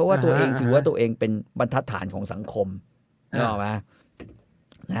เพราะว่าตัวเองถือว่าตัวเองเป็นบรรทัดฐานของสังคมนึกออกไหม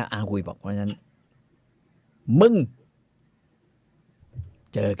นะอาคุยบอกว่านั้นมึง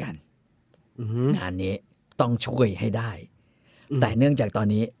เจอกันงานนี้ต้องช่วยให้ได้แต่เนื่องจากตอน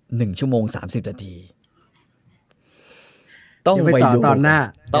นี้1 ชั่วโมง 30 นาทีต้องไปดูตอนหน้า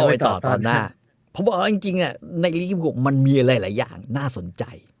ต้องไปต่อตอนหน้าผมบอกจริงๆอ่ะในลิขิตมันมีอะไรหลายอย่างน่าสนใจ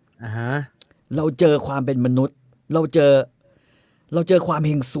เราเจอความเป็นมนุษย์เราเจอความเ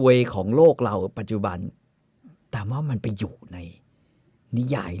ฮงซวยของโลกเราปัจจุบันแต่ว่ามันไปอยู่ในนิ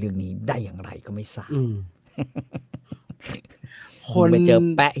ยายเรื่องนี้ได้อย่างไรก็ไม่ทราบคนไปเจอ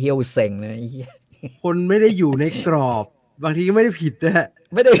แปะเฮียวเซ็งนะคนไม่ได้อยู่ในกรอบบางทีก็ไม่ได้ผิดนะ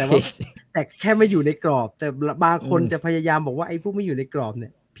ไม่ได้ผิดแต่แค่ไม่อยู่ในกรอบแต่บางคนจะพยายามบอกว่าไอ้พวกไม่อยู่ในกรอบเนี่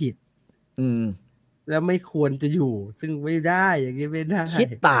ยผิดแล้วไม่ควรจะอยู่ซึ่งไม่ได้อย่างนี้ไม่ได้คิด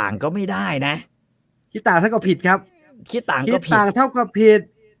ต่างก็ไม่ได้นะคิดต่างเท่ากับผิดครับคิดต่างก็ผิดเท่ากับผิด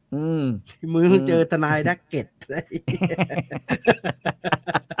มึงเจอทนายดักเก็ต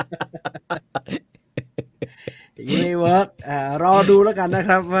ไม่เวิร์กรอดูแล้วกันนะค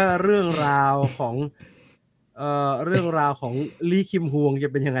รับว่าเรื่องราวของลีคิมฮวงจะ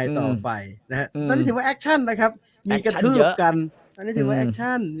เป็นยังไงต่อไปนะฮะตอนนี้ถือว่าแอคชั่นนะครับมีกระทืบกันตอนนี้ถือว่าแอค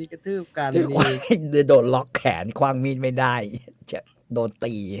ชั่นมีกระทืบกันโดนล็อกแขนควางมีดไม่ได้จะโดน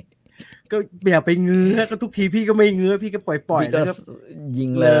ตีก็อย่าไปเงื้อก็ทุกทีพี่ก็ไม่เงื้อพี่ก็ปล่อยแล้วก็ยิง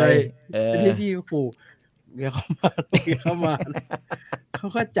เลยที่พี่ขู่เดี๋ยวเข้ามาเขา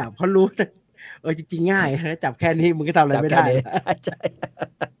ก็จับเขารู้แต่จริงๆง่ายจับแค่นี้มึงก็ทำอะไรไม่ได้ใช่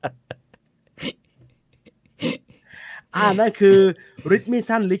นั่นคือริทมิ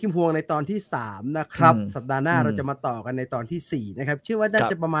ซันลิคิมฮวงในตอนที่3นะครับสัปดาห์หน้าเราจะมาต่อกันในตอนที่4นะครับเชื่อว่าน่า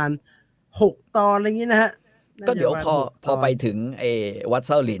จะประมาณ6ตอนอะไรอย่างนี้นะฮะก็เดี๋ยวพอไปถึงวัดเ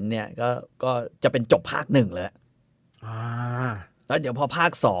ซาหลินเนี่ยก็จะเป็นจบภาค1เลยแล้วเดี๋ยวพอภา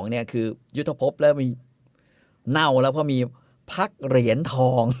ค2เนี่ยคือยุทธภพแล้วมีเน่าแล้วพอมีพักเหรียญท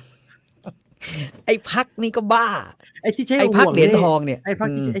องไอ้พักนี่ก็บ้าไอ้ที่ใช้ห่วงเหรียญทองเนี่ยไอ้พัก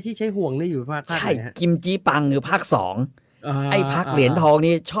ที่ใช้ห่วงนี่อยู่ภาคใช่กิมจีปังคือภาค2ไอ้พักเหรียญทอง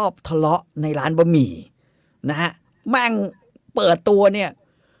นี่ชอบทะเลาะในร้านบะหมี่นะฮะแม่งเปิดตัวเนี่ย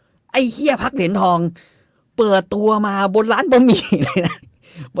ไอ้เหี้ยพักเหรียญทองเปิดตัวมาบนร้านบะหมี่เลยนะ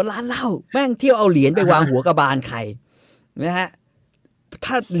บนร้านเหล้าแม่งเที่ยวเอาเหรียญไปวางหัวกระบาลใครนะฮะ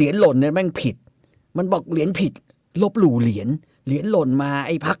ถ้าเหรียญหล่นเนี่ยแม่งผิดมันบอกเหรียญผิดลบหลู่เหรียญหล่นมาไ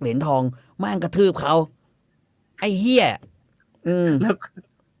อ้พักเหรียญทองแม่งกระทืบเขาไอ้เหี้ยแล้ว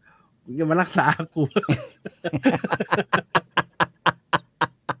จะมารักษากู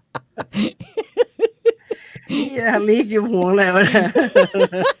เนี่ยลีกอยู่ห่วงอะไรวะเนี่ย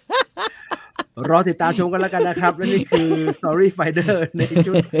รอติดตามชมกันแล้วกันนะครับและนี่คือ Story Finder ใน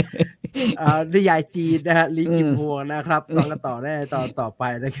ชุดนิยายจีนนะฮะลีกิมฮวงนะครับฟังกันต่อได้ตอนต่อไป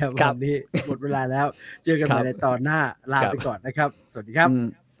นะครับวันนี้หมดเวลาแล้วเจอกันใหม่ในตอนหน้าลาไปก่อนนะครับสวัสดีครับ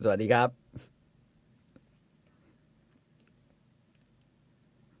สวัสดีครับ